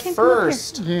are can't come up here.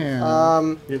 first. Yeah.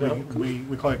 You know,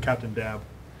 We call it Captain Dab.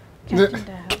 Captain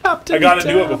Dab. Captain I gotta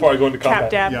do it before I go into Cap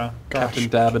combat. dab. Yeah. Captain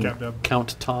Dab and Cap Dab.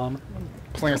 Count Tom.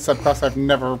 Playing a subclass I've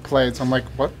never played, so I'm like,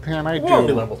 what can I do? We're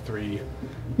only level 3.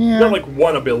 Yeah. You got like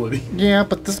one ability. Yeah,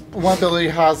 but this one ability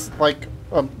has like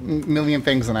a million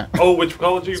things in it. Oh, which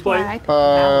college are you That's why I playing? picked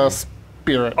that one.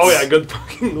 Spirits. Oh yeah, good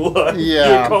fucking luck.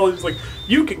 Yeah. Your college like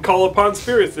you can call upon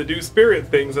spirits to do spirit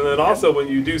things, and then also when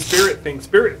you do spirit things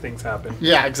happen.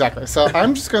 Yeah, exactly. So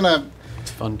I'm just gonna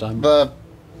It's a fun time. the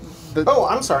Oh,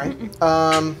 I'm sorry.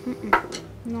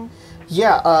 No.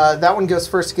 Yeah, that one goes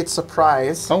first. It gets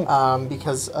surprise Oh.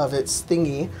 because of its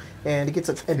thingy, and it gets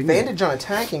an advantage on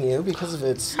attacking you because of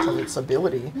its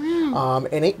ability.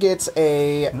 And it gets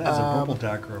a And that's a purple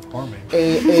dagger of harming.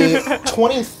 a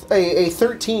 20 a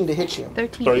 13 to hit you.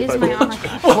 13 Sorry, is if I my don't- armor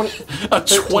class. A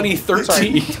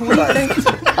 2013.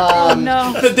 Oh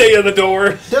no. The day of the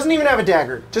door. Doesn't even have a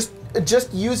dagger.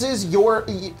 Just uses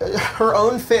her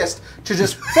own fist to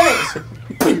just thanks.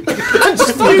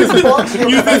 Just fucking bonks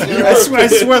you right here. I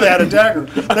swear they had a dagger.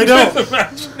 They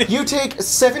don't. You take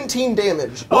 17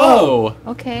 damage. Oh.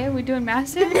 Okay, are we doing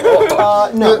massive?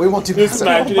 No, we won't do Just this.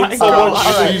 imagining someone all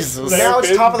right. Jesus. Now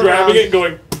it's top of the grabbing round. it and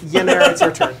going. Yennefer, it's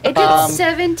your turn. It did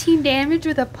 17 damage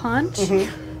with a punch. Mm-hmm.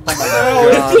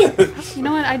 You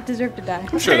know what? I deserve to die.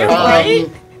 Sure they're Right?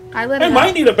 I let I it might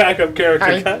out. need a backup character.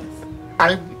 I- Kat.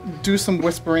 I do some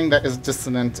whispering that is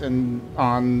dissonant and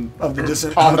on Of the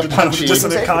dissonant, On of the the punchy.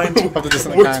 dissonant kind. of the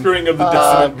dissonant kind. Whispering of the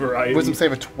dissonant variety. Wisdom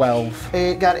save of 12.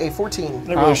 It got a 14.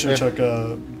 I really should have yeah. took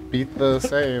a. Beat the I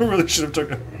save. really should have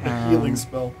took a healing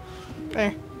spell.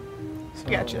 Eh.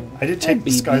 Gotcha. I did take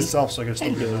disguise self, so I could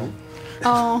still be a gnome.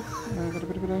 Oh,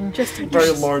 just in Very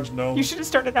case. large gnome. You should have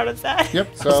started out as that.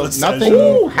 Yep. So That's nothing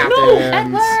Ooh, happens.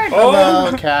 Edward!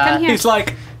 Hello, cat. Come here. He's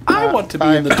like, I want to be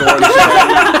in the door.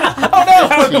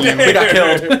 Team. We got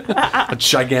killed. A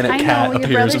gigantic I know, cat your appears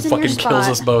and brother's in your fucking kills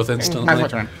spot. us both Now's instantly. my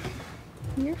turn.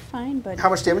 You're fine, buddy. How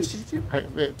much damage did you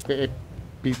do? It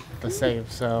beat the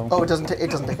save, so Oh, it doesn't take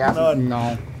half. None.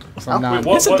 no. So Oh, none. Wait,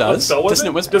 what, Yes, it what does. spell was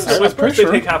Dissonant it? Whispers. Dissonant I'm Whispers? pretty They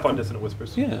sure. take half on Dissonant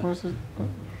Whispers. Yeah. What is it?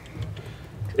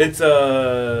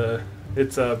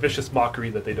 It's a vicious mockery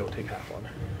that they don't take half on.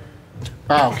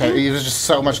 Oh, okay. He was just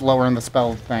so much lower in the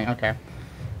spell thing. Okay.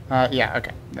 Yeah.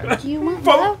 Okay. Do you want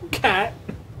love? Cat.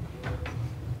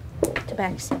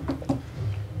 back seat.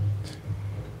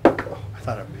 I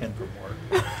thought I pinned for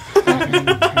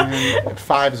more.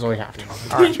 5 is all we have to.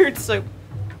 You're so.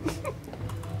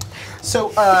 So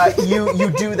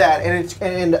you do that,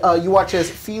 and you watch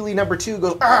as Feely number 2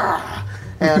 goes, ah!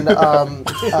 And Count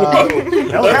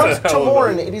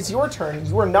Tamorin, it is your turn.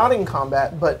 You are not in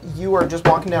combat, but you are just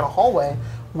walking down a hallway.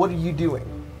 What are you doing?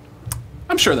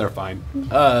 I'm sure they're fine.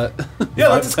 Yeah,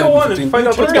 let's just go on and find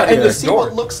out what's got And in you this see door.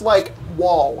 what looks like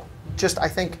wall. Just, I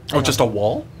think... Oh, just a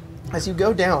wall? As you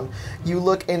go down, you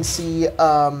look and see...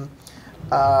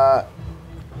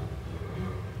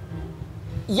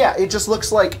 yeah, it just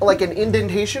looks like an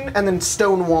indentation and then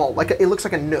stone wall. It looks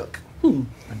like a nook. A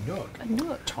nook. A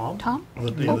nook. Tom? Tom?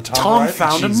 The Tom ride?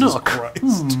 found a Jesus nook.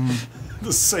 Christ.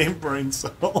 The same brain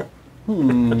cell.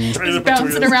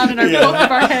 Bouncing around in both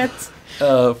of our heads.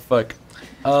 Fuck.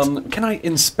 Can I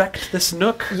inspect this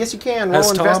nook? Yes, you can. Roll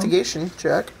As Tom? investigation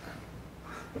check.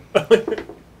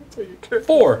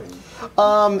 4.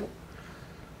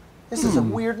 This is a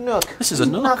weird nook. This is a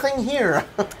nook. Nothing here.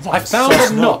 I found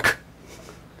a nook.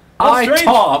 I, strange.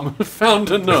 Tom,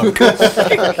 found a nook.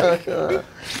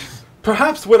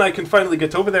 Perhaps when I can finally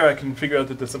get over there, I can figure out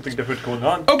that there's something different going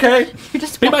on. Okay. You're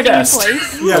just Be my walking in guest.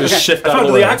 place. Yeah, just shift I out found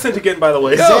of the way. accent again, by the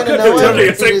way. Xananoa,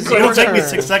 it is It'll your take me turn.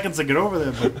 6 seconds to get over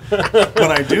there, but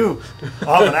when I do,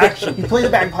 I'll have an action. You play the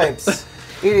bagpipes.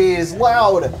 It is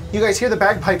loud. You guys hear the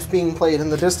bagpipes being played in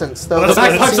the distance. Though The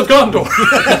bagpipes of Gondor.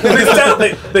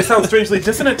 they sound strangely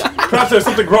dissonant. Perhaps there's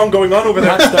something wrong going on over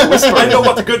there. That's that whisper. I know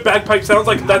what a good bagpipe sounds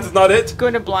like, and that is not it.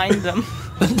 Going to blind them.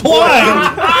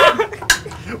 Why?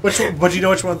 Which one, but you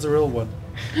know which one's the real one?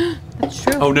 That's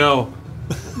true. Oh no.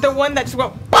 The one that just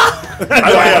went.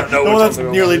 I don't know The which one that's one's the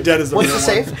real nearly one. dead is the What's real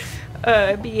the one.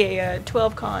 save? Be a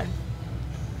 12 con.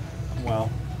 Wow.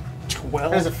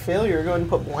 12? There's a failure. Go ahead and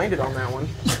put blinded on that one.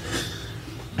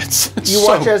 It's You so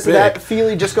watch as big. that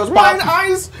Feely just goes, mine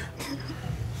eyes!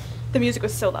 The music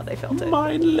was so loud they felt it.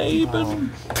 Mein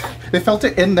Leben. They felt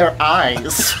it in their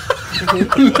eyes.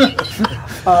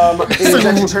 It is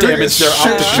at your turn. Damage their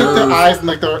optic Shoot their nerve. eyes and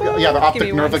their Give optic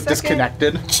me nerve 1 second.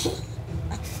 disconnected.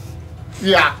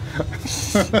 Yeah.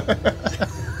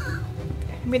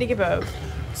 I'm gonna give a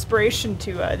inspiration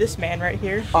to this man right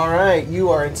here. Alright, you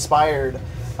are inspired.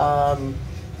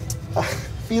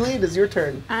 Feely, it is your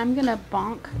turn. I'm gonna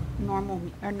bonk normal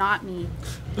or not me.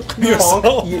 Yourself.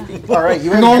 Alright,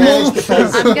 you have Normal? advantage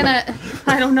because I'm gonna.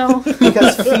 I don't know.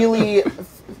 Feely,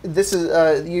 this is,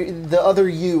 the other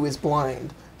you is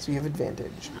blind. So you have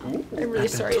advantage. I'm really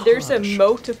sorry. There's a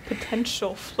moat of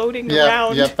potential floating Yeah,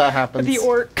 around yep, that happens. the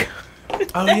orc.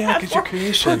 Oh yeah, get your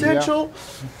creation. Potential?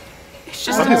 It's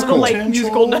just That's a little cool. like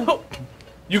musical note.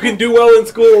 You can do well in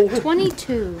school.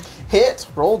 22. Hit.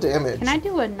 Roll damage. Can I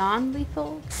do a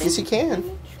non-lethal? Yes, you can.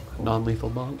 damage? Non-lethal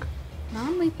bonk.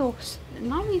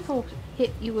 Non-lethal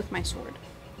hit you with my sword.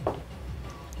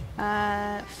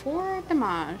 4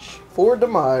 damage. 4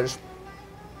 damage.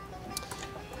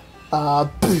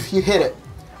 You hit it.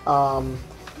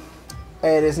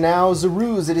 It is now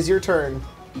Zaruz. It is your turn.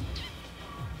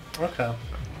 Okay.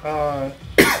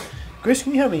 Grace,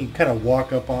 can you have me kind of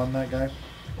walk up on that guy?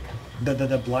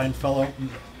 The blind fellow?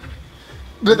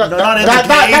 Not in the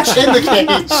That's cage. in the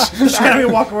cage. Just have me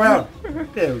walk around.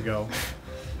 There we go.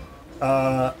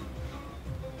 I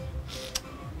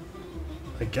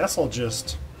guess I'll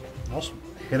hit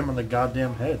him on the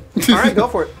goddamn head. Alright, go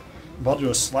for it. I'll do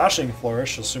a slashing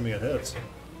flourish, assuming it hits.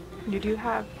 You do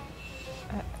have.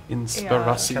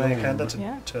 Inspiration. Can I add that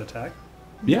Yeah. to attack?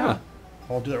 Yeah.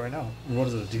 I'll do that right now. What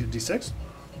is it, D6?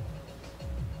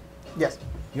 Yes.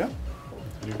 Yeah.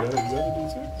 You got it.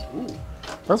 D6. Ooh.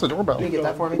 That's a doorbell. Can you get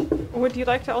that for me? Would you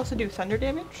like to also do thunder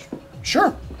damage?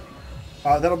 Sure.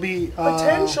 That'll be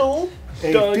Potential.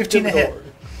 a Doug 15 to hit. Dimmador.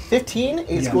 15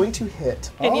 is Yeah. going to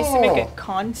hit. It needs to make a Oh.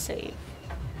 con save.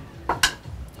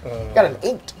 Got an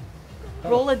 8.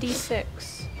 Roll a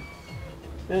d6.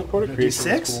 Yeah, Porter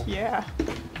Creation was D6? cool. Yeah.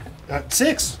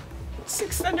 6.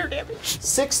 6 thunder damage.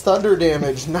 6 thunder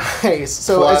damage. Nice.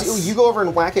 So as Plus- you go over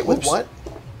and whack it with Oops. what?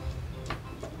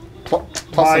 Plus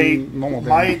some normal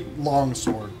My damage. long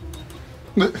sword,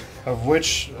 of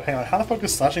which, hang on, how the fuck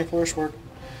does slashing flourish work?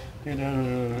 Turn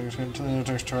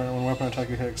when weapon attack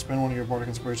you hit, expend one of your bardic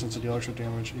inspirations to deal extra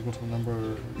damage equal to the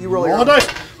number. You roll your a own. dice.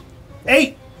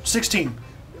 8, 16.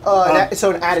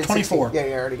 So an added 24. 16. Yeah,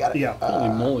 you already got it. Yeah. Holy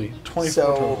moly. 24 so-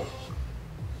 total.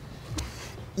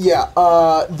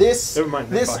 Yeah, this Never mind,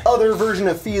 this never mind. other version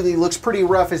of Feely looks pretty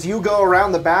rough as you go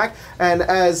around the back, and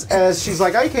as she's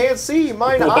like, I can't see,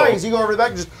 mine Whoa. eyes, you go over the back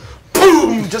and just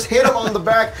boom, just hit him on the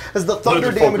back as the thunder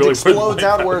Those are damage really explodes quick.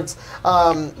 outwards.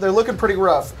 They're looking pretty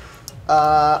rough.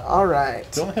 All right.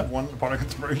 Do you only have one bardic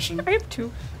inspiration? I have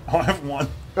 2. Oh, I have one.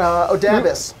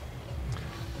 Odabis.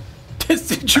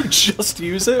 Did you just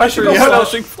use it? I should for go your find out-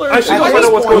 slashing flourish? I should go At find out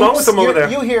this what's going on point, with them over there.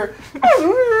 You hear,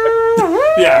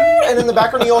 Yeah. and in the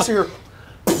background you also hear.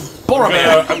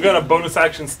 I'm gonna bonus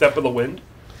action Step of the Wind,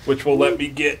 which will let me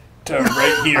get to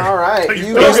right here. All right, I'm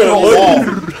you gonna guys roll look. wall.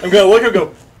 I'm gonna look and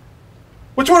go.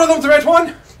 Which one of them's the right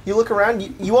one? You look around.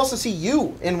 You also see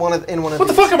you in one of What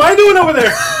the fuck am I doing over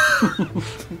there?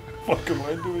 Fuck am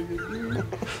I doing?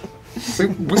 We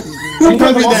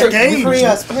found them Also, also, games. free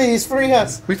us, please, free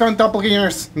us. we found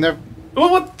doppelgangers. And they're,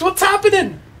 What's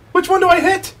happening? Which one do I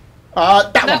hit?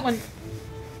 that one.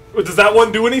 Does that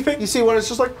one do anything? You see one? It's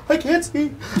just like I can't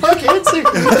see. I can't see.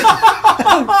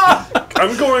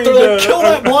 I'm going They're to like, kill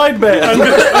that blind man. I'm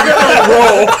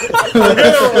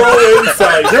gonna roll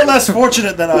inside. They're less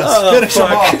fortunate than us. Finish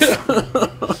them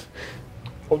off.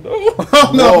 Oh no!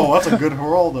 Oh, no, that's a good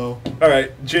roll, though. All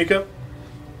right, Jacob.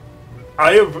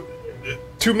 I have,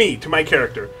 to my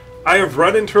character, I have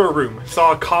run into a room,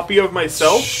 saw a copy of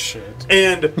myself,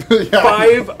 and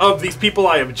 5 of these people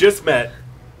I have just met,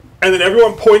 and then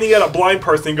everyone pointing at a blind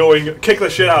person going, kick the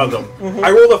shit out of them.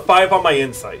 I rolled a 5 on my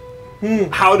insight.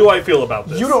 How do I feel about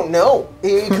this? You don't know.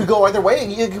 It could go either way.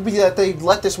 It could be that they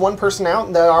let this one person out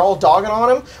and they're all dogging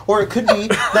on him, or it could be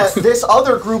that this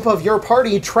other group of your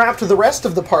party trapped the rest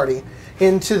of the party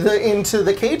into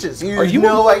the cages. You have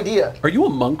no idea. Are you a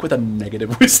monk with a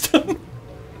negative wisdom?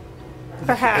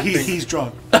 Perhaps. He's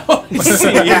drunk. He's He's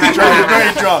drunk.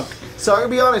 Very drunk. So I'm gonna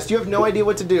be honest. You have no idea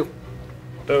what to do.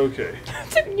 Okay.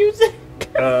 Music.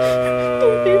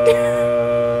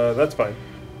 That's fine.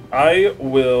 I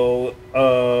will,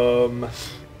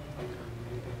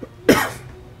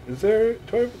 is there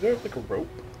like a rope?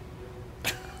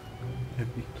 What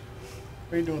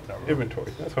are you doing with that rope?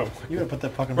 Inventory. That's what I'm looking You gotta put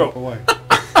that fucking Rope. rope away.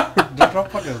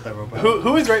 Don't fucking with that rope.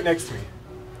 Who is right next to me?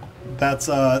 That's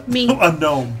Me. a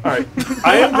gnome. All right.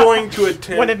 I am going to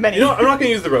attempt. One of many. You know, I'm not going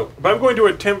to use the rope, but I'm going to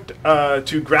attempt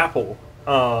to grapple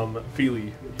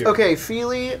Feely here. Okay,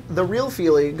 Feely, the real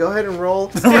Feely, go ahead and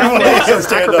roll Stand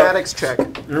up. acrobatics check.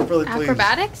 You're really pleased.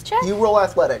 Acrobatics check? You roll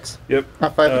athletics. Yep. High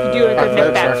five. You do a good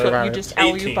Athletics. backflip. You just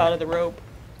alley 18. oop out of the rope.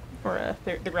 Or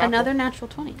the grapple. Another natural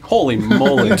 20. Holy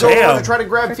moly. You go over Damn. to try to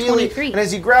grab For Feely, 23. and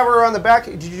as you grab her on the back,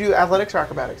 did you do athletics or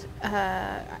acrobatics?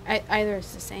 Either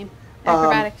is the same.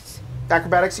 Acrobatics.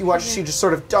 Acrobatics, you watch she just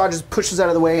sort of dodges, pushes out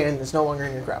of the way, and is no longer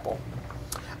in your grapple.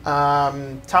 Top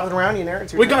of the round, you narrate.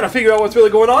 It's your We turn. got to figure out what's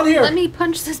really going on here. Let me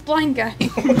punch this blind guy.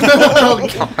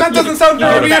 That doesn't sound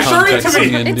very reassuring to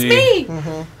me. It's me!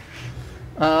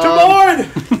 Tamorn!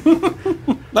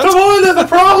 Tamorn is a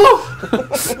problem!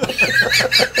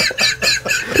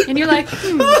 And you're like,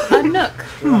 a nook.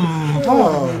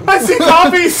 I see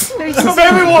copies of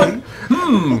everyone!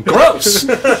 Gross.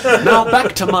 Now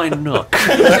back to my nook.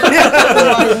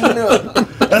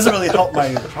 Doesn't really help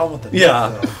my problem with it.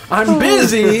 Yeah. I'm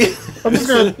busy. I'm just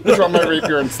gonna draw my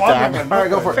rapier and stab. All right,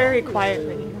 go for it. Very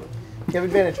quietly. You have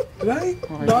advantage.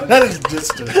 That is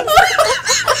distant.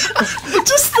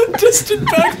 Just the distant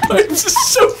bagpipes is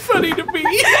so funny to me.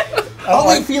 Oh,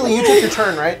 wait, Feely, you took your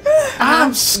turn, right? I'm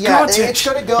Yeah, Scottish. it's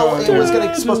gonna go. It was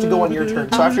supposed to go on your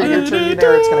turn. So after your turn, you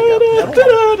narrate, it's gonna go.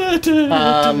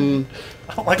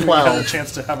 I don't like when you have a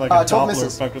chance to have like a 12 Doppler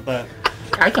misses. effect with that.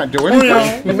 I can't do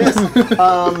anything. You missed.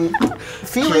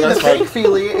 Feely, Sure, the that's fake fine.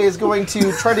 Feely, is going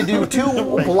to try to do 2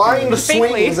 blind Fakely.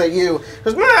 swings at you.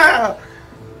 Goes, "Mah!"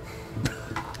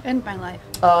 End my life.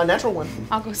 Natural 1.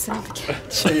 I'll go sit on the couch.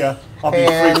 So yeah, I'll be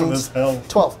free from this hell.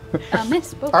 12.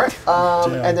 Miss both. All right.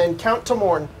 Damn. And then count to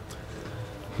Morn.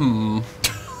 I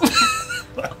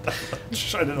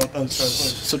didn't know what that was trying to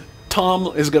say. So Tom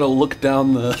is gonna look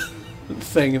down the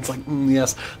thing. It's like,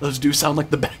 yes, those do sound like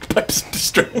the bagpipes of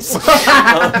distress.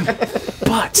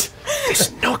 But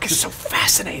this nook is so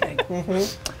fascinating.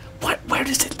 Where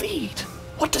does it lead?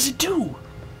 What does it do?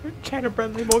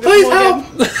 Chatterbrandly Please help!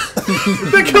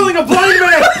 They're killing a blind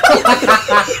man!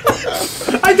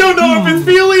 I don't know if it's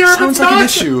Feely or if Sounds it's like an not.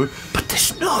 issue. But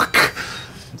this nook.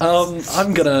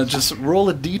 I'm gonna just roll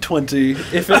a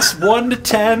d20. If it's 1 to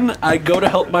 10, I go to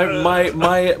help my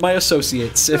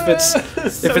associates. If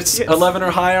it's 11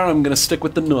 or higher, I'm gonna stick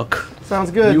with the nook.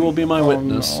 Sounds good. You will be my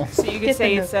witness. no. So you could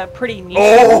say it's a pretty neat.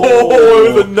 Oh,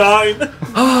 it was a 9.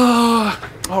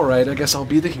 All right, I guess I'll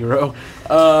be the hero.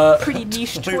 Pretty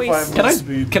niche 25 choice.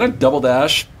 Can I double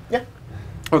dash? Yeah.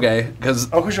 Okay, because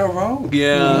Oh, because you're a rogue?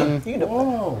 yeah. You can do it.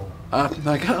 Whoa.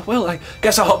 Like, well, I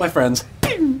guess I'll help my friends.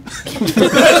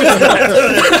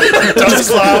 Dust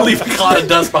cloud. Leave a cloud of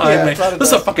dust behind Yeah, me. cloud of This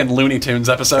is a dust. fucking Looney Tunes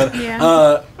episode.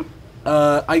 Yeah.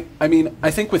 I mean,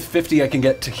 I think with 50 I can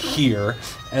get to here,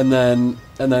 and then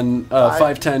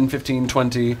 5, 10, 15,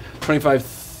 20, 25,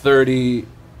 30.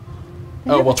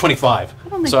 Oh, well, 25. I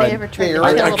don't think So they ever tried to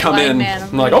I kill a come blind in, man.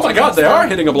 I'm like, oh my god, they are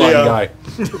hitting a blind guy.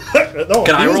 No,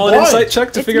 Can I he's roll an blind. insight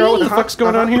check to It's figure out what me. the fuck's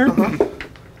going on here?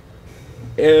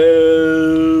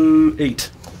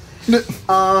 8.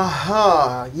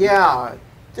 Yeah.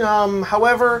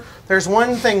 However, there's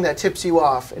one thing that tips you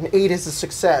off. An 8 is a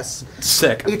success.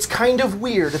 Sick. It's kind of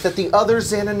weird that the other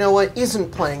Xananoa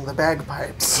isn't playing the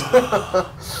bagpipes.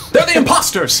 They're the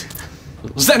imposters!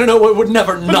 Xananoa would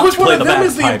never not Which play one of the them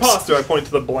is the bagpipes. imposter? I point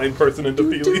to the blind person into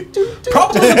Feely.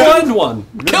 Probably the blind one.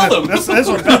 Kill them! That's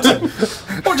what fits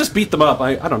him. Or just beat them up.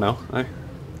 I don't know.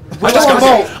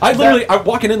 I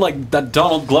walking in like that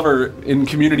Donald Glover in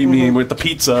Community meme with the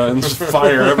pizza and just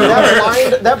fire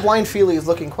everywhere. that blind Feely is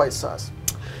looking quite sus.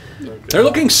 They're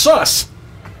looking sus.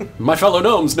 My fellow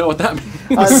gnomes know what that means.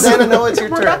 Xananoa, it's your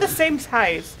We're turn. about the same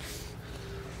size.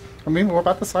 I mean, we're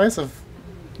about the size of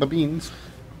the beans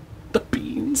The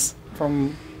beans.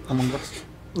 from Among Us.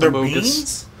 They're Amogus.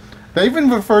 beans? They're even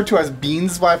referred to as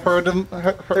beans, but I've heard them.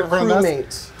 They're them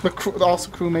as, crewmates.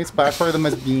 also crewmates, but I've heard them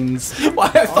as beans. Why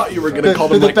I thought you were gonna call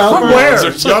the them like developer- crumbs Where? or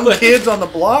Young something. kids on the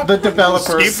block? The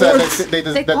developers said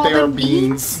Skateboards? that call they are them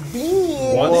beans.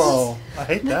 Whoa. I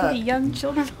hate The that. young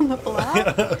children on the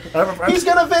block. He's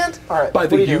gonna vent. All right. By what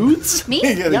the are you doing? youths? Me?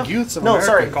 Yeah, the Yeah. youths of No, America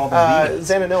sorry. call them beans.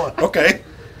 Xananoa. Okay.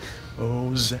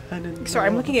 Oh, Xananoa. Sorry,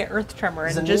 I'm looking at Earth Tremor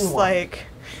and Zaninoa. just like,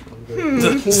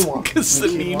 Quinoa.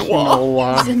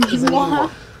 Xananoa.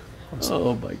 Zaninoa.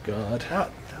 Oh my god.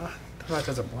 That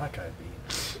does a black eye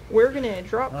bean. we're gonna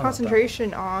drop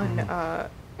concentration on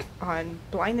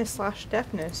blindness /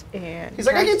 deafness and He's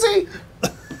like, I can see.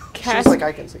 cast She's like,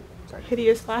 I can see. Sorry.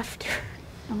 hideous laughter.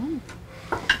 Oh.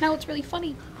 Now it's really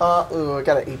funny. Ooh, I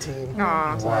got an 18.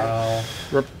 Aw. Wow.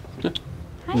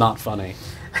 Not funny.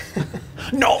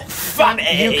 Not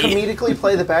funny. You comedically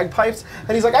play the bagpipes,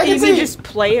 and he's like, I You can can see. just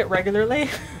play it regularly.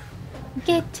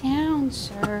 Get down,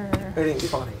 sir. It ain't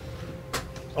funny.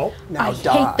 Oh. Now I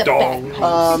die. hate the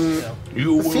bagpipes.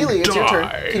 You will Feely, it's your turn.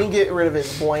 die. Can you get rid of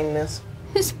his blindness?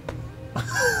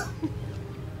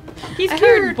 He's I cured.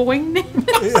 heard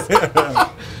boing.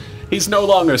 He's no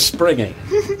longer springing.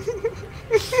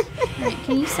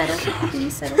 Can you settle? Can you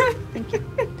settle? Thank you.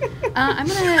 I'm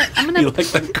gonna You like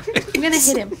that grace? I'm gonna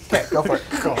hit him. Okay, go for it.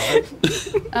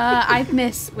 God. I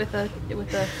miss with a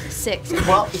 6.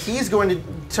 Well, he's going to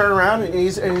turn around and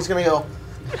he's going to go.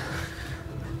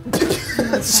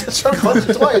 Try to punch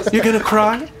it twice. You're gonna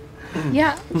cry?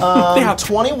 Yeah.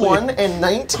 21 and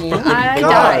 19. I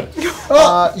God.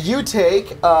 died. You take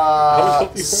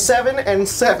 7 and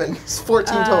 7. It's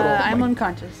 14 total. I'm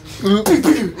unconscious.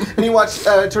 And you watch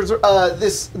turns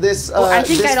I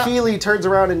think I don't- Feely turns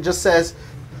around and just says,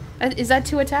 Is that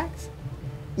 2 attacks?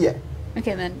 "Yeah."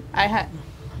 Okay, then I had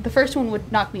the first one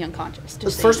would knock me unconscious. The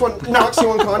just so first you- one knocks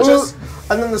you unconscious,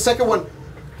 and then the second one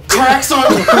cracks on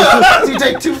you. So you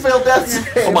take 2 failed deaths.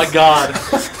 Oh my god.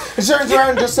 He turns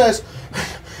around and just says,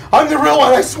 "I'm the real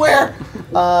one, I swear."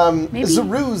 Maybe-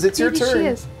 Zaruz, it's your maybe turn. She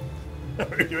is.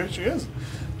 Yeah, she is.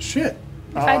 Shit.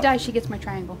 If I die, she gets my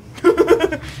triangle.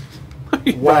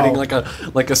 Riding like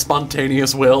a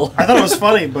spontaneous will. I thought it was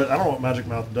funny, but I don't know what Magic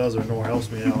Mouth does or nor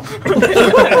helps me out.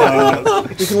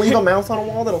 You can leave a mouth on a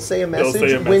wall that'll say a message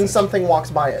say a when message. something walks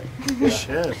by it.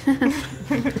 Shit. I'm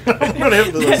gonna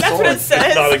hit the That's what it sword.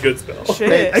 says. Not a good spell.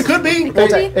 Shit. It could be.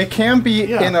 It can be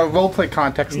Yeah. in a roleplay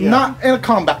context, Yeah. not in a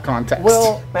combat context.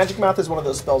 Well, Magic Mouth is one of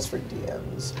those spells for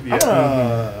DMs.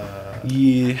 Yeah.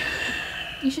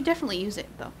 You should definitely use it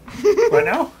though. Right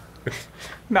now?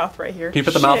 Mouth right here. Can you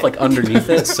put the mouth like underneath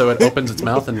it so it opens its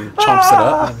mouth and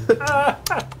chomps it up?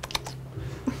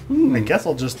 I guess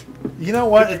I'll just. You know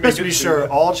what? It's best to be sure.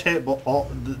 All hit.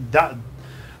 That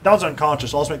was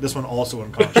unconscious. I'll just make this one also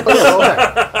unconscious. Oh,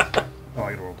 okay. Oh, I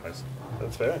get a roll dice.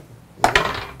 That's fair.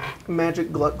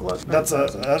 Magic Glut Glut. That's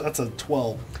a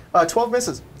 12. 12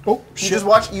 misses. Oh You shit! just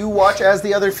watch as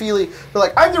the other Feely, they're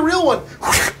like, "I'm the real one."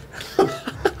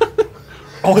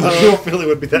 Only the real feeling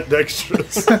would be that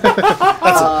dexterous.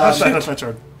 That's my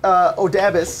turn.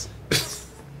 Odabus. Is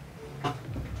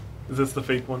this the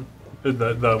fake one?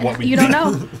 The what we You don't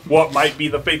know. What might be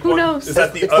the fake Who one? knows? Is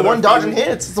that the It's other the one dodging Feely?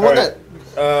 hits. It's the one Alright.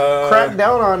 that cracked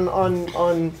down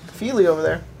on Feely over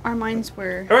there. Our minds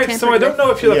were. All right, so tampered I don't with. know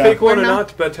if you're the Yeah. fake one or We're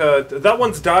not, but that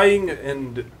one's dying,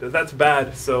 and that's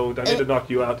bad. So I need to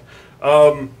knock you out.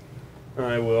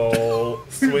 I will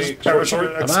swing.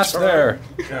 Parachute. A match there.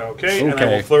 Okay, and I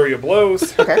Okay. will flurry of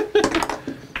blows. Okay.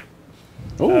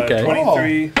 Okay.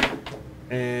 23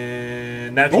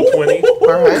 And natural 20.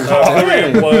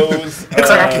 Alright. 3 blows.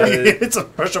 It's a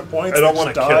pressure point. I don't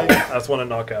want to kill. I just want to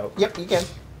knock out. Yep, you can.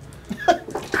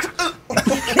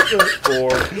 4,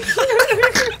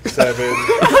 7.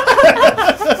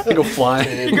 You go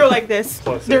flying. You go like this.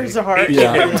 Plus There's 8. a heart.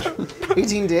 Yeah.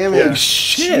 18 damage. Yeah.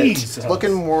 Shit. Jesus.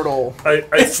 Looking mortal. I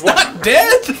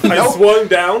Dead? I swung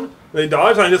down. They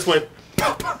dodged. And I just went.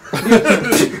 And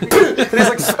he's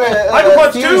like, I can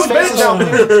punch Fuse too, faces bitch. down.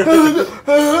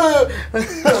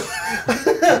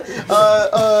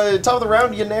 Top of the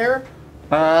round, Yanair.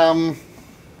 I'm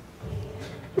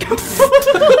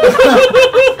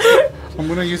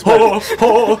gonna use my.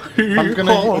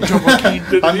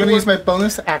 I'm gonna use my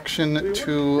bonus action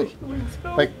to,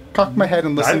 like, cock my head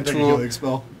and I listen didn't take a healing to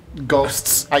spell.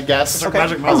 ghosts. I guess It's like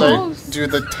magic as mouse. I do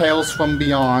the tales from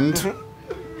beyond.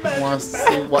 I want to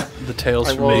see what The tales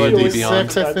I from roll a the beyond.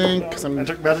 d6, I think, because I'm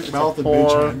Magic mouth and 4.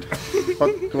 mage hand.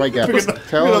 What do I get? Because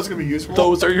that's Tales. gonna be useful.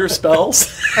 Those are your spells.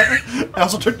 I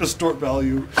also took distort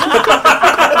value.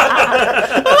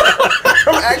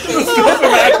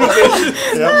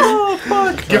 Oh,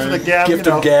 fuck. Gift of the gab. Gift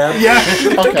you know. of Gab. Yeah. Gift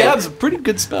of Okay. Gab's a pretty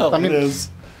good spell. I mean, It is.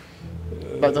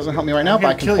 that doesn't help me right now, I'm but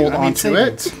I gonna can kill you. hold I mean, on to save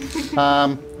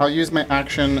it. I'll use my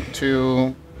action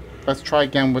to. Let's try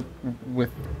again with.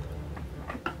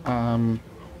 I'm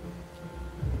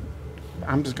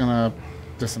just gonna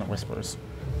dissonant whispers.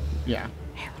 Yeah.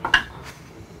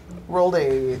 Rolled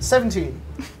a 17.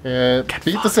 It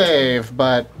beat the save,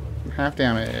 but half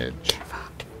damage. Get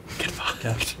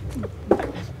fucked.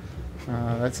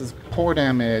 That's his poor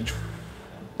damage.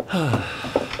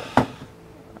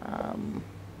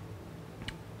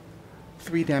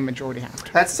 3 damage already happened.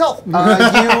 That's self. You go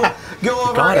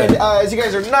over Got and it. as you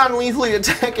guys are non-lethally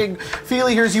attacking,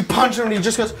 Feely hears you punch him and he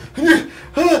just goes. He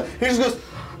just goes.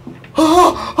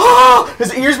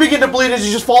 His ears begin to bleed as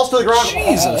he just falls to the ground,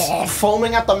 Jesus.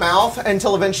 foaming at the mouth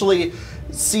until eventually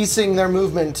ceasing their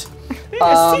movement.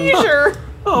 A seizure.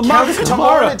 Oh,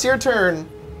 Tamara, it's your turn.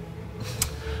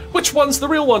 Which one's the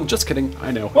real one? Just kidding.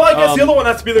 I know. Well, I guess the other one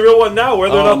has to be the real one now,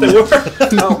 whether or not they were.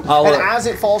 I'll, And as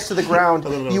it falls to the ground,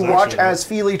 know you it was watch actually as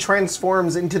Feely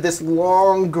transforms into this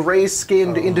long,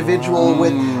 gray-skinned individual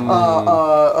with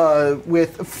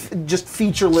just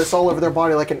featureless all over their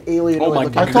body, like an alien. Oh my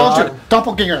looking God. I told god. you,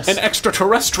 doppelgangers. an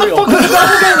extraterrestrial.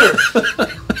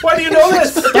 Why do you know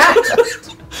this?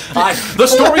 The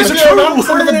stories are true.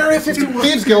 From an Area 51.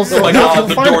 Thieves guilds. Oh my God,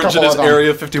 the find a Doorngeon couple is of them.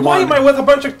 Area Why 51. am I with a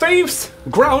bunch of thieves?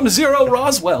 Ground Zero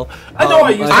Roswell. I know I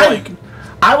used to like.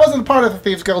 I wasn't part of the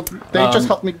thieves guild. They just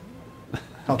helped me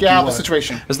get out of the you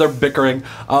situation. As they're bickering,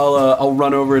 I'll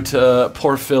run over to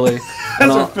poor Philly,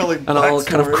 and they're filling I'll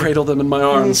kind of backstory. cradle them in my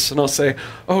arms, and I'll say,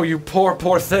 "Oh, you poor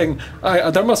thing!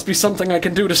 There must be something I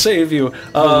can do to save you."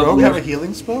 Rogue have a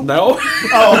healing spell? No.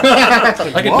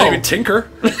 I can maybe tinker.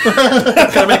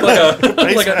 Can I make like a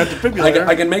defibrillator.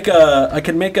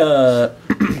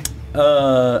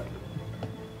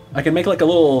 I can make like a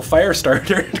little fire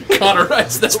starter to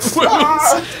cauterize their wounds.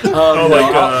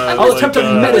 I'll attempt a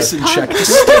medicine check to Like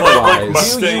stabilize. Do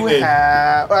Mustang you and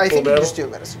have? I think you battle? can just do a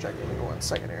medicine check. Give me 1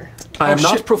 second here. I am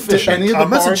not Did proficient. any of the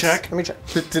medicine bards check. Let me check.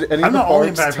 Did any of I'm the not only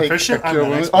bards bad take proficient, I'm cure an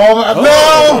wounds? expert. Oh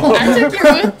no! I took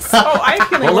your wounds. Oh, I'm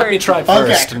feeling Well, let me worried. try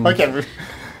first. and Okay.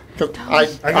 'Cause I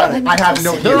have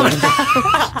no healing.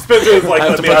 Spencer is like, I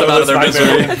have let to me put out them of out of this their nightmare.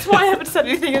 misery. That's why I haven't said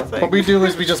anything. It's like, What we do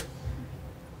is we just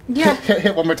Yeah.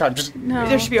 hit one more time. Just No.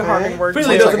 there should be a harming word.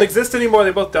 Really doesn't exist anymore.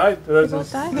 They both died.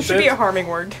 both died? There should be a harming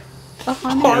word.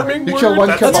 Harming you word? kill one,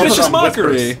 That's kill That's both of vicious them.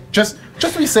 mockery. Just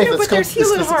to be safe, Yeah, let's but go. there's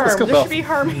heal and harm. Let's go There both. should be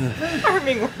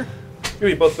harming word.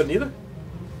 Maybe both, but neither.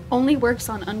 Only works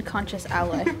on unconscious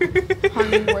ally.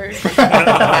 Harming word.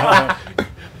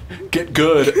 Get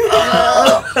good.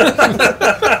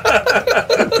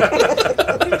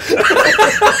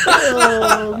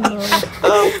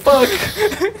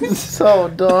 So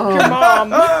dumb.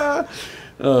 Mom.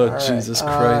 Oh, Jesus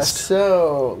Christ.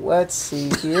 So let's see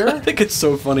here. I think it's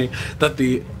so funny that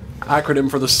the acronym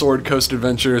for the Sword Coast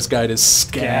Adventurers Guide is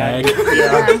SCAG.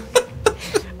 Yeah.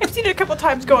 I've seen it a couple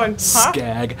times going, huh?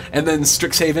 SCAG. And then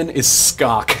Strixhaven is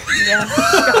SCOC. Yeah.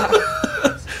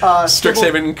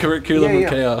 Strixhaven Curriculum of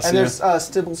Chaos. And yeah. there's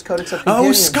Stibble's Codex of Oh,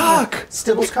 Companion. SCOC! Yeah.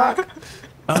 Stibble's cock.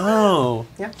 Oh.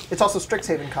 Yeah, it's also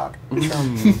Strixhaven cock.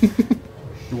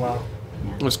 Wow.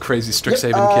 Those crazy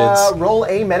Strixhaven kids. Roll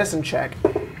a medicine check.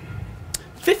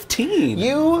 15.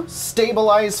 You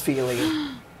stabilize Feely. You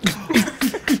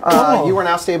are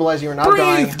now stabilized. You are not Breathe,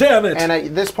 dying. damn it. And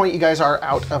at this point, you guys are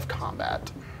out of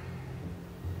combat.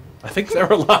 I think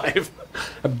they're alive.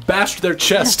 I bashed their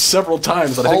chest several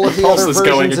times, and I All think of the the pulse other is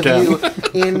going versions again.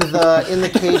 of you in the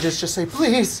cages just say,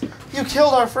 "Please, you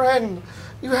killed our friend.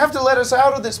 You have to let us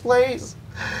out of this place.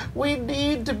 We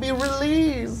need to be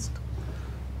released.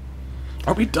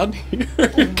 Are we done here?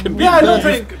 Can we Yeah, I don't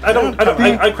think.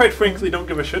 I quite frankly don't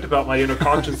give a shit about my inner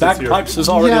conscience this year. Bagpipes is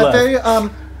already Yeah,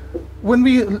 left. they when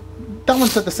we that one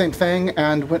said the same thing,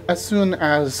 and as soon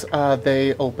as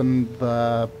they opened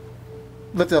the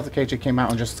lifted up the cage, it came out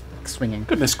and just swinging.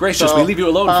 Goodness gracious, So, we leave you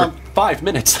alone for 5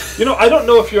 minutes. You know, I don't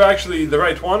know if you're actually the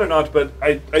right one or not, but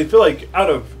I feel like out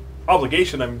of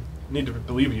obligation, I need to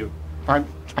believe you. I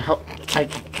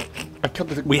killed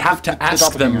the. We have to ask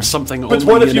them doppelganger something But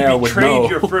what only if you Yanair would betrayed know.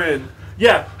 your friend?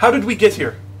 Yeah, how did we get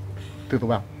here? through the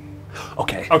well.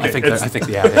 Okay, Okay, I think it's-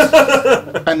 yeah.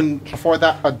 It And before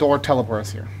that, a door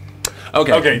teleports here. is.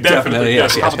 Okay, Okay, definitely,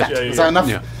 yes, yeah, yes, yeah, yes. yeah, Is that enough?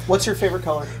 Yeah. What's your favorite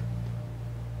color?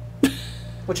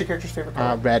 What's your character's favorite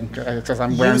color? Red, because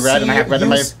I'm wearing red and I have red in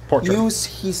my portrait. You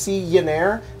see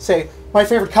Yanair say, my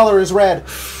favorite color is red.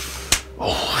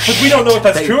 But we don't know if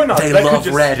that's true or not. They That could love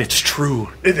just- red, it's true.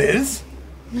 It is?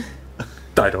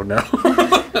 I don't know.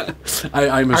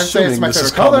 I'm I'd say assuming it's my this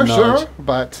is favorite color, common knowledge. sure,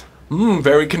 but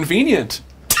Very convenient.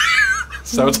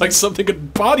 Sounds like something a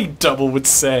body double would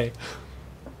say.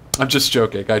 I'm just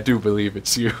joking. I do believe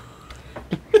it's you.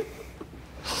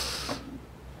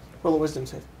 Roll a wisdom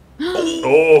save.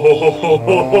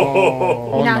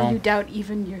 Oh, now no. you doubt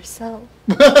even yourself.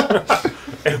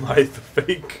 am I the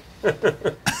fake?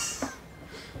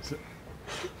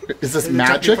 is this It took me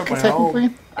magic, from my technically?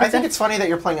 I think it's funny that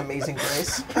you're playing Amazing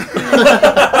Grace.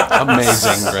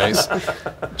 Amazing, Grace.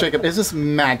 Jacob, is this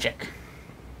magic?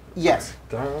 Yes.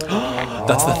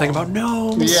 That's the thing about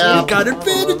gnomes. Yeah. You got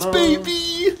advantage,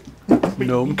 baby.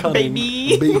 Gnome cunning.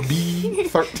 Baby. Baby.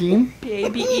 13?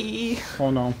 Baby.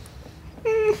 Oh no.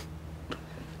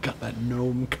 Got that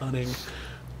gnome cunning.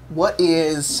 What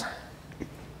is...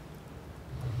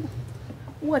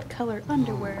 What color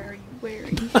underwear are you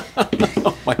wearing?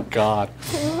 Oh my god.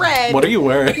 Red. What are you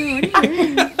wearing?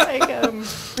 Like,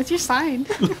 What's your sign?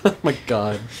 Oh my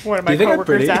god. one of Do my you think I'm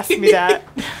coworkers pretty? asked me that.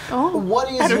 Oh, What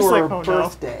is I was your like, oh, no.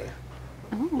 birthday?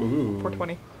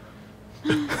 420.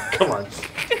 Come on.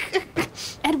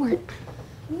 Edward.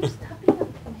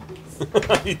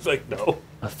 He's like, no.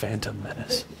 A phantom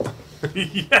menace.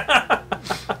 Yeah.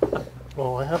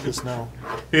 Oh, I have this now.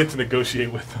 You had to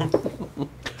negotiate with them.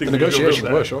 The negotiations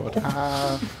were short. February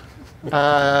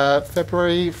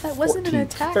 14th. That wasn't an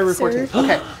attack, February sir. 14th.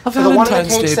 Okay. A So the one in the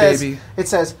Valentine's cage Day, says, baby. it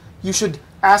says, you should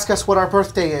ask us what our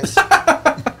birthday is.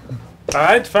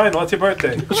 Alright, fine. What's your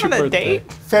birthday? What's on a birthday?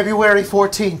 date? February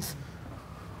 14th.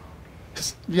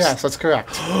 Yes, that's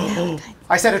correct.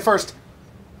 I said it first.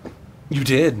 You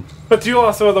did. But you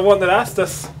also are the one that asked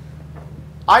us.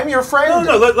 I'm your friend.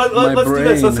 No, let's do this. brain.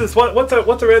 Let's do this.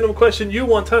 What's a random question you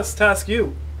want us to ask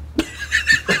you?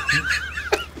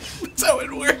 That's how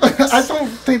it works. I don't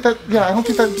think that. Yeah, I don't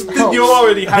think that helps. You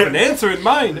already have an answer in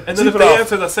mind, and then if they Tough.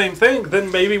 answer the same thing,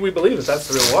 then maybe we believe that that's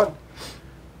the real one.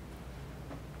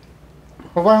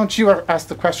 Well, why don't you ask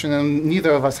the question and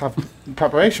neither of us have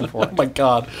preparation for Oh it? my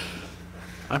god.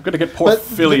 I'm gonna get poor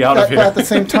Philly out of here. But at the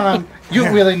same time, you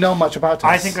don't really know much about this.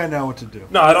 I think I know what to do.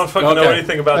 No, I don't fucking know Okay.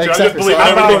 anything about you. I Exactly, just believe so I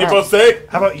don't everything you know. both say.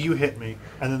 How about you hit me,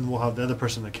 and then we'll have the other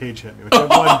person in the cage hit me. Whichever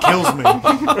one kills me,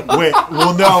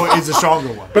 we'll know is the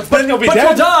stronger one. But then you'll be But dead.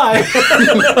 you'll die!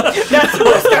 That's the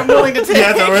risk I'm willing to take.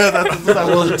 Yeah, that's what I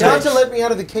will You have to let me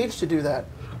out of the cage to do that.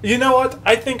 You know what?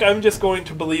 I think I'm just going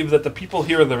to believe that the people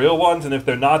here are the real ones, and if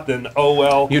they're not, then oh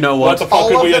well. You know What what? the fuck All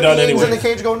could of we the have done beings in the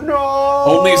anyway? cage go, no.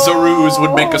 Only Zaruz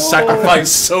would make a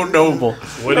sacrifice so noble.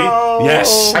 Would he?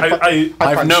 Yes. I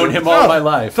I've punch known you. him all my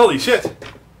life. Holy shit.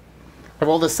 I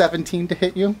rolled a 17 to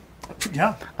hit you.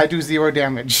 Yeah. I do 0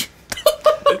 damage.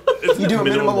 You do a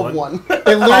minimum of 1. It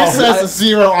literally says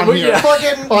 0 on well, here. yeah.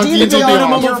 Fucking On D&D D&D Beyond,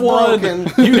 minimum you're of 1.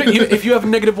 broken. If you have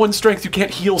 -1 strength, you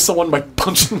can't heal someone by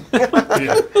punching them.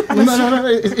 Yeah. No.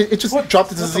 It just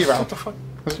dropped it to 0. What the fuck?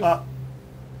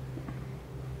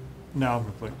 Now I'm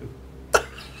reflected.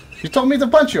 You told me to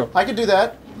punch you. I could do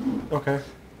that. Okay.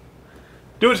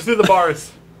 Do it through the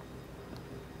bars.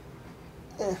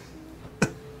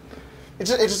 It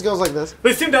just goes like this.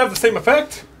 They seem to have the same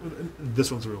effect.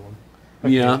 This one's a real one.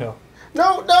 Yeah.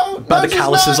 No. By the just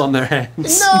calluses not. on their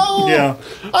hands. No. Yeah.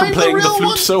 I'm playing the real flute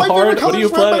one. so My hard? favorite What do you color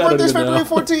is red. play? I My don't birthday's even know.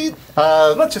 February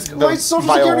 14th. Let's just go. My social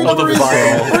security viol. number the is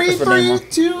viol. 3, That's the name 3,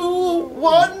 2,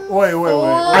 1. Wait.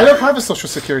 I don't have a social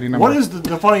security number. What is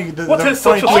the funny? The What's the his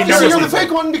funny social thing Obviously, security you're number? the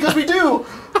fake one because we do.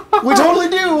 We totally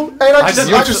do. And I just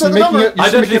You're said the number. you're just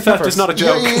Identity making theft numbers. is not a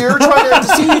joke. You're trying to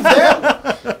deceive them.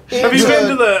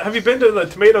 Have you been to the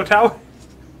Tomato Tower?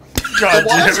 God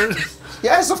What? damn it.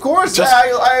 Yes, of course. Just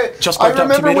I went up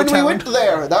remember Tomato when we Town? went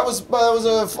there. That was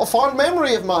a fond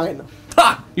memory of mine.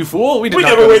 Ha! You fool! We did We not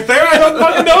never go- went there. I don't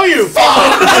fucking know you.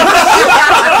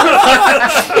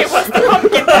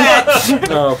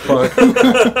 Oh fuck!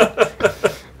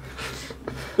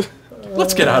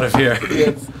 Let's get out of here.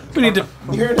 We need to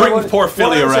bring poor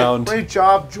Philly around. Great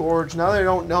job, George. Now they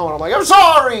don't know. And I'm like, I'm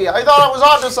sorry. I thought I was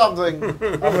onto something.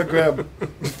 I'm gonna grab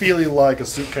Feely like a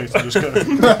suitcase and just go.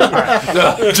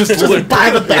 Just look. By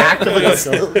the back. Yeah,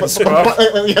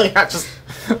 just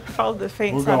Follow the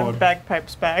faint We're sound going. of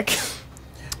bagpipes back.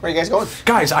 Where are you guys going?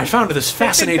 Guys, I found this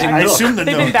fascinating I nook. assume the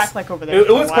They've been nook. back like over there. It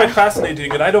for a was while. quite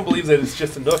fascinating, and I don't believe that it's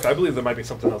just a nook. I believe there might be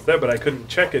something else there, but I couldn't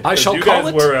check it. I 'cause shall you call guys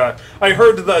it- were. I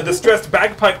heard the distressed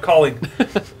bagpipe calling.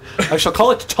 I shall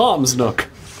call it Tom's Nook.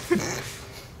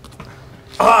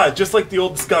 Just like the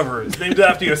old Discoverers. Named it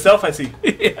after yourself, I see.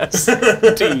 Yes,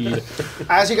 indeed.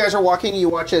 As you guys are walking, you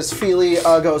watch as Feely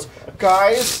goes,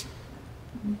 guys,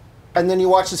 and then you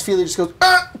watch as Feely just goes,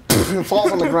 and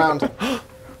falls on the ground.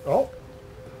 Oh,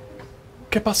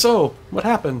 ¿Qué pasó? What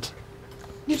happened?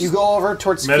 You go over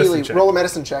towards Medicine Feely. check. Roll a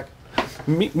medicine check.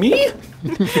 Me?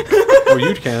 Or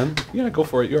you can. Yeah, go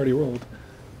for it. You already rolled.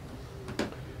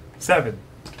 7.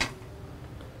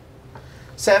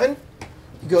 7.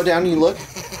 You go down and you look.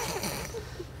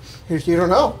 You don't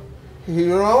know. You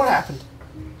don't know what happened.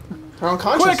 They're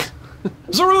unconscious. Quick!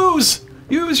 Zaroos!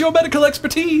 Use your medical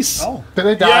expertise! oh, did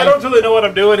they die? Yeah, I don't really know what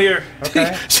I'm doing here. okay.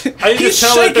 I can He's just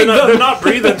tell that shaking they're them! not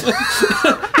breathing.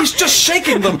 He's just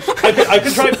shaking them! I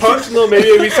could try punching them,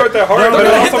 maybe restart their heart, but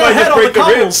They're also gonna hit might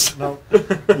their just head on break the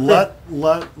the ribs. cobbles!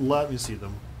 No, let me see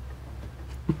them,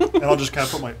 and I'll just kind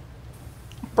of put my.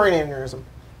 Brain aneurysm.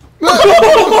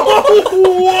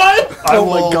 What? I Oh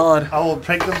will, my God. I will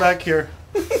take them back here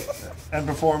and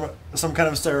perform some kind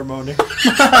of ceremony.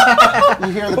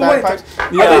 You hear the bagpipes.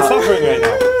 Are they suffering right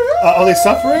now? Are they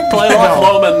suffering? Play off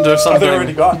No. Lomond or Are something. they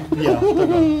already gone? Yeah, they're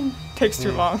gone. Takes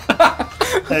too long.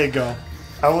 There you go.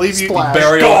 I will leave you. Splash.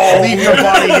 Burial, Leave your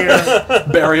body here.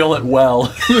 burial at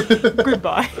well.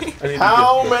 Goodbye. I need to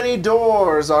How get- many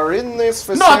doors are in this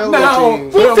facility? Not now!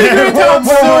 We'll figure it out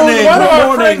soon. Morning. One of our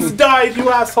Morning. friends died,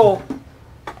 you asshole.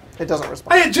 It doesn't I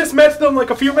respond. had just met them like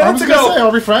a few I minutes was gonna say, ago.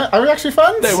 are we friends? Are we actually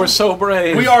friends? They were so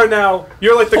brave. We are now.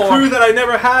 You're like the Oh. crew that I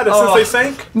never had since they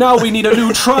sank. Now we need a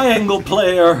new triangle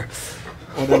player.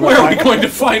 Where are we going to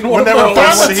find one We'll of never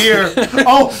those? find one here.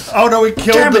 Oh no, we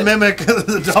killed Damn the it. mimic,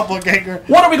 the doppelganger.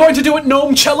 What are we going to do at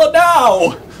Gnome Cella now?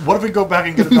 What if we go back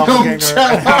and get a doppelganger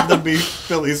and have them be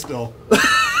Philly still?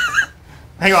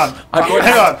 Hang on.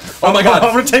 Hang on. Oh my God.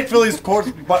 I'm going to take Philly's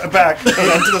corpse back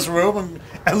into this room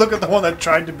and look at the one that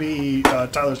tried to be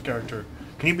Tyler's character.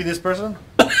 Can you be this person?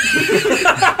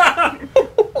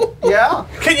 Yeah.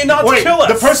 Can you not Wait, kill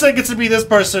us? the person that gets to be this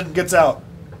person gets out.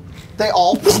 They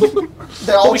all We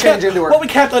change can't, into her. well, we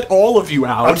can't let all of you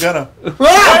out. I'm gonna. Wait.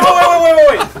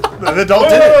 The adult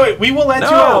did it. Wait. We will let you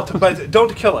No. out, but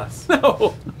don't kill us.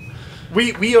 No.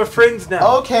 We are friends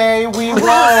now. Okay, we won't. All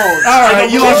right,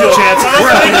 you lost your chance.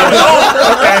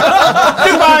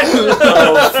 Goodbye.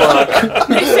 Oh, fuck.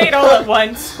 They say it all at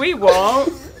once. We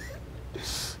won't.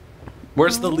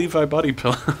 Where's the Levi body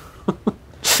pillow?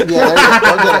 Yeah, there you go.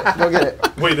 Go get it. Go get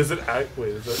it. Wait, is it? Wait,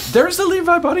 is it? There's the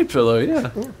Levi body pillow,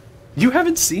 yeah. You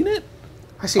haven't seen it?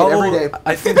 I see it every day.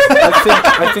 I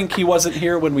think he wasn't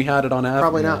here when we had it on Avnia.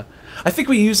 Probably not. I think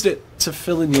we used it to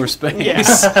fill in your space. Yeah.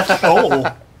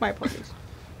 Oh, My apologies.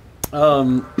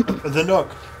 the Nook.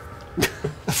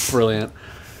 Brilliant.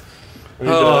 You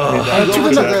go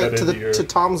over to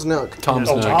Tom's Nook. Tom's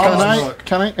Oh, Nook. Tom.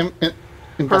 Can I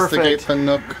investigate Perfect. the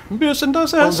Nook? Wir sind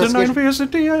das Essen, ein wir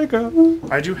sind die Jäger.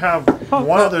 I do have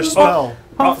one other spell.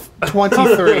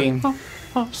 23.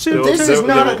 This is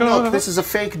not a Nook. This is a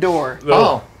fake door.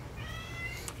 Oh.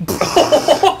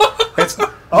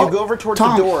 You go over towards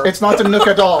Tom, the door. it's not a Nook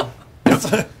at all.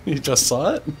 You just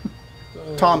saw it?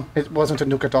 Tom, it wasn't a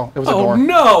Nook at all. It was a Oh door.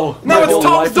 no! No, My it's whole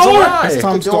Tom's life is a door! lie. It's the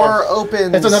Tom's door door.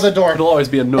 opens. It's another door. It'll always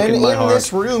be a nook And in my in heart.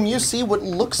 this room, you see what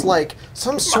looks like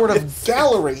some sort of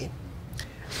gallery.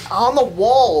 On the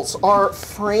walls are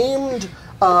framed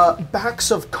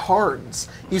backs of cards.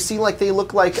 You see, like they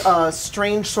look like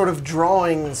strange sort of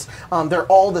drawings. They're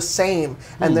all the same,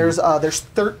 and there's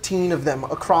 13 of them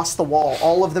across the wall,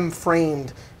 all of them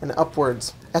framed and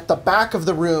upwards. At the back of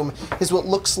the room is what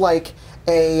looks like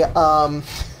a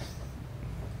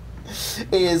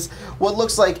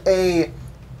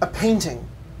painting,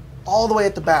 all the way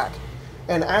at the back.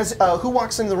 And as who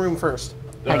walks into the room first?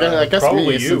 I guess probably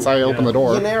me, you, since I opened the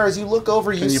door. Yanair, as you look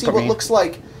over, you you see put what me? looks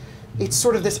like it's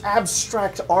sort of this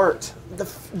abstract art.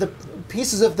 The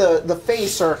pieces of the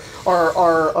face are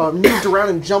moved around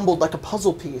and jumbled like a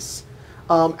puzzle piece.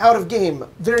 out of game,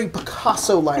 very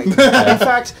Picasso-like. In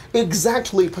fact,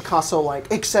 exactly Picasso-like,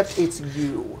 except it's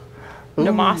you.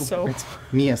 Namaso. It's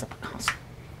me as a Picasso.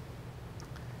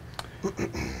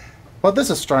 Well, this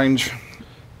is strange.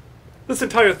 This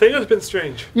entire thing has been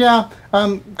strange. Yeah,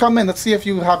 come in. Let's see if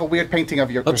you have a weird painting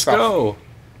of Let's yourself. go.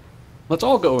 Let's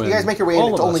all go in. You guys make your way in, All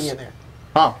it's of only us. in there.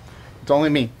 Oh, it's only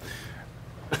me.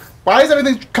 Why is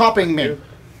everything copying me?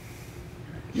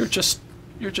 You're just,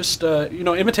 you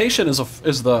know, imitation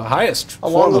is the highest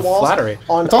Along form the of walls, flattery.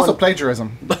 It's also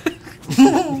plagiarism.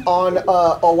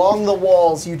 along the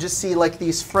walls, you just see like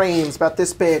these frames about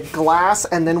this big, glass,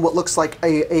 and then what looks like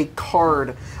a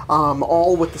card,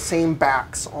 all with the same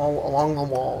backs, all along the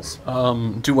walls.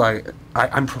 I'm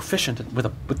proficient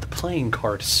with the playing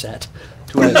card set.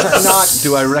 Do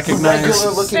I recognize?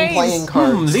 Regular-looking Same. playing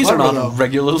cards. These are not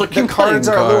regular-looking The cards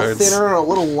playing are a little cards. thinner and a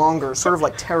little longer, sort of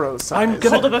like tarot size. I'm Hold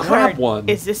gonna up a grab card. one.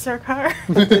 Is this our card?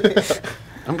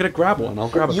 I'm gonna grab one. I'll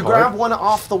grab a You card. grab one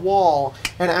off the wall,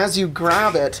 and as you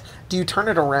grab it, do you turn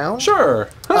it around? Sure.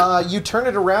 You turn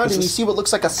it around, and you see what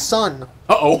looks like a sun.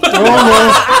 Uh-oh.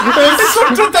 It's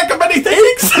such a deck of many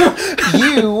things.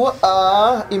 You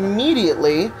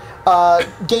immediately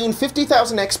gain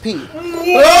 50,000 XP.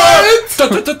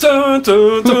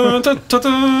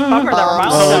 Bummer, that were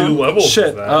milestone. New level.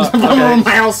 Shit. That.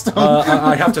 Milestone.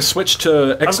 I have to switch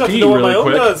to I've got to XP know what my really own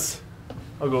quick. does.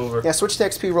 I'll go over. Yeah, switch to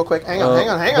XP real quick. Hang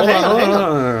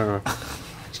on.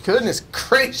 Goodness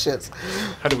gracious.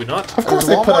 How do we not? Of course, There's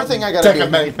they one put more a thing I gotta deck do. of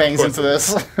many things Of course into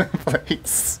this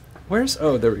place. Where's?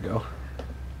 Oh, there we go.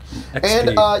 XP.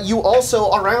 And you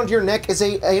also, around your neck, is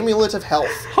a amulet of health.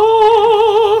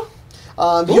 Ah!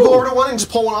 You go over to one and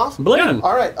just pull one off? Bling.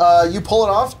 All right, you pull it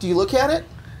off. Do you look at it?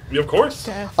 Of course.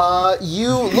 You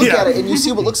look Yeah. at it and you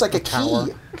see what looks like a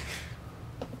key.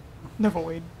 The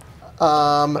void.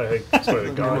 I swear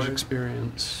to Knowledge God.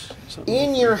 experience.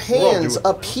 In your hands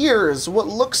appears what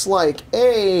looks like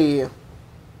a...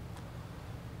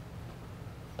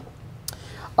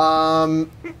 oh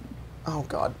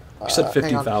God. You said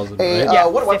hang on. 50,000, A, right? Yeah,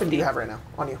 what weapon 50. do you have right now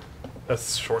on you?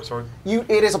 That's short sword. It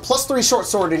is a +3 short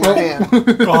sword in your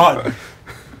hand. God.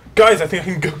 Guys, I think I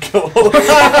can go kill all of you.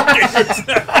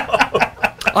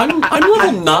 I'm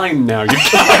level 9 now. You can't.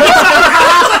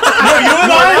 No, you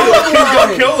and I can go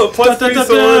kill the +3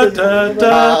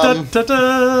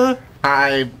 sword.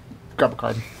 I grab a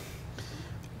card.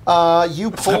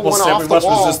 You pull Level one 7 off the must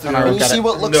wall, resist the and you get see it.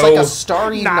 what looks No. like a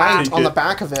starry night Take on the it.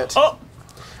 back of it.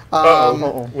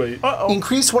 Uh-oh. Wait.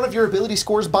 Increase one of your ability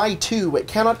scores by 2. It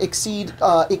cannot exceed.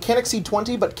 It can exceed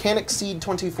 20, but can exceed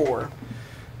 24.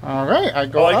 All right, I I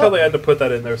go like how up. they had to put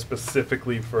that in there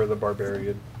specifically for the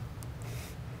barbarian.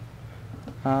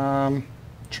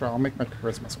 Sure, I'll make my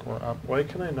charisma score up. Why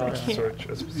can I not search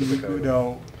a specific item?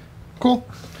 No. Cool.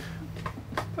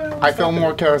 I feel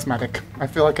more charismatic. I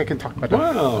feel like I can talk better.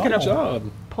 Wow, Gonna good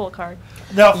job. Pull a card.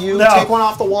 No. You no. take one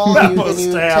off the wall, and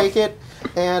you Stab. take it,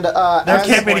 and There as,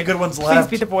 can't be any good ones Please left.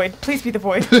 be the void. Please be the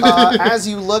void. as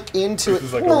you look into it. This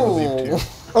is like a relief too.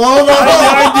 Oh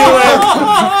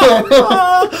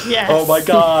Yes. Oh my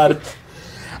god.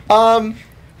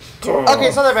 Okay,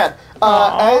 it's not that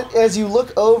bad. As you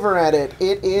look over at it,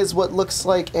 it is what looks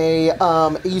like a.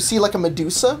 You see like a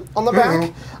Medusa on the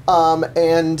back,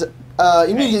 and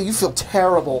immediately you feel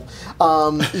terrible.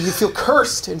 You feel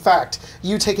cursed. In fact,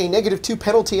 you take a -2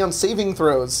 penalty on saving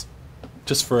throws.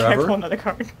 Just Can I pull forever? another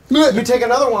card? You take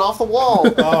another one off the wall,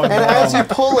 and as you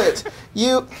pull it,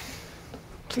 you.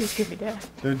 Please give me death.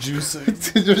 They're juicy.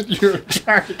 You're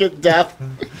trying to get death.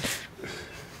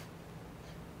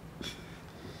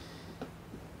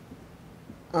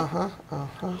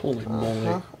 Holy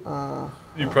moly.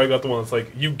 You probably got the one that's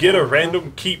like, you get a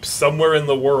random keep somewhere in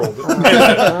the world,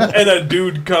 and a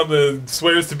dude comes and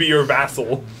swears to be your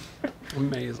vassal.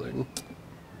 Amazing.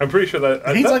 I'm pretty sure that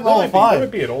He's that, like that level might be, 5. That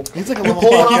might be an old. He's like a You level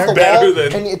pull it 5 off the character. Better wall,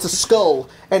 than- and it's a skull,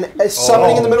 and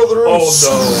summoning in the middle of the room.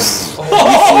 Oh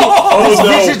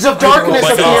no! Visions of darkness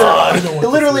my appear. God.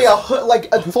 Literally a hood, like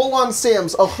a full-on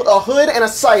Sims, a hood and a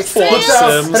scythe looks Sims.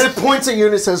 out, and it points at you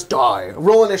and it says, "Die."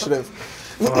 Roll initiative.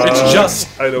 It's just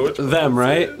I know which them,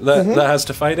 right? That has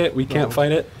to fight it. We can't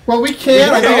fight it. Well, we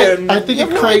can. We can. I think You it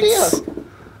have no creates. idea.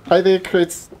 I think it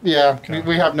creates. Yeah,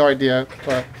 we have no idea.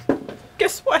 But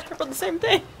Guess what? I rolled the same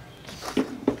thing.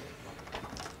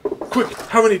 Quick!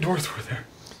 How many doors were there?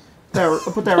 There, I'll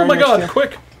put that Oh right my next to god, you.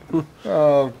 quick!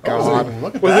 oh god.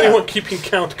 Look at Was that. anyone keeping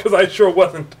count? Because I sure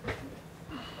wasn't.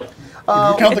 You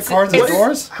count the cards and What is-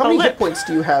 doors? How many A hit lip. points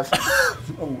do you have?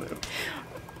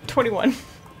 21.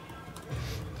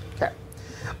 Okay.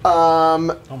 Oh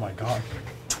my god.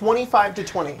 25 to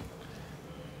 20.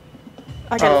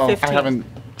 I got a Oh, 15. I haven't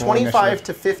 25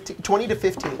 to 15. 20 to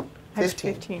 15. I have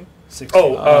 15. 15.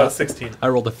 16. I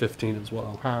rolled a 15 as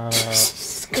well. I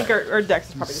think our dex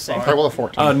is probably the same. I roll a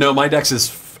 14. No, my dex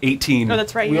is 18. Oh,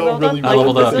 that's right. We You all leveled really up. I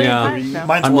leveled like up, a yeah. bazillion times? No.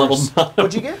 Mine's I'm worse. leveled 9.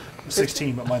 What'd you get?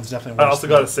 16, but mine's definitely I worse. also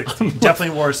got a 16.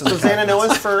 Definitely worse than So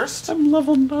Xananoa's first, I'm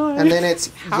level 9. and then it's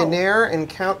How? Ynair and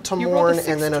Count You rolled a Tamorn,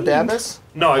 and then 16. Odabus.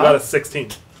 No, I got a 16.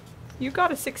 You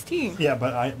got a 16. Yeah,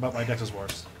 but my dex is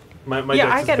worse. My Yeah,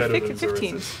 dex I is got a better than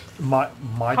 15. Zeris's. My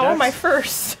How dex? am I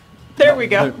first? There we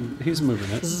go. He's moving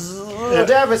it.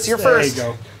 Odabus, you're first. There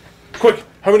you go. Quick,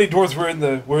 how many doors were in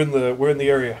the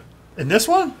area? In this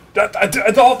one?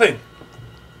 The whole thing.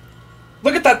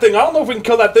 Look at that thing. I don't know if we can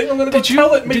kill that thing. I'm gonna go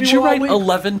tell it. Maybe Did you we'll all write leave.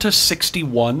 11 to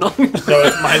 61? No,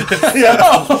 it's mine.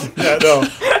 Yeah, no.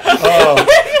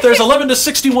 There's 11 to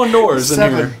 61 doors in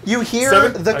 7. here. You hear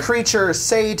 7? the creature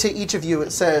say to each of you,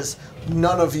 it says,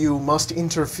 "None of you must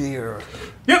interfere."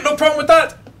 Yep, no problem with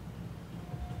that.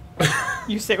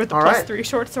 You say with the All plus right. 3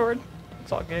 short sword.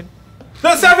 It's all good.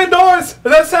 That's 7 doors.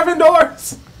 That's 7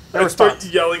 doors. No I start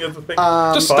response. yelling at the thing.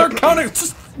 Just start counting.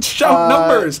 Just shout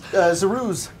numbers.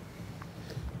 Zaruz.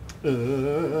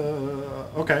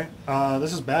 Okay.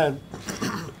 This is bad.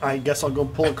 I guess I'll go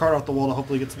pull a card off the wall to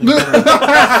hopefully get something better.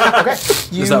 Okay.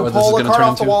 You that what this is pull a gonna card turn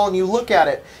off the into? wall and you look at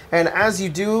it, and as you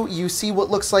do, you see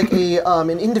what looks like a an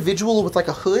individual with like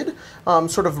a hood,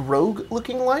 sort of rogue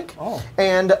looking like. Oh.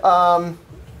 And That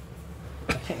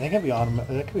can be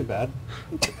that can be bad.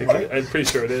 I'm pretty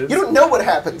sure it is. you don't know what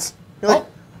happens. You're like,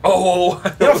 Oh,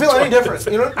 you don't feel any difference.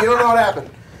 You don't know what happened.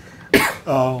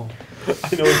 Oh.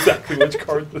 I know exactly which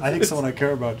card this I think is. someone I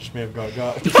care about just may have got.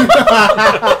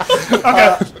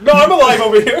 No, I'm alive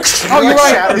over here. Oh, you're right.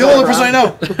 shatters You're the only on person I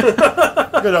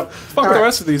know. Good up. Fuck the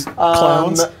rest of these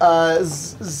clowns.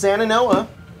 Xananoa.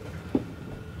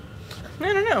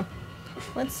 No.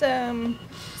 Let's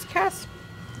cast.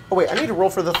 Oh wait, I need to roll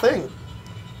for the thing.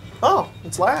 Oh,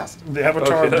 it's last. The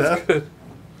Avatar Okay, of that's Death. good.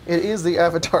 It is the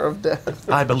Avatar of Death.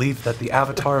 I believe that the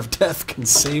Avatar of Death can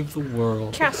save the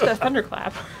world. Cast a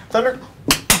thunderclap. Thunder,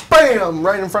 bam!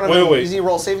 Right in front of him. Wait. Does he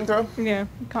roll saving throw? Yeah,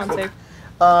 con save.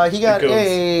 He got It goes.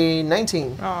 a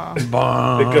 19. Aw. It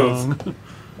goes. I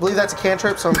believe that's a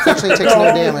cantrip, so unfortunately it takes no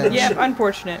damage. Yep,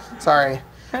 unfortunate. Sorry.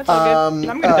 That's all good.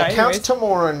 I'm gonna die Count anyways.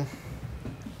 Tamoran.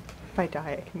 If I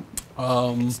die, I can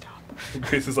stop.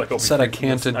 Grace is like, I'll be Said I free from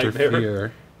can't this nightmare.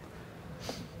 interfere.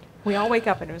 We all wake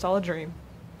up and it was all a dream.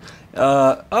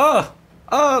 Don't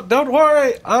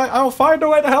worry. I'll find a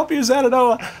way to help you,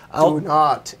 Xananoa. Do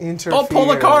not interfere. I'll pull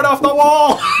a card off the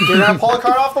wall. You're gonna pull a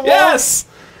card off the wall? Yes.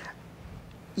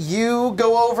 You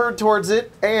go over towards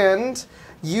it and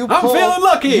you pull. I'm feeling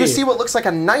lucky. You see what looks like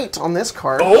a knight on this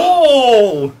card.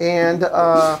 Oh! And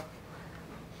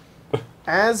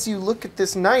as you look at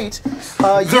this knight,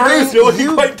 You're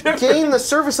looking quite different. gain the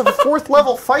service of a 4th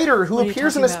level fighter who What are you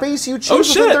appears in a talking about? space you choose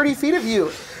within shit. 30 feet of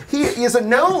you. He is a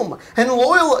gnome and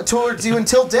loyal towards you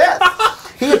until death.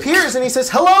 He appears and he says,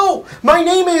 "Hello, my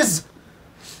name is..."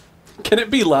 Can it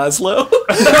be Laszlo?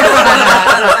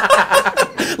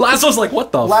 Laszlo's like,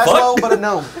 what the Laszlo, fuck? but a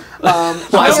gnome.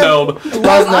 Laszlo.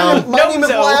 My name is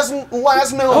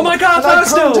Laszno. Oh my god, and I've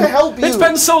come Laszlo! to help you. It's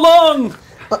been so long!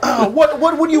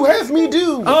 What would you have me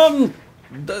do?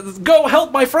 Go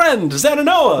help my friend,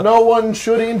 Xananoa! No one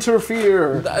should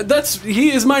interfere.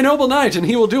 He is my noble knight, and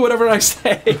he will do whatever I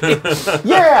say.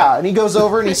 Yeah, and he goes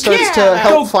over and he starts to Go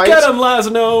help fight. get him,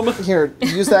 Laszlo! Here,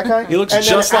 use that guy. He looks and then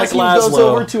just like as he goes Laszlo.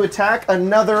 over to attack,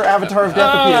 another Avatar of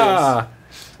Death appears.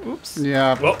 Oops.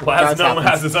 Yeah. Well, last gnome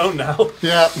has his own now.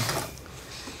 Yeah.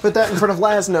 Put that in front of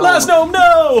Laszno. Laszlo,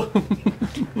 no!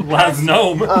 Last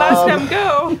gnome. Last time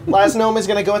go. Laszno is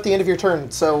going to go at the end of your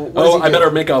turn. So what does Oh, he I do? better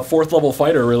make a 4th level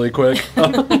fighter really quick.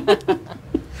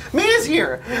 Mia's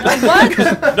here.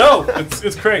 What? No,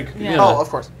 it's Craig. Yeah. Oh, of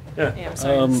course. Yeah. Yeah, I'm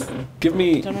sorry. Give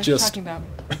me Don't know what you're just talking about.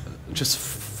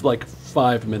 like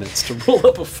 5 minutes to roll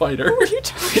up a fighter. What are you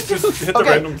talking about? Just hit the Okay,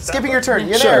 random stat skipping your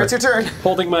turn. Sure. It's your turn.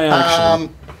 Holding my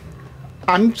action.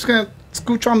 I'm just gonna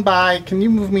scooch on by. Can you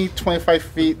move me 25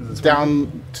 feet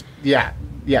down? Yeah,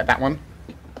 that one.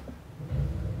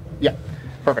 Yeah,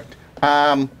 perfect.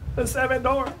 The 7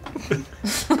 door.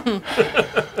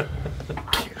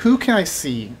 Who can I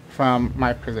see from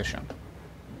my position?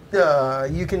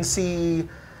 You can see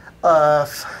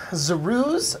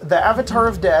Zaruz, the Avatar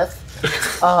of Death,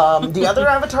 the other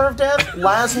Avatar of Death,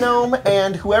 Lasnome,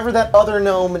 and whoever that other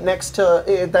gnome next to,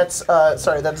 that's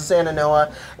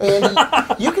Xananoa.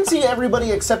 And you can see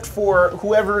everybody except for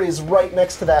whoever is right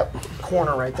next to that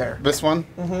corner right there. This one?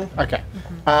 Mm-hmm. Okay.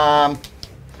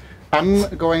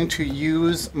 I'm going to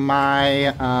use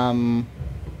my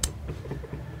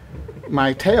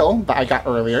my tail that I got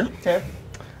earlier. Okay.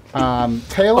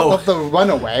 Tail of the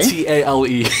runaway.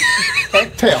 T-A-L-E. Tail.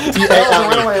 Tail of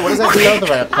the runaway. What does that Tail of do?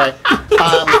 the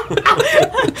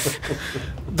runaway.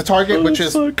 The target, which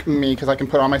is me, because I can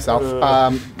put it on myself,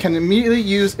 can immediately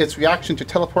use its reaction to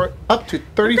teleport up to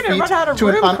 30 You're gonna feet run out of to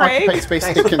an room, unoccupied Craig. space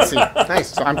it can see. Nice.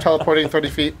 So I'm teleporting 30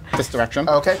 feet this direction.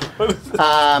 Okay.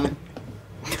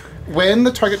 When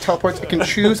the target teleports, it can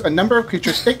choose a number of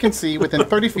creatures it can see within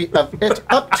 30 feet of it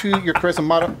up to your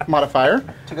charisma modifier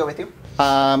To go with you.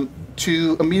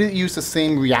 to immediately use the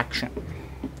same reaction.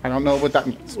 I don't know what that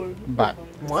means, but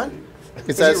What? it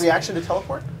Is says your reaction to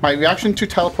teleport? my reaction to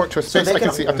teleport to a space they I can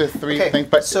can- see up to 3 Okay, things,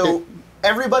 but so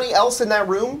everybody else in that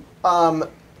room,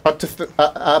 up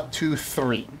to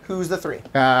 3. who's the 3?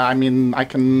 I mean, I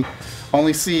can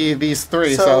only see these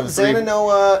 3. So So, 3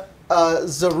 Xananoa,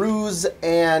 Zaruz,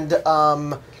 and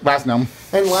Lasnome.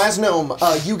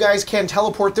 Lasnome, you guys can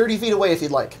teleport 30 feet away if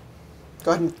you'd like.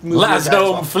 Go ahead and move. your guys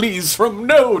Lasnome off. flees from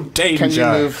no danger. Can you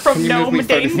move? From can you move me gnome 30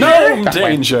 danger? feet? Gnome That way.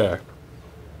 danger.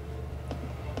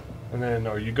 And then,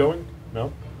 are you going?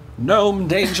 No. Gnome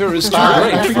danger is too I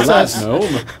great think for it says-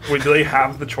 Lasnome. Wait, do they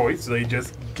have the choice? Do they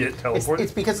just get teleported?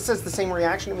 It's because it says the same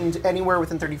reaction. It means anywhere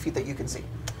within 30 feet that you can see.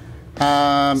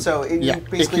 So yeah, you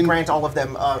basically can- grant all of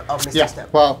them a Misty Yeah,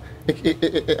 Step. well,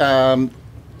 it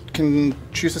can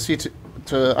choose to see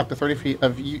to up to 30 feet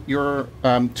of your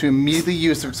to immediately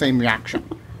use the same reaction.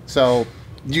 So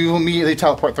you immediately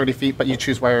teleport 30 feet, but you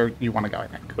choose where you want to go, I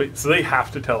think. Wait, so they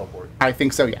have to teleport. I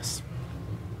think so, yes.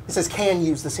 It says can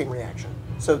use the same reaction,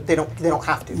 so they don't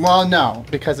have to. Well, no,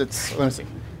 because it's, let me see.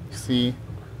 See,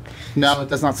 no, it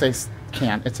does not say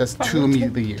can. It says to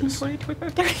immediately use. 20,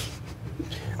 25, 30.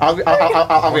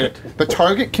 I'll read it. The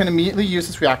target can immediately use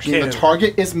this reaction. Can. The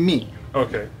target is me,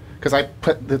 Okay. because I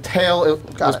put the tail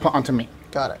was it. put onto me.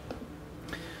 Got it.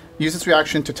 Use its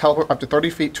reaction to teleport up to 30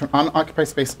 feet to an unoccupied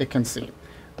space it can see.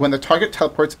 When the target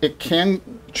teleports, it can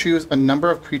choose a number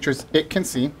of creatures it can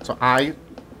see. So I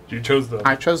You chose the.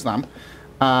 chose them.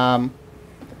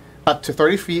 Up to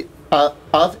 30 feet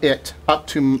of it, up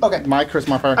to Okay. my charisma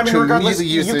modifier I mean, to regardless,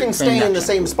 immediately use you the can same stay in the action.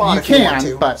 same spot You if you can, want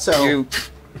to, but so- you,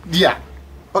 yeah.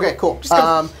 Okay, cool.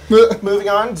 Moving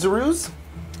on, Zaruz.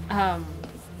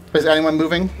 Is anyone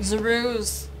moving?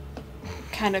 Zaruz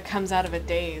kind of comes out of a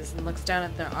daze and looks down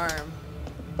at their arm.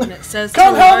 And it says,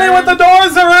 Come to help me with the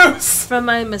learn door, Zarus! from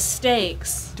my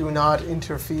mistakes. Do not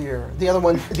interfere. The other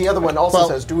one also Well-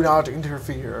 says do not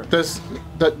interfere. Does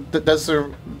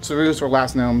Zaruz or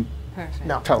Last Gnome? Perfect.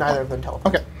 No, Teleport. neither of them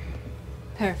teleport. Okay.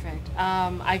 Perfect.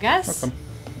 I guess Awesome.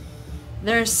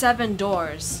 there's 7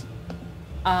 doors.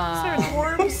 7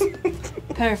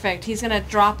 dwarves. Perfect. He's gonna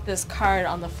drop this card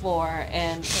on the floor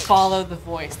and follow the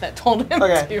voice that told him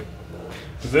Okay. to.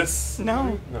 Is this.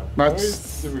 No. No.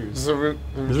 That's Where's Zarus?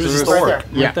 Zaruz. Right Orc, there. right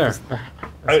Yeah. there.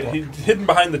 He's hidden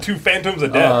behind the 2 phantoms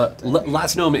of death.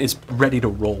 Last gnome is ready to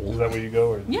Is roll. that where you go?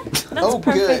 Or? Yeah, that's Oh,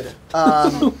 perfect.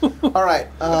 good. All right.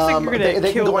 like you're gonna They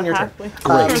can kill go on your turn. halfway.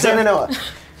 Xananoa.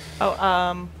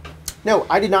 Oh, No,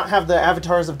 I did not have the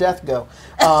avatars of death go.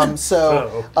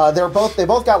 So they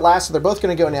both got last, so they're both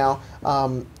going to go now.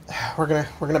 We're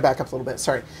gonna back up a little bit.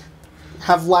 Sorry.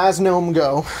 Have Lasnome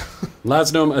go.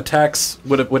 Last gnome attacks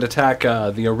would attack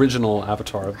the original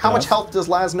avatar. Of How much death. health does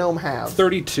Lasnome have?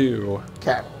 32.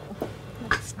 Okay.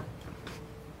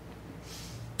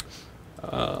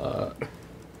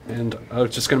 And I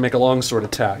was just going to make a longsword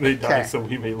attack. They die Okay. so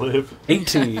we may live.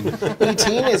 18.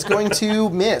 18 is going to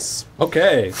miss.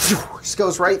 Okay. Just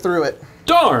goes right through it.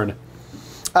 Darn.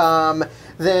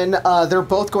 Then they're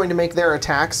both going to make their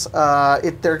attacks.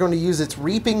 They're going to use its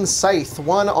Reaping Scythe,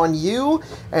 one on you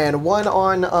and one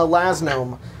on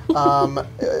Lasnome.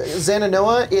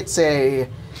 Xananoa, it's a...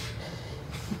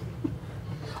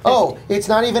 Oh, it's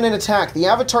not even an attack. The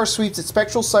avatar sweeps its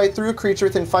spectral scythe through a creature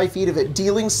within 5 feet of it,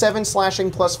 dealing 7 slashing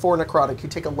plus 4 necrotic. You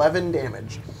take 11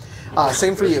 damage.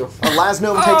 Same for you.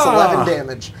 Lasnome takes 11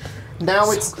 damage. Now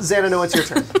it's Xananoa, it's your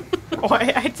turn. Oh,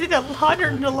 I did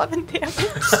 111 damage.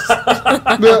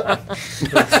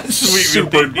 Sweet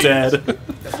Super baby. dead.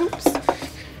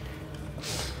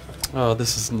 Oh,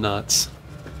 this is nuts.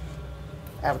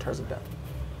 Avatars of Death.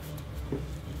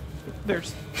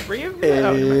 There's 3 of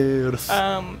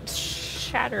them.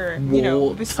 Shatter,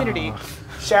 vicinity.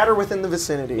 Shatter within the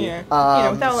vicinity. Yeah.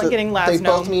 Without like getting They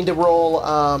both Lasnome. need to roll.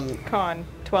 Con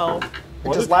 12.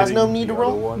 What Does if hitting Lasnome need the to other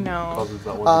roll? one No. causes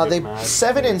that one to They get mad,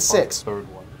 7 and cause 6. the third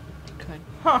one. Good.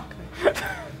 Huh.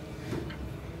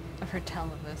 I've heard tell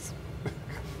of this.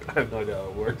 I have no idea how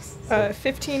it works.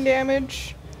 15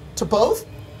 damage. To both?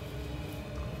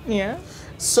 Yeah.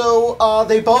 So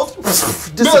they both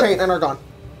dissipate and are gone.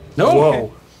 No.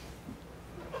 Whoa.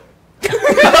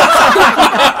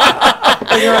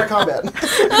 And you're out of combat.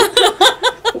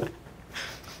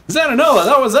 Xananoa,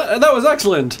 that was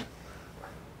excellent.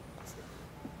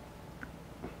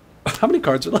 How many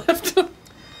cards are left?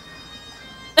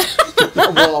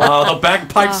 Oh, the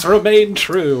bagpipes remain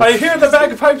true. I hear the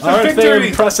bagpipes of Aren't they victory.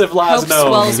 impressive, Hope Lasno?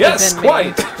 swells Yes, within me.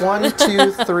 quite. 1,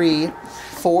 2, 3,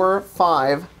 4,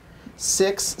 5,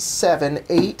 6, 7,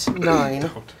 8, 9.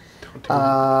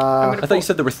 I thought you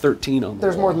said there were 13 on the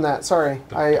There's wall. more than that. Sorry,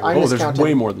 I Oh, miscounted. there's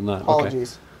way more than that. Okay.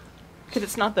 Apologies. Because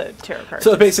it's not the tarot card.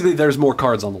 So basically, there's more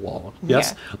cards on the wall.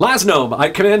 Yes? Yeah. Lasnome, I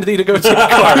command thee to go take a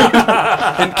card.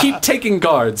 And keep taking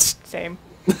cards. Same.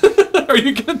 Are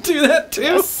you going to do that too?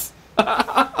 Yes.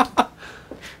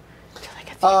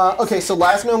 Okay, so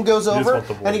Last Gnome goes just over want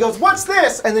the and he goes, "What's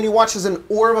this?" And then he watches an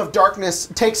orb of darkness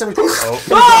takes everything.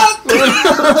 Oh,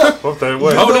 that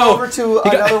way. Oh, Go no. over to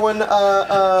another one. He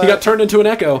got turned into an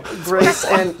echo. Grace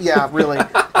and yeah, really,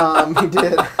 he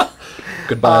did.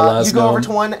 Goodbye, Lasnome. You go over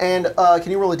to one and can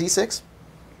you roll a d6?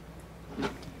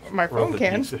 My Roll phone the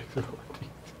can. D6.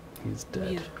 He's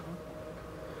dead.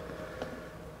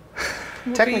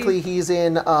 Technically, he's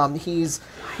in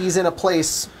a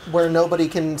place where nobody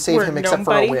can save Where him except gnome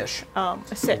for buddy? a wish. A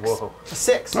 6. Whoa. A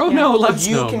 6. Oh no, Lasnome.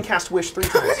 You can cast wish 3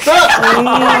 times.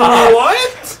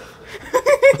 What?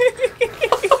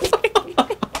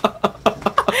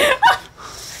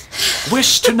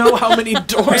 Wish to know how many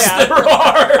doors Yeah. there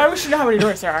are. I wish you know how many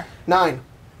doors there are. 9.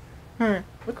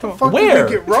 What the fuck Where? did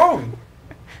we get wrong?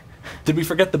 Did we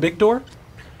forget the big door?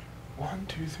 1,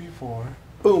 2, 3, 4,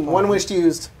 Boom. 1 wish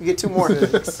used. You get 2 more.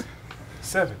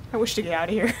 7. I wish to get out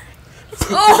of here.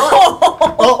 You're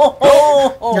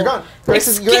gone.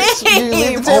 Grace, you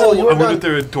leave the table. Oh, You I are wonder done. if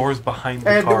there are doors behind the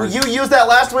And cards. you use that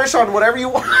last wish on whatever you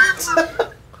want.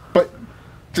 But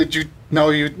did you know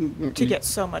you? To get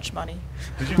so much money.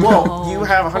 Well, you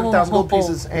have 100,000 gold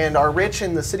pieces and are rich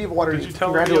in the city of Waterdeep. Did you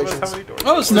tell any of us Congratulations. how many doors?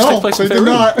 Oh, so this No, takes place they in did Faerun.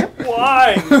 not.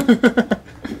 Why?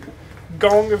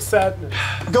 Gong of sadness.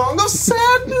 Gong of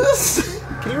sadness.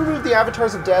 Can you remove the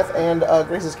avatars of death and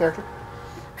Grace's character?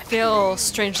 I feel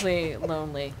strangely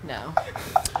lonely now.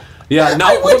 Yeah,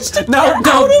 now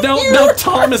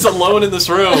Tom is alone in this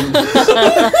room.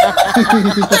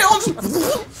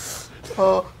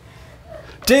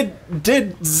 Did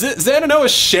Xananoa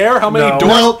share how many No.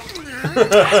 doors? Well,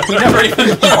 We never even.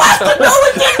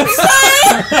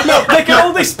 No, they can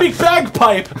only speak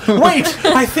bagpipe. Wait,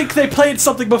 I think they played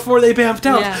something before they bamfed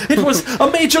out. Yeah. It was a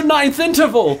major ninth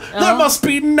interval. There must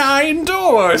be 9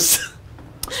 doors.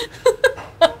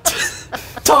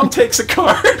 Tom takes a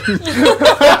card. No!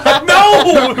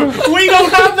 We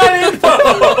don't have that info!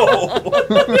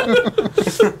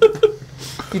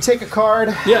 You take a card.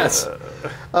 Yes.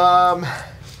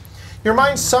 Your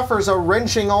mind suffers a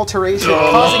wrenching alteration,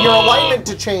 causing your alignment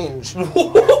to change.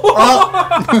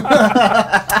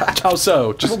 How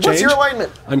so? Just What's change? your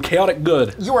alignment? I'm chaotic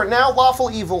good. You are now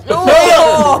lawful evil.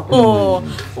 Oh!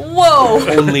 Whoa!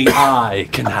 Only I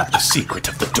can have the secret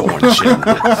of the Doorngeon.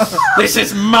 This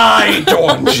is my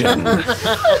Doorngeon.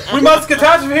 We must get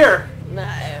out of here!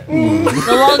 The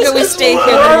longer we stay here, the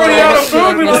We're more already out of I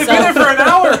food! We've only been there for an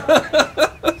hour!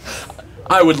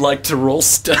 I would like to roll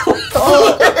stealth.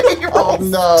 oh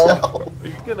no.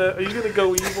 Are you gonna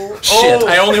go evil? Shit! Oh,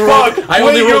 I only fuck. rolled. I Wait,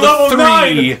 only you're rolled level a 3.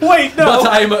 9. Wait, no.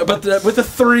 But with a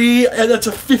 3, and that's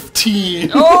a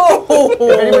 15. Oh!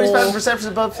 Anybody's found perception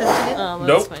above 15? Let's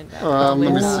Nope. find out.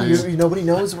 Let me see. Nobody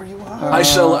knows where you are. I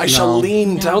shall no.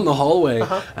 lean down the hallway,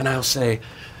 and I'll say,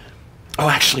 "Oh,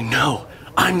 actually, no.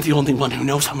 I'm the only one who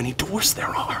knows how many doors there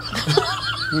are.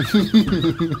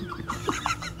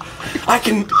 I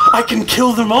can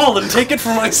kill them all and take it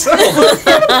for myself."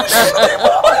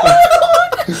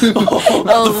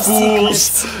 The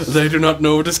fools! They do not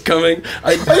know what is coming.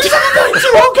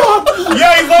 Oh God!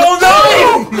 Yeah, he's level 9!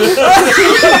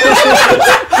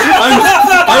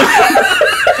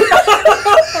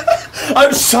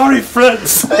 I'm sorry,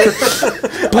 friends,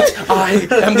 but I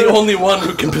am the only one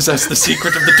who can possess the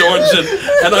secret of the Doorngeon,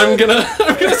 and I'm gonna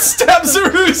stab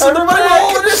Zerus in the Everybody back.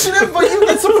 roll initiative, but you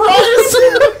get surprised.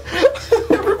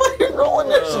 Everybody roll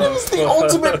initiative. It's the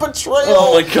ultimate betrayal.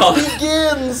 Oh my God.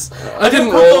 Begins. I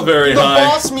didn't roll very the high.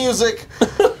 boss music.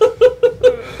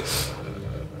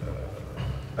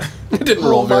 I didn't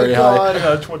roll very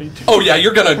high. 22. Oh yeah,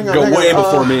 you're gonna go Hang on. way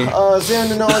before me.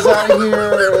 Xananoa's out of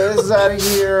here. This is out of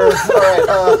here.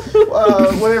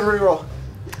 Alright, whatever we roll.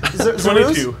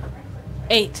 22.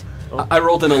 8. I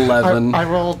rolled an 11. I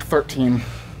rolled 13.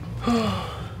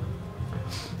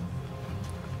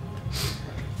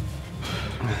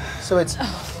 So it's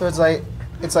like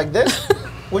this.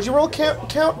 Would you roll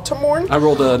count to Morn? I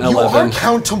rolled an You are 11.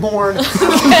 Count to Morn.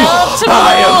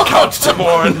 I am Count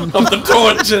Timorn of the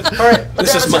Doorngeon. All right,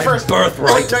 This is my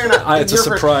birthright. No, you're not. It's a You're first.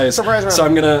 surprise. Surprise round. So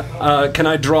I'm gonna. Can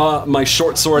I draw my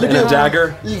short sword and a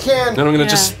dagger? You can. And I'm gonna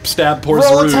just stab poor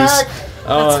Roll Zerouz. attack.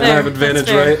 And I have fair. advantage,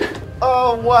 That's right?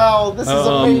 Oh wow, this is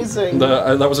amazing.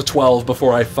 That was a 12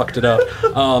 before I fucked it up.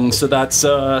 So that's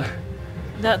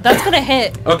That's gonna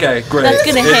hit. okay. Great. That's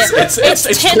gonna hit.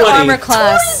 It's 10 20. armor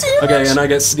class. Okay, and I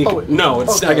get sneak. Oh, no,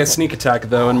 it's okay, I get sneak attack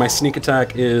though, and my sneak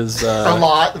attack is A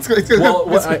lot. It's gonna, Well,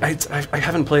 I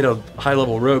haven't played a high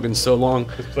level rogue in so long.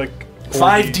 It's like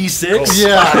 5d6.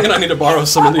 Yeah. And I need to borrow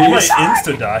some of You might these.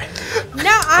 insta die. No,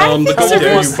 I the think gold How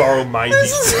dare was- you borrow my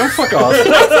d6? Fuck off.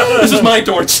 This is my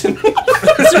Doorngeon.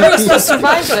 Zerouz will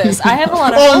survive this. I have a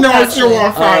lot of oh health, no, it's your actually.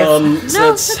 war 5. So No,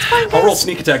 that's, that's fine, I'll roll guys.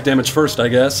 sneak attack damage first, I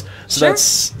guess. So Sure.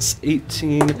 that's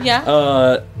 18.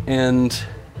 Yeah. And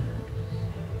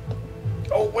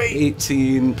Oh wait.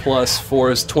 18 plus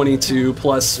 4 is 22,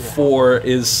 plus 4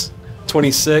 is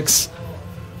 26.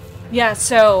 Yeah,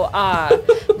 so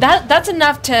that's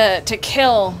enough to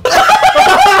kill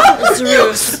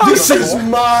Zerouz. This is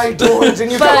my Doorngeon.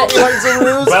 You But- got me like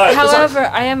Zerouz. But- However,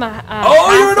 I am a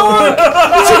Oh, you're an orc!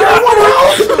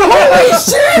 Holy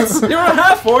shit! You're a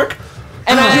half orc!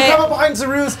 and You come I up behind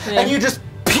Zerouz and you just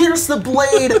pierce the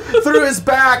blade through his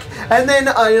back, and then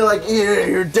you're like, yeah,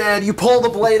 you're dead. You pull the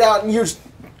blade out, and you're just,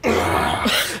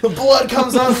 the blood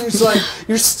comes out, and you're just like,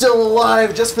 you're still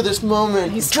alive just for this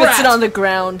moment. he spits it on the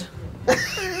ground.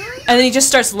 And then he just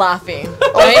starts laughing.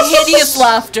 Right? Hideous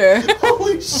laughter.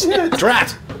 Holy shit!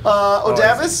 Drat!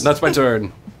 Odavis? That's my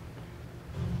turn.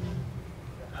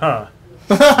 Huh.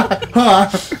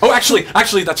 Oh,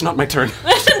 actually, that's not my turn.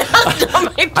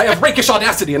 I have rakish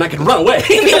audacity and I can run away.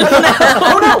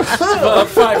 Oh no!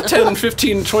 5, 10,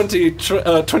 15, 20,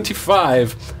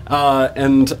 25.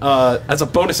 And as a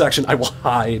bonus action, I will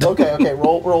hide. Okay,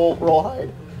 roll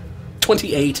hide.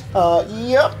 28.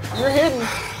 Yep, you're hidden.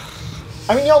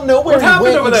 I mean, y'all know where What he happened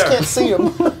went, over you just there? can't see him.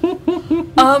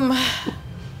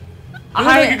 You look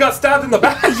like you got stabbed in the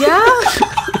back. Yeah.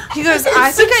 He goes,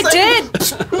 I think I did.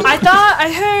 I thought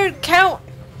I heard Count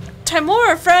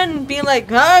Timur, a friend, being like,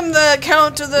 I'm the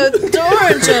Count of the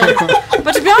Doorngeon.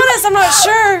 But to be honest, I'm not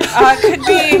sure. Could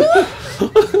be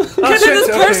this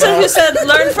person who said,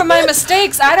 learn from my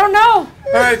mistakes. I don't know.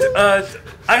 Alright,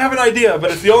 I have an idea,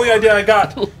 but it's the only idea I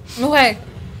got. Okay.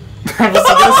 I was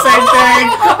thinking the same thing.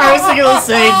 I was thinking the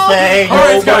same thing.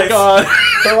 Alright, Oh my guys. god.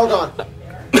 They're all gone.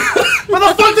 Where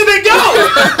the fuck did they go?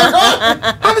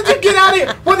 How did you get out of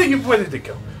here? Where did they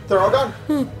go? They're all gone.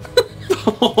 You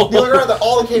look around,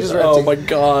 all the cages are empty. Oh my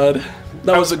god.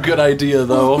 That was a good idea,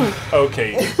 though.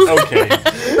 Okay. I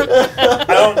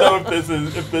don't know if this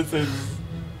is.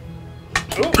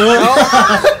 Ooh.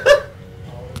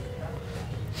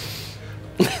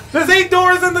 There's 8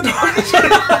 doors in the door.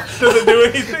 Does it do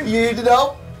anything? You need to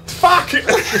know? Fuck!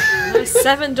 There's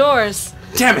 7 doors.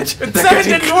 Damn it! 7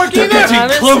 didn't work either! I'm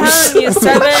just close. telling you,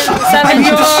 7 I need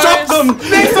doors. to stop them!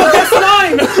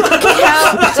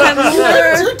 Count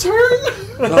Timur. It's your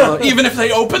turn! Even if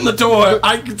they open the door,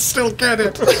 I can still get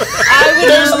it.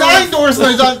 There's 9 doors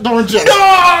in the Doorngeon.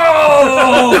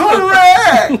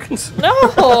 Correct! No.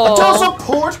 Does a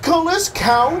portcullis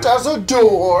count as a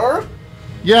door?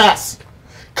 Yes.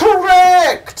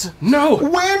 Correct! No!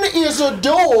 When is a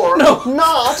door No.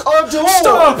 not a door?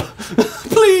 Stop!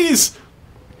 Please!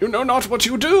 You know not what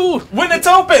you do! When it's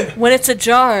open! When it's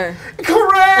ajar.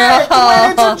 Correct!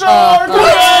 When it's a jar!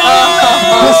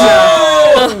 Correct!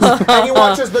 And you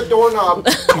watch as the doorknob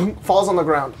falls on the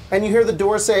ground. And you hear the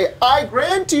door say, I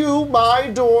grant you my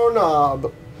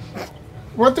doorknob.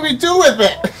 What do we do with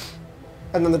it?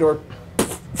 And then the door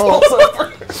falls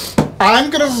over. I'm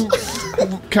gonna.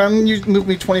 Can you move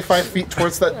me 25 feet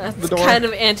towards the door? Kind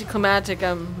of anticlimactic.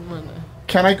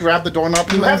 Can I grab the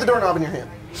doorknob? You have the doorknob in your hand.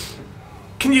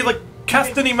 Can you, like,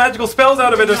 cast any magical spells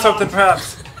out of it or something,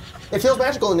 perhaps? It feels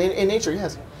magical in nature,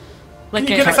 yes. Like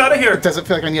Can you get us out of here? Does it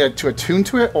feel like I need to attune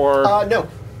to it, or No.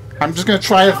 I'm just gonna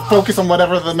try to focus on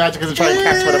whatever the magic is and try to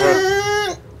cast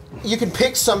whatever. You can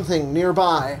pick something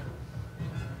nearby.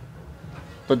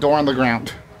 The door on the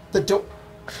ground. The door.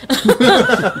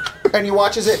 And you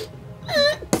watch as it.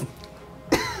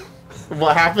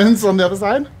 What happens on the other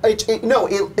side? It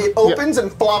opens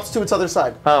and flops to its other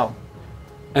side. Oh.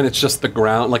 And it's just the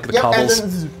ground, like the Yep, and cobbles.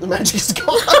 then the magic is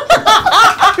gone.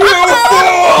 You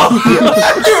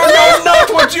know not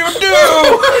what you do!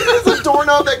 It's a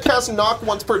doorknob that casts knock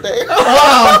once per day.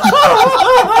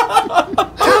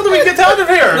 How do we get out of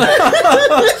here?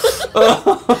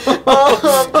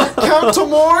 Count to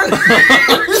more.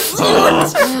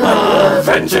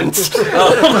 Vengeance!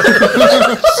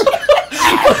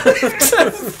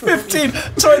 15,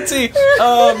 20,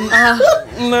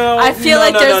 No. I feel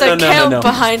like there's a count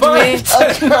behind me. I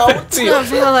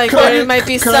feel like there might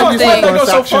be Could I use my something. bonus Go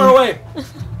so action far away.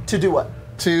 To do what?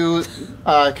 to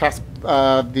cast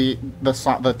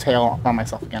the tail on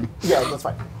myself again? Yeah, that's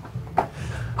fine.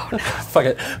 Fuck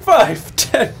it. 5,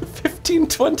 10, 15,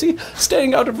 20.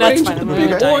 Staying out of That's range fine. of I'm the gonna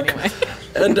big die orc. anyway.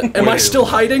 And am I still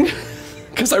hiding?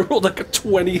 Because I rolled like a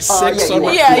 26 yeah, on you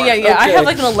my... are. Yeah. I Okay. have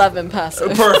like an 11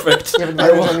 passive. Perfect. You have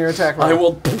advantage on your attack roll. I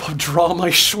will draw my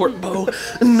short bow,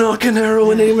 knock an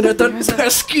arrow, and aim it at that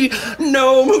pesky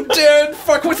gnome who dared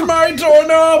fuck with my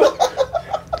doorknob.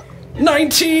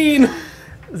 19.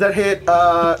 Does that hit?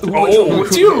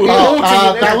 It's you.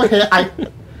 That would hit.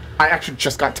 I actually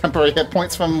just got temporary hit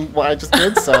points from what I just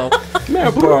did, so May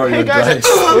I borrow your guys, dice?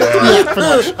 yeah,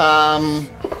 pretty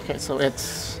much. Okay, so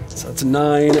it's So it's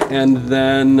 9, and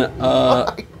then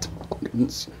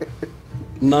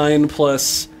 9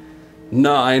 plus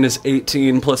 9 is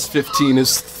 18, plus 15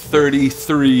 is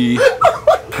 33.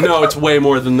 No, it's way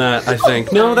more than that, I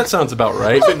think. No, that sounds about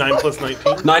right. Is it 9 plus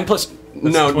 19? 9 plus...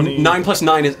 no, 20. 9 plus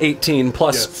 9 is 18,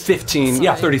 plus Yes. 15...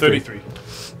 Yeah, 33. 33.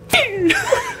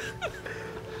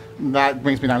 that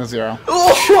brings me down to 0.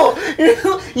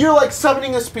 Oh, you're like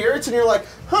summoning the spirits, and you're like,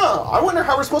 huh? I wonder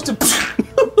how we're supposed to.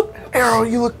 Arrow,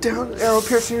 you look down, arrow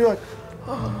piercing, you're like,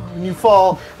 oh, and you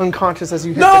fall unconscious as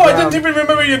you hit No, the I ground. didn't even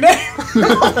remember your name.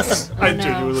 I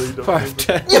genuinely don't. 5,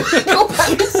 10.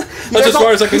 That's as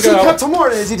far as I can go. Cut to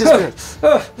morning as he disappears.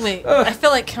 Wait, I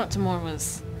feel like Count Timor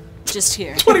was just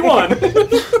here. 21.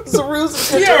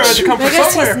 Zaruz Yeah, I had to come I from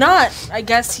guess somewhere. he's not. I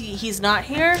guess he's not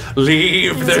here.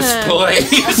 Leave this Okay. place.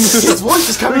 His voice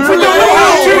is coming from the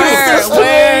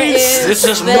Where is This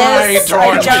is this? my I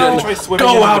Doorngeon. don't- Try swimming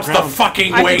Go into out the the ground.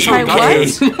 fucking I way can try you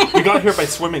what? came. We got here by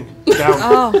swimming down.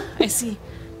 Oh, I see.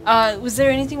 Was there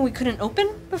anything we couldn't open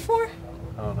before?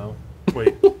 I don't know.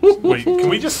 Wait, can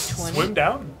we just 20. swim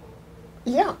down?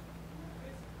 Yeah.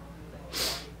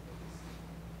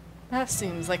 That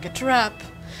seems like a trap.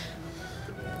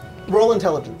 Roll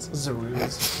intelligence,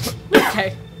 Zaruz.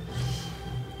 Okay.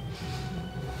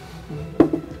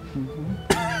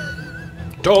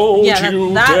 Don't Yeah,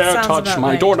 you that dare sounds touch about my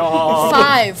right. doorknob.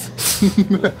 5.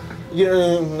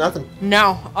 Nothing.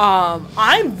 No.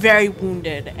 I'm very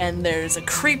wounded, and there's a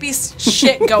creepy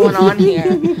shit going on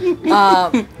here.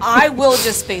 I will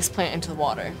just faceplant into the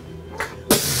water.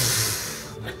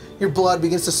 Your blood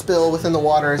begins to spill within the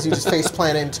water as you just face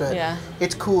plant into it. Yeah.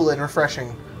 It's cool and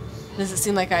refreshing. Does it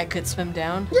seem like I could swim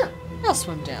down? Yeah. I'll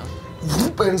swim down.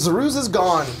 And Zaruz is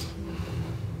gone.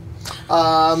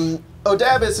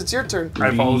 Odabis, it's your turn.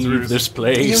 I follow Leave through. this You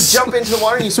place. jump into the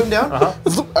water and you swim down.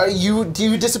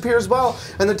 You disappear as well,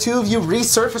 and the two of you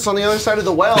resurface on the other side of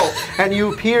the well, and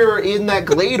you appear in that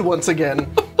glade once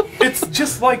again. It's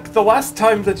just like the last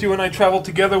time that you and I traveled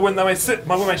together when my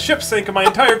ship sank and my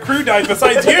entire crew died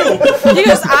besides you.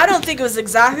 Because I don't think it was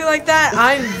exactly like that.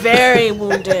 I'm very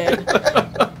wounded.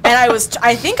 And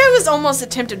I think I was almost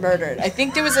attempted murdered. I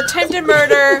think there was attempted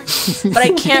murder, but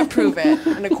I can't prove it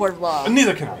in a court of law.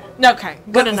 Neither can we. Okay,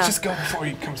 good Let's enough. just go before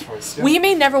he comes for us. We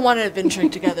may never want to adventure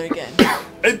together again.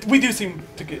 We do seem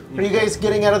to get. Are you guys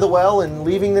getting out of the well and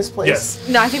leaving this place? Yes.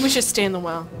 No, I think we should stay in the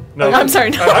well. No. I'm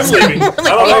sorry, no. I'm leaving. I don't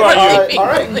know about you. All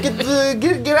right,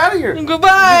 get out of here.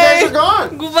 Goodbye. You guys are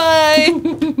gone.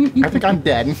 Goodbye. I think I'm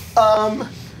dead.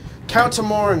 Count to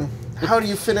Morin. How do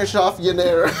you finish off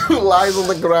Yanera, who lies on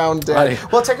the ground dead?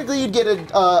 Well, technically you'd get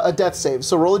a death save,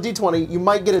 so roll a d20. You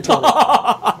might get a 20.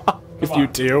 If you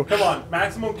do. Come on,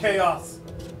 maximum chaos.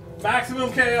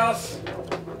 Maximum chaos.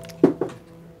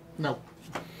 No.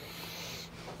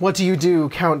 What do you do,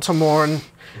 Count Tamorn?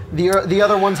 The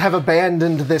other ones have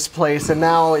abandoned this place, and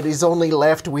now it is only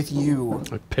left with you.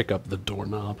 I pick up the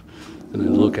doorknob, and I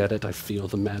look at it. I feel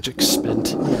the magic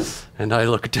spent, and I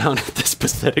look down at this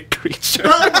pathetic creature,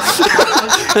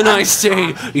 and I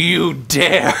say, "You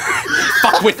dare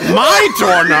fuck with my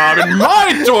doorknob and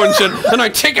my Doorngeon?" And I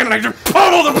take it and I just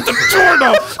pummel them with the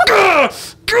doorknob. Gah!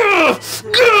 Gah!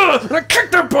 Gah! And I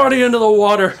kick their body into the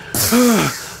water.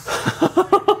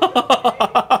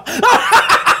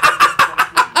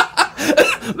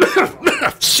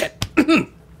 Shit.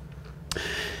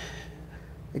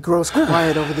 It grows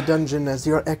quiet over the dungeon as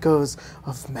your echoes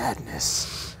of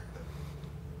madness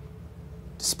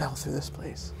dispel through this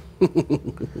place.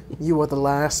 You are the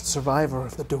last survivor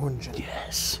of the Doorngeon.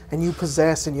 Yes. And you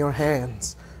possess in your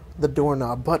hands the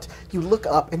doorknob, but you look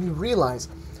up and you realize,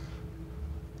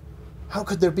 how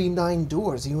could there be 9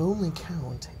 doors? You only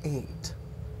count 8.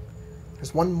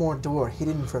 There's one more door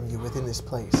hidden from you within this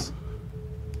place.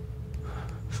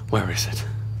 Where is it?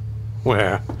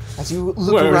 Where? As you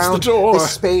look Where is around the door?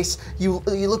 this space, you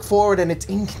look forward and it's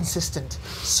inconsistent.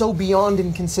 So beyond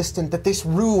inconsistent that this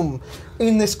room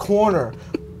in this corner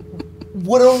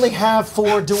would only have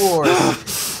 4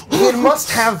 doors. It must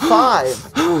have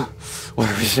 5.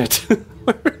 Where is it?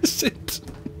 Where is it?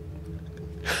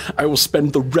 I will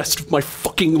spend the rest of my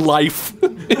fucking life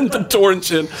in the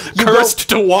Doorngeon, cursed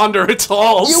to wander its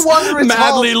halls, You wander its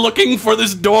madly halls. looking for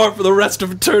this door for the rest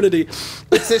of eternity.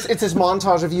 It's this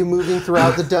montage of you moving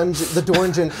throughout the dungeon, the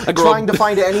Doorngeon, trying to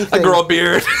find anything. I grow a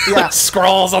beard. Yeah.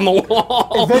 Scrawls on the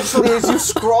wall. Eventually, as you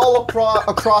scroll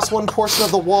across one portion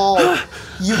of the wall,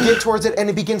 you get towards it and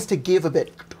it begins to give a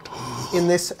bit in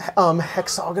this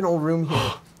hexagonal room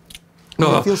here.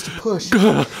 And it feels to push.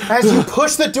 As you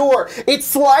push the door, it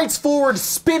slides forward,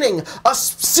 spinning. A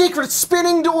secret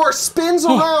spinning door spins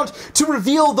around to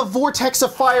reveal the vortex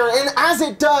of fire. And as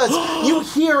it does, you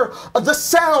hear the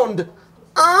sound.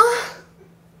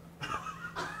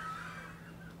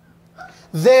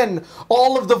 Then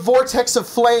all of the vortex of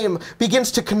flame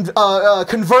begins to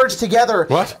converge together.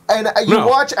 What? And you No.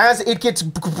 watch as it gets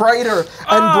brighter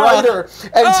and brighter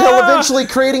until eventually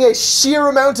creating a sheer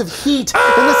amount of heat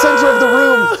in the center of the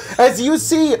room. As you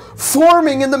see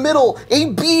forming in the middle a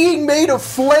being made of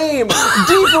flame,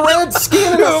 deep red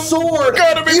skin and a sword.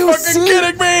 Gotta be You fucking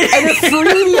kidding me! And a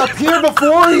 3D appear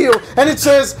before you, and it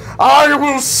says, "I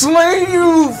will slay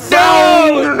you,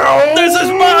 found." No! This is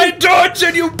my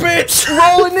Doorngeon, you bitch!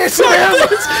 Roll initiative.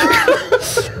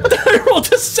 I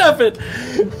rolled a 7.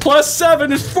 Plus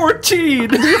 7 is 14.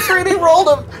 The 3D rolled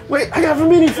him. Wait, I have a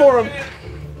mini for him.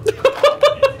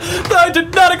 I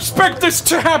did not expect this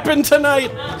to happen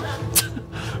tonight.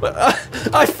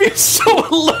 I feel so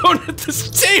alone at this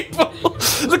table.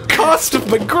 The cost of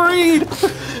my greed.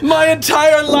 My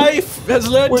entire life has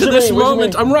led to this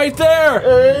moment. I'm right there.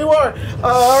 There you are.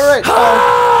 All right.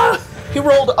 He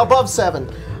rolled above 7.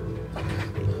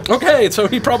 Okay, so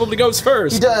he probably goes He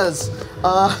first. does.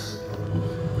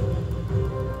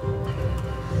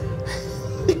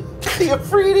 The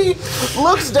Afridi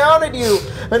looks down at you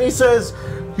and he says,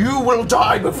 "You will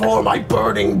die before my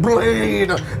burning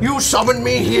blade. You summoned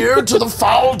me here to the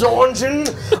foul Doorngeon.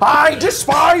 I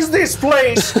despise this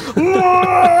place."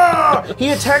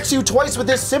 He attacks you twice with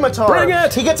his scimitar. Bring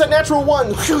it! He gets a natural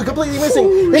 1, completely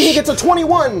missing. Then he gets a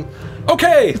 21.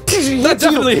 Okay, that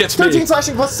definitely hits 13 me.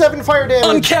 slashing plus 7 fire damage.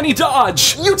 Uncanny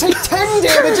dodge. You take 10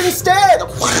 damage instead!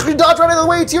 You dodge right out of the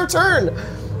way, it's your turn!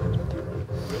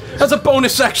 As a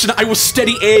bonus action, I will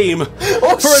steady aim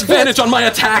for shit. advantage on my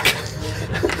attack.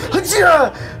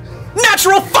 Yeah.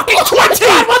 Natural fucking 20!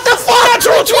 What the fuck?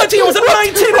 Natural 20! It was a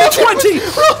 19 and a 20!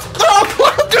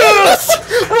 Yes!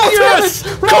 Yes!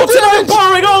 Colton, I'm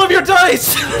borrowing all of your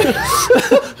dice!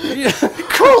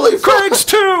 Holy fuck! Craig's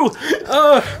 2!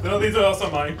 No, these are also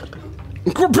mine.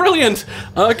 Brilliant!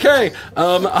 Okay,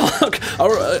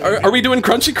 are we doing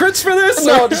crunchy crits for this?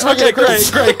 No, just okay, regular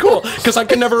crits. great, cool. Because I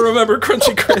can never remember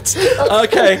crunchy crits.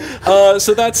 Okay,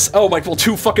 so that's, oh my, well,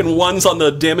 2 fucking 1s on the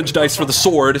damage dice for the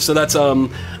sword. So that's 1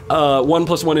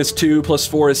 plus 1 is 2, plus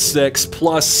 4 is 6,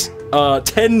 plus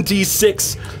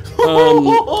 10d6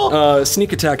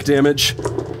 sneak attack damage.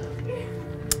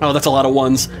 Oh, that's a lot of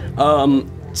 1s.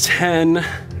 10,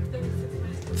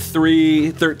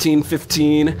 3, 13,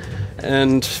 15.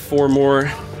 And 4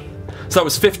 more. So that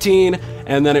was 15,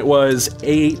 and then it was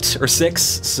 8 or 6,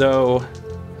 so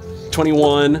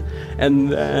 21,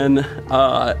 and then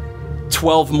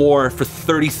 12 more for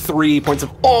 33 points of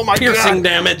piercing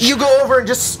damage. You go over and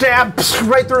just stab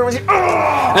right through him.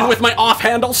 And with my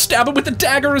offhand, I'll stab him with the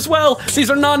dagger as well.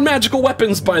 These are non-magical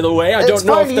weapons, by the way. I don't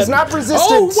know fine, if he's not resistant.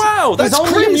 Oh wow, that's He's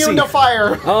only crazy. immune to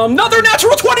fire. Another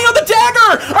natural 20 on the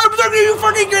dagger! Are you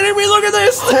fucking kidding me? Look at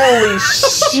this! Holy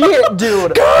shit,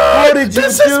 dude. God, How did you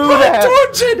this do is my that?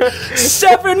 Doorngeon!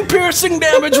 7 piercing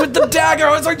damage with the dagger.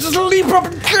 I was like, just leap up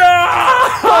and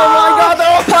Oh my god, they're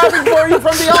all clapping for you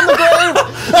from beyond the grave.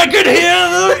 I could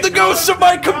hear the ghosts of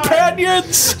my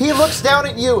companions. He looks down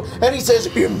at you and he says,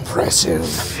 "Impressive."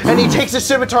 And he takes his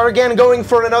scimitar again, going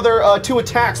for another 2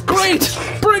 attacks. Great,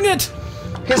 bring it.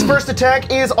 His first attack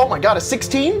is, oh my god, a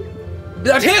 16?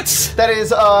 That hits. That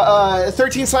is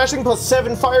 13 slashing plus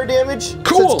 7 fire damage.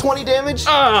 Cool. So it's 20 damage.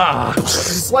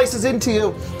 Slices into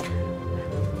you.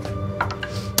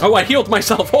 Oh, I healed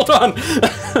myself. Hold on.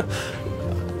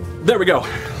 There we go.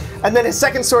 And then his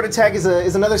second sword attack is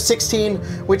another 16,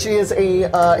 which is a,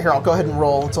 here, I'll go ahead and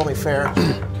roll. It's only fair.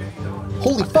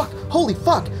 Holy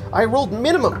fuck. I rolled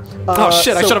minimum. Oh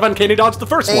shit, I so should have uncanny dodged the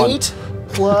first one. 8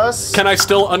 plus... Can I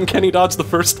still uncanny dodge the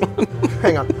first one?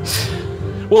 Hang on.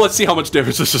 Well, let's see how much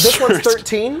damage this is. This one's first.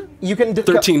 13. You can...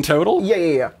 13 total?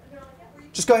 Yeah.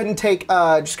 Just go ahead and take.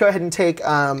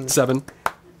 7.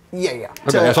 Yeah.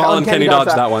 Okay, so I'll uncanny dodge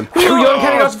that one. You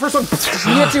uncanny dodge the first one.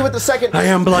 He hits you with the second. I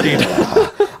am bloodied.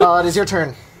 It is your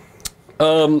turn.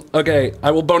 Okay,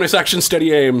 I will bonus action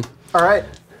steady aim. All right.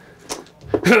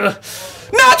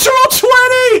 Natural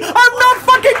 20! I'm not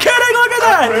fucking kidding! Look at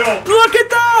that! Look at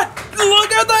that!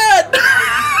 Look at that!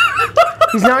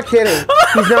 He's not kidding.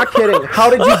 He's not kidding. How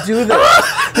did you do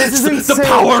this? This is insane. The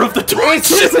power of the Doorngeons!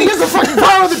 Seriously, it's the fucking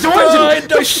power of the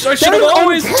Doorngeons! I should have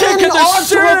always taken this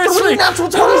seriously! 3 natural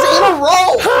 20s in a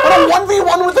row! On a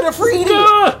 1v1 with an Afridi!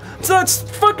 So that's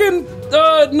fucking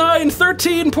 9,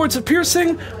 13 points of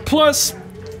piercing, plus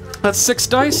that's 6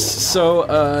 dice,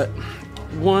 so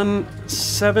 1,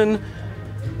 7.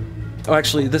 Oh,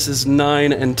 actually, this is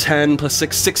 9 and 10 plus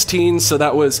 6, 16, so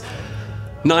that was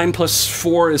 9 plus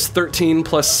 4 is 13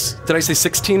 plus, did I say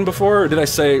 16 before, or did I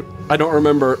say, I don't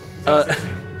remember.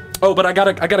 Oh, but I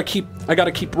gotta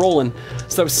keep rolling.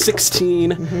 So that was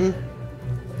 16.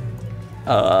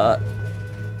 So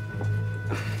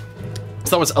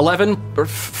that was 11, or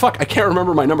fuck, I can't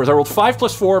remember my numbers. I rolled 5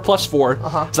 plus 4 plus 4,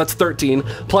 so that's 13,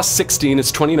 plus 16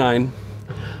 is 29,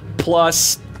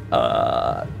 plus,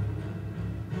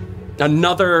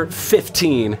 another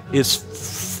 15 is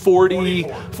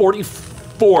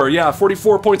 44, yeah,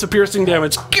 44 points of piercing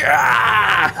damage.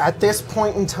 At this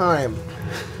point in time,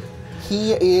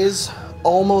 he is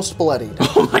almost bloodied.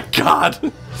 Oh my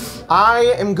god.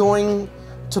 I am going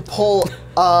to pull,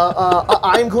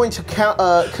 I'm going to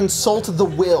consult the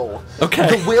will.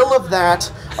 Okay. The will of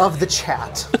the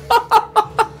chat.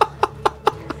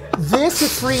 This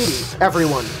Afridi,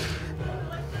 everyone.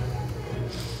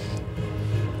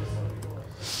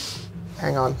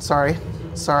 Hang on, sorry.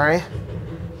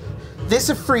 This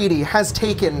Afridi has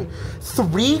taken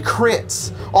 3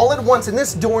 crits all at once in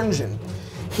this Doorngeon.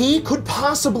 He could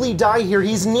possibly die here.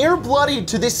 He's near bloodied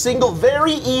to this single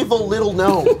very evil little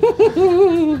gnome.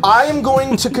 I am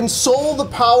going to console the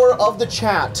power of the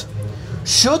chat.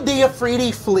 Should the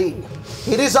Afridi flee,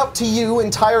 it is up to you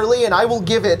entirely, and I will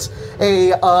give it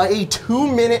a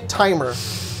 2-minute timer.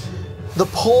 The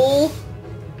poll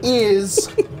is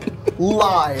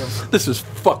live. This is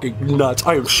fucking nuts.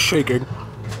 I am shaking.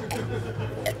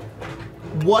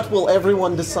 What will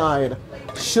everyone decide?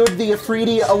 Should the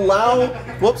Afridi allow...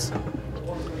 Whoops.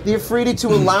 The Afridi to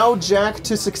allow Jack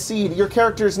to succeed. Your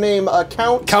character's name,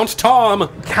 Count Tom.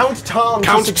 Count Tom.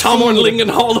 Count Tom on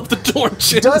Lingenhall of the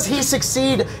Doorngeons. Does he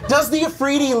succeed? Does the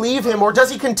Afridi leave him, or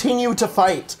does he continue to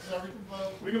fight?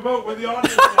 We can vote with the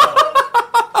audience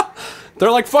now. They're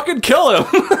like, fucking kill him.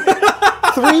 3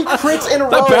 crits in a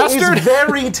row is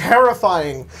very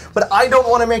terrifying, but I don't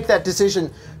want to make that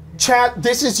decision. Chat,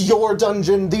 this is your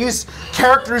dungeon. These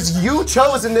characters you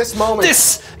chose in this moment.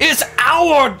 This is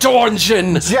our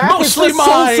Doorngeon. Jack Mostly is the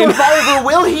mine. sole survivor.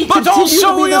 Will he but continue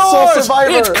also to be yours. the sole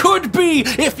survivor? It could be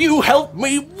if you help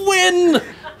me win.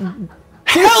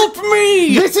 Help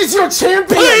me! This is your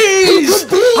champion! Please! He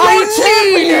could be your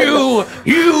champion! Need you!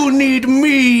 You need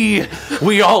me!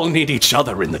 We all need each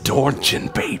other in the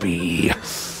Doorngeon, baby.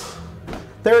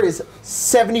 There is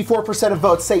 74% of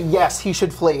votes say yes, he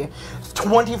should flee.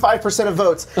 25% of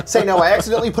votes say no. I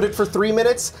accidentally put it for 3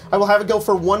 minutes. I will have it go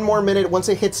for 1 more minute once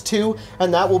it hits 2,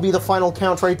 and that will be the final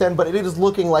count right then. But it is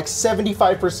looking like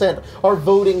 75% are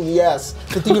voting yes,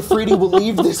 that the Afridi will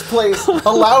leave this place,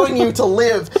 allowing you to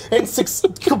live and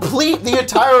complete the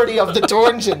entirety of the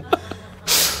Doorngeon.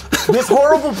 This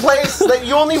horrible place that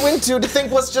you only went to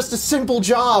think was just a simple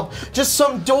job. Just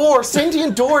some door,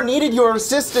 sentient door needed your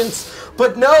assistance.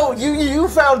 But no, you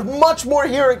found much more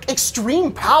here,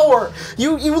 extreme power.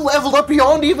 You leveled up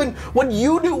beyond even what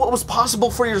you knew what was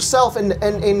possible for yourself, and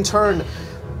in turn,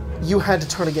 you had to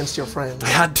turn against your friends. I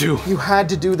had to. You had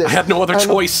to do this. I had no other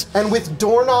choice. And with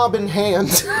doorknob in hand,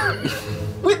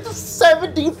 with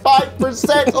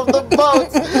 75% of the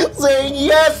votes saying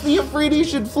yes, the Afridi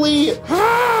should flee.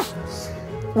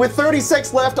 With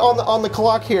 36 left on the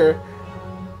clock here,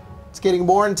 it's getting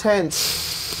more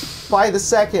intense by the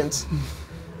second.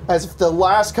 As if the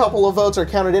last couple of votes are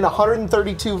counted in,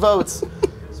 132 votes.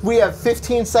 We have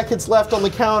 15 seconds left on the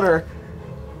counter.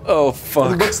 Oh,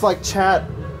 fuck. It looks like chat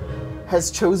has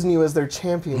chosen you as their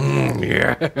champion.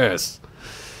 Yes.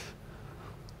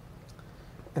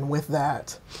 And with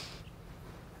that...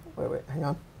 Wait, hang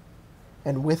on.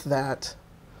 And with that...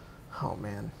 Oh,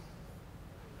 man.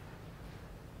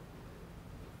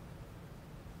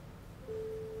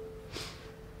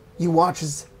 You watch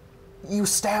as you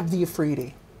stab the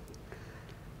Afridi.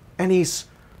 And he's...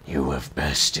 You have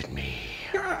bested me,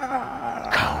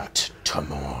 Count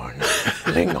Tomorn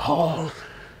Linghall.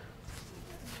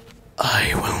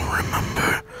 I will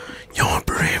remember your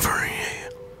bravery.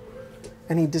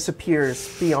 and he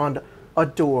disappears beyond a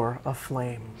door of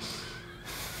flame.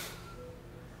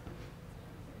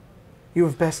 You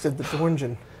have bested the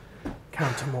Doorngeon,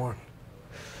 Count Tamorn.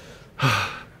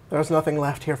 There's nothing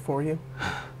left here for you.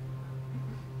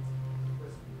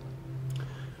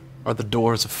 Are the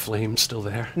doors of flame still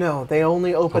there? No, they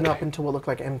only open up into what look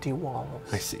like empty walls.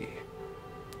 I see.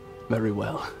 Very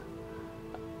well.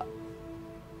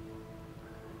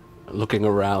 Looking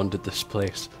around at this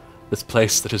place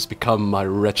that has become my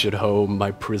wretched home,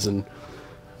 my prison,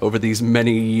 over these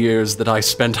many years that I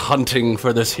spent hunting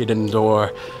for this hidden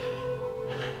door,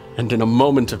 and in a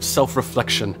moment of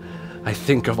self-reflection, I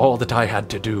think of all that I had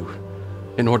to do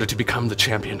in order to become the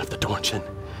champion of the Doorngeon,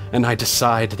 and I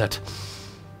decide that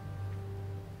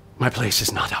my place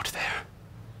is not out there.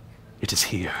 It is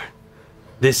here.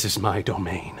 This is my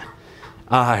domain.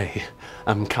 I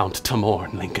am Count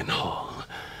Tamorn Lincolnhall,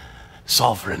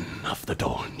 sovereign of the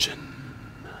Doorngeon.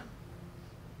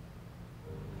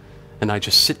 And I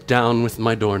just sit down with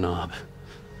my doorknob,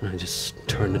 and I just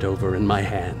turn it over in my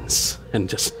hands, and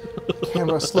just...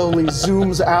 Camera slowly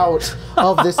zooms out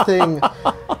of this thing.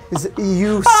 As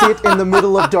you sit in the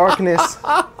middle of darkness,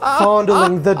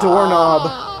 fondling the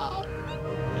doorknob.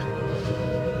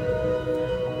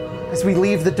 As we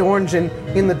leave the Doorngeon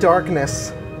in the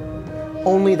darkness,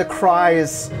 only the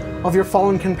cries of your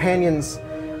fallen companions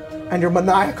and your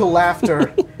maniacal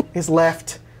laughter is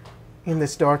left in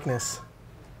this darkness.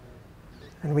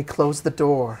 And we close the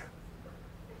door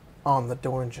on the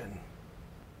Doorngeon.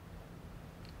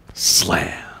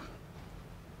 Slam.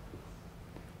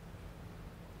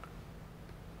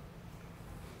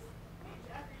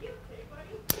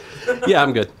 Yeah,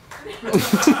 I'm good.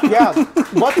 Yeah,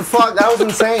 what the fuck? That was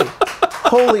insane.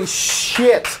 Holy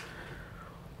shit.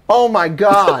 Oh my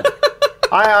god.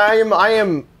 I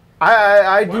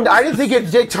didn't think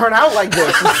it'd turn out like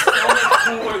this.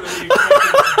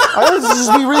 I thought this would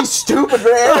just be really stupid,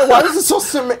 man. Why is it so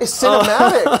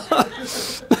cinematic?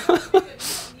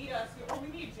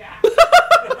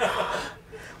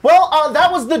 Well,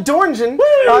 that was the Doorngeon.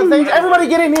 Thanks. Everybody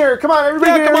get in here. Come on,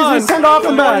 everybody get in here. As we send off the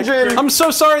Doorngeon. I'm so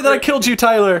sorry that I killed you,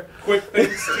 Tyler. Quick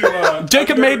thanks to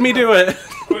Jacob made me do it.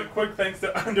 Quick thanks to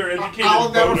undereducated I'll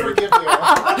never voter. forgive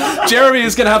you. Jeremy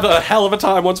is gonna have a hell of a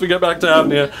time once we get back to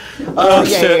Avnia.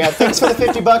 Yeah. Thanks for the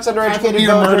 $50, undereducated to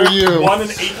voter. murder you. 1 in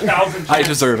 8,000. I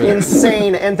deserve it.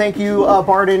 Insane, and thank you,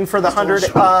 Barden, for the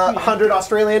 100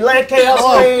 Australian Land Chaos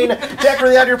Queen. Jack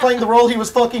really out here playing the role he was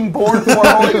fucking born for.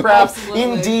 Holy crap! Absolutely.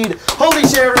 Indeed. Holy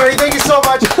shit, everybody! Thank you so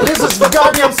much. This is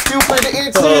goddamn stupid.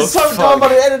 It is so dumb,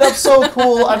 but it ended up so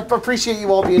cool. I appreciate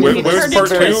you all being here. Where's part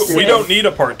 2? We don't need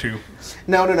a part 2.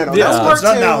 No. Yeah. That was part It's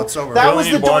done 2. now, it's over. That We was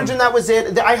only the need one. Doorngeon. That was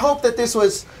it. I hope that this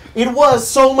was. It was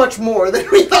so much more than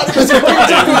we thought it was going to be.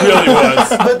 It really was.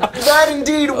 But that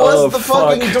indeed was Oh, the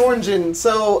fuck. fucking Doorngeon.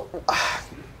 So,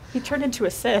 He turned into a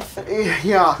Sith.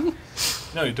 yeah.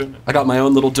 No, you don't. I got my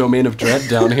own little domain of dread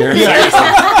down here.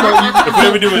 If we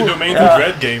ever do a Domain of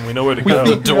Dread game, we know where to go.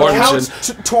 The Doorngeon.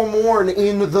 Count Tormorn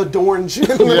in the Doorngeon.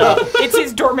 It's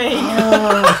his domain.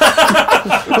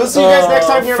 We'll see you guys next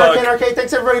time here at fuck. Arcane Arcade.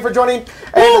 Thanks everybody for joining.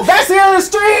 And that's the end of the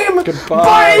stream.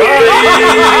 Goodbye.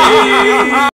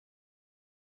 Bye.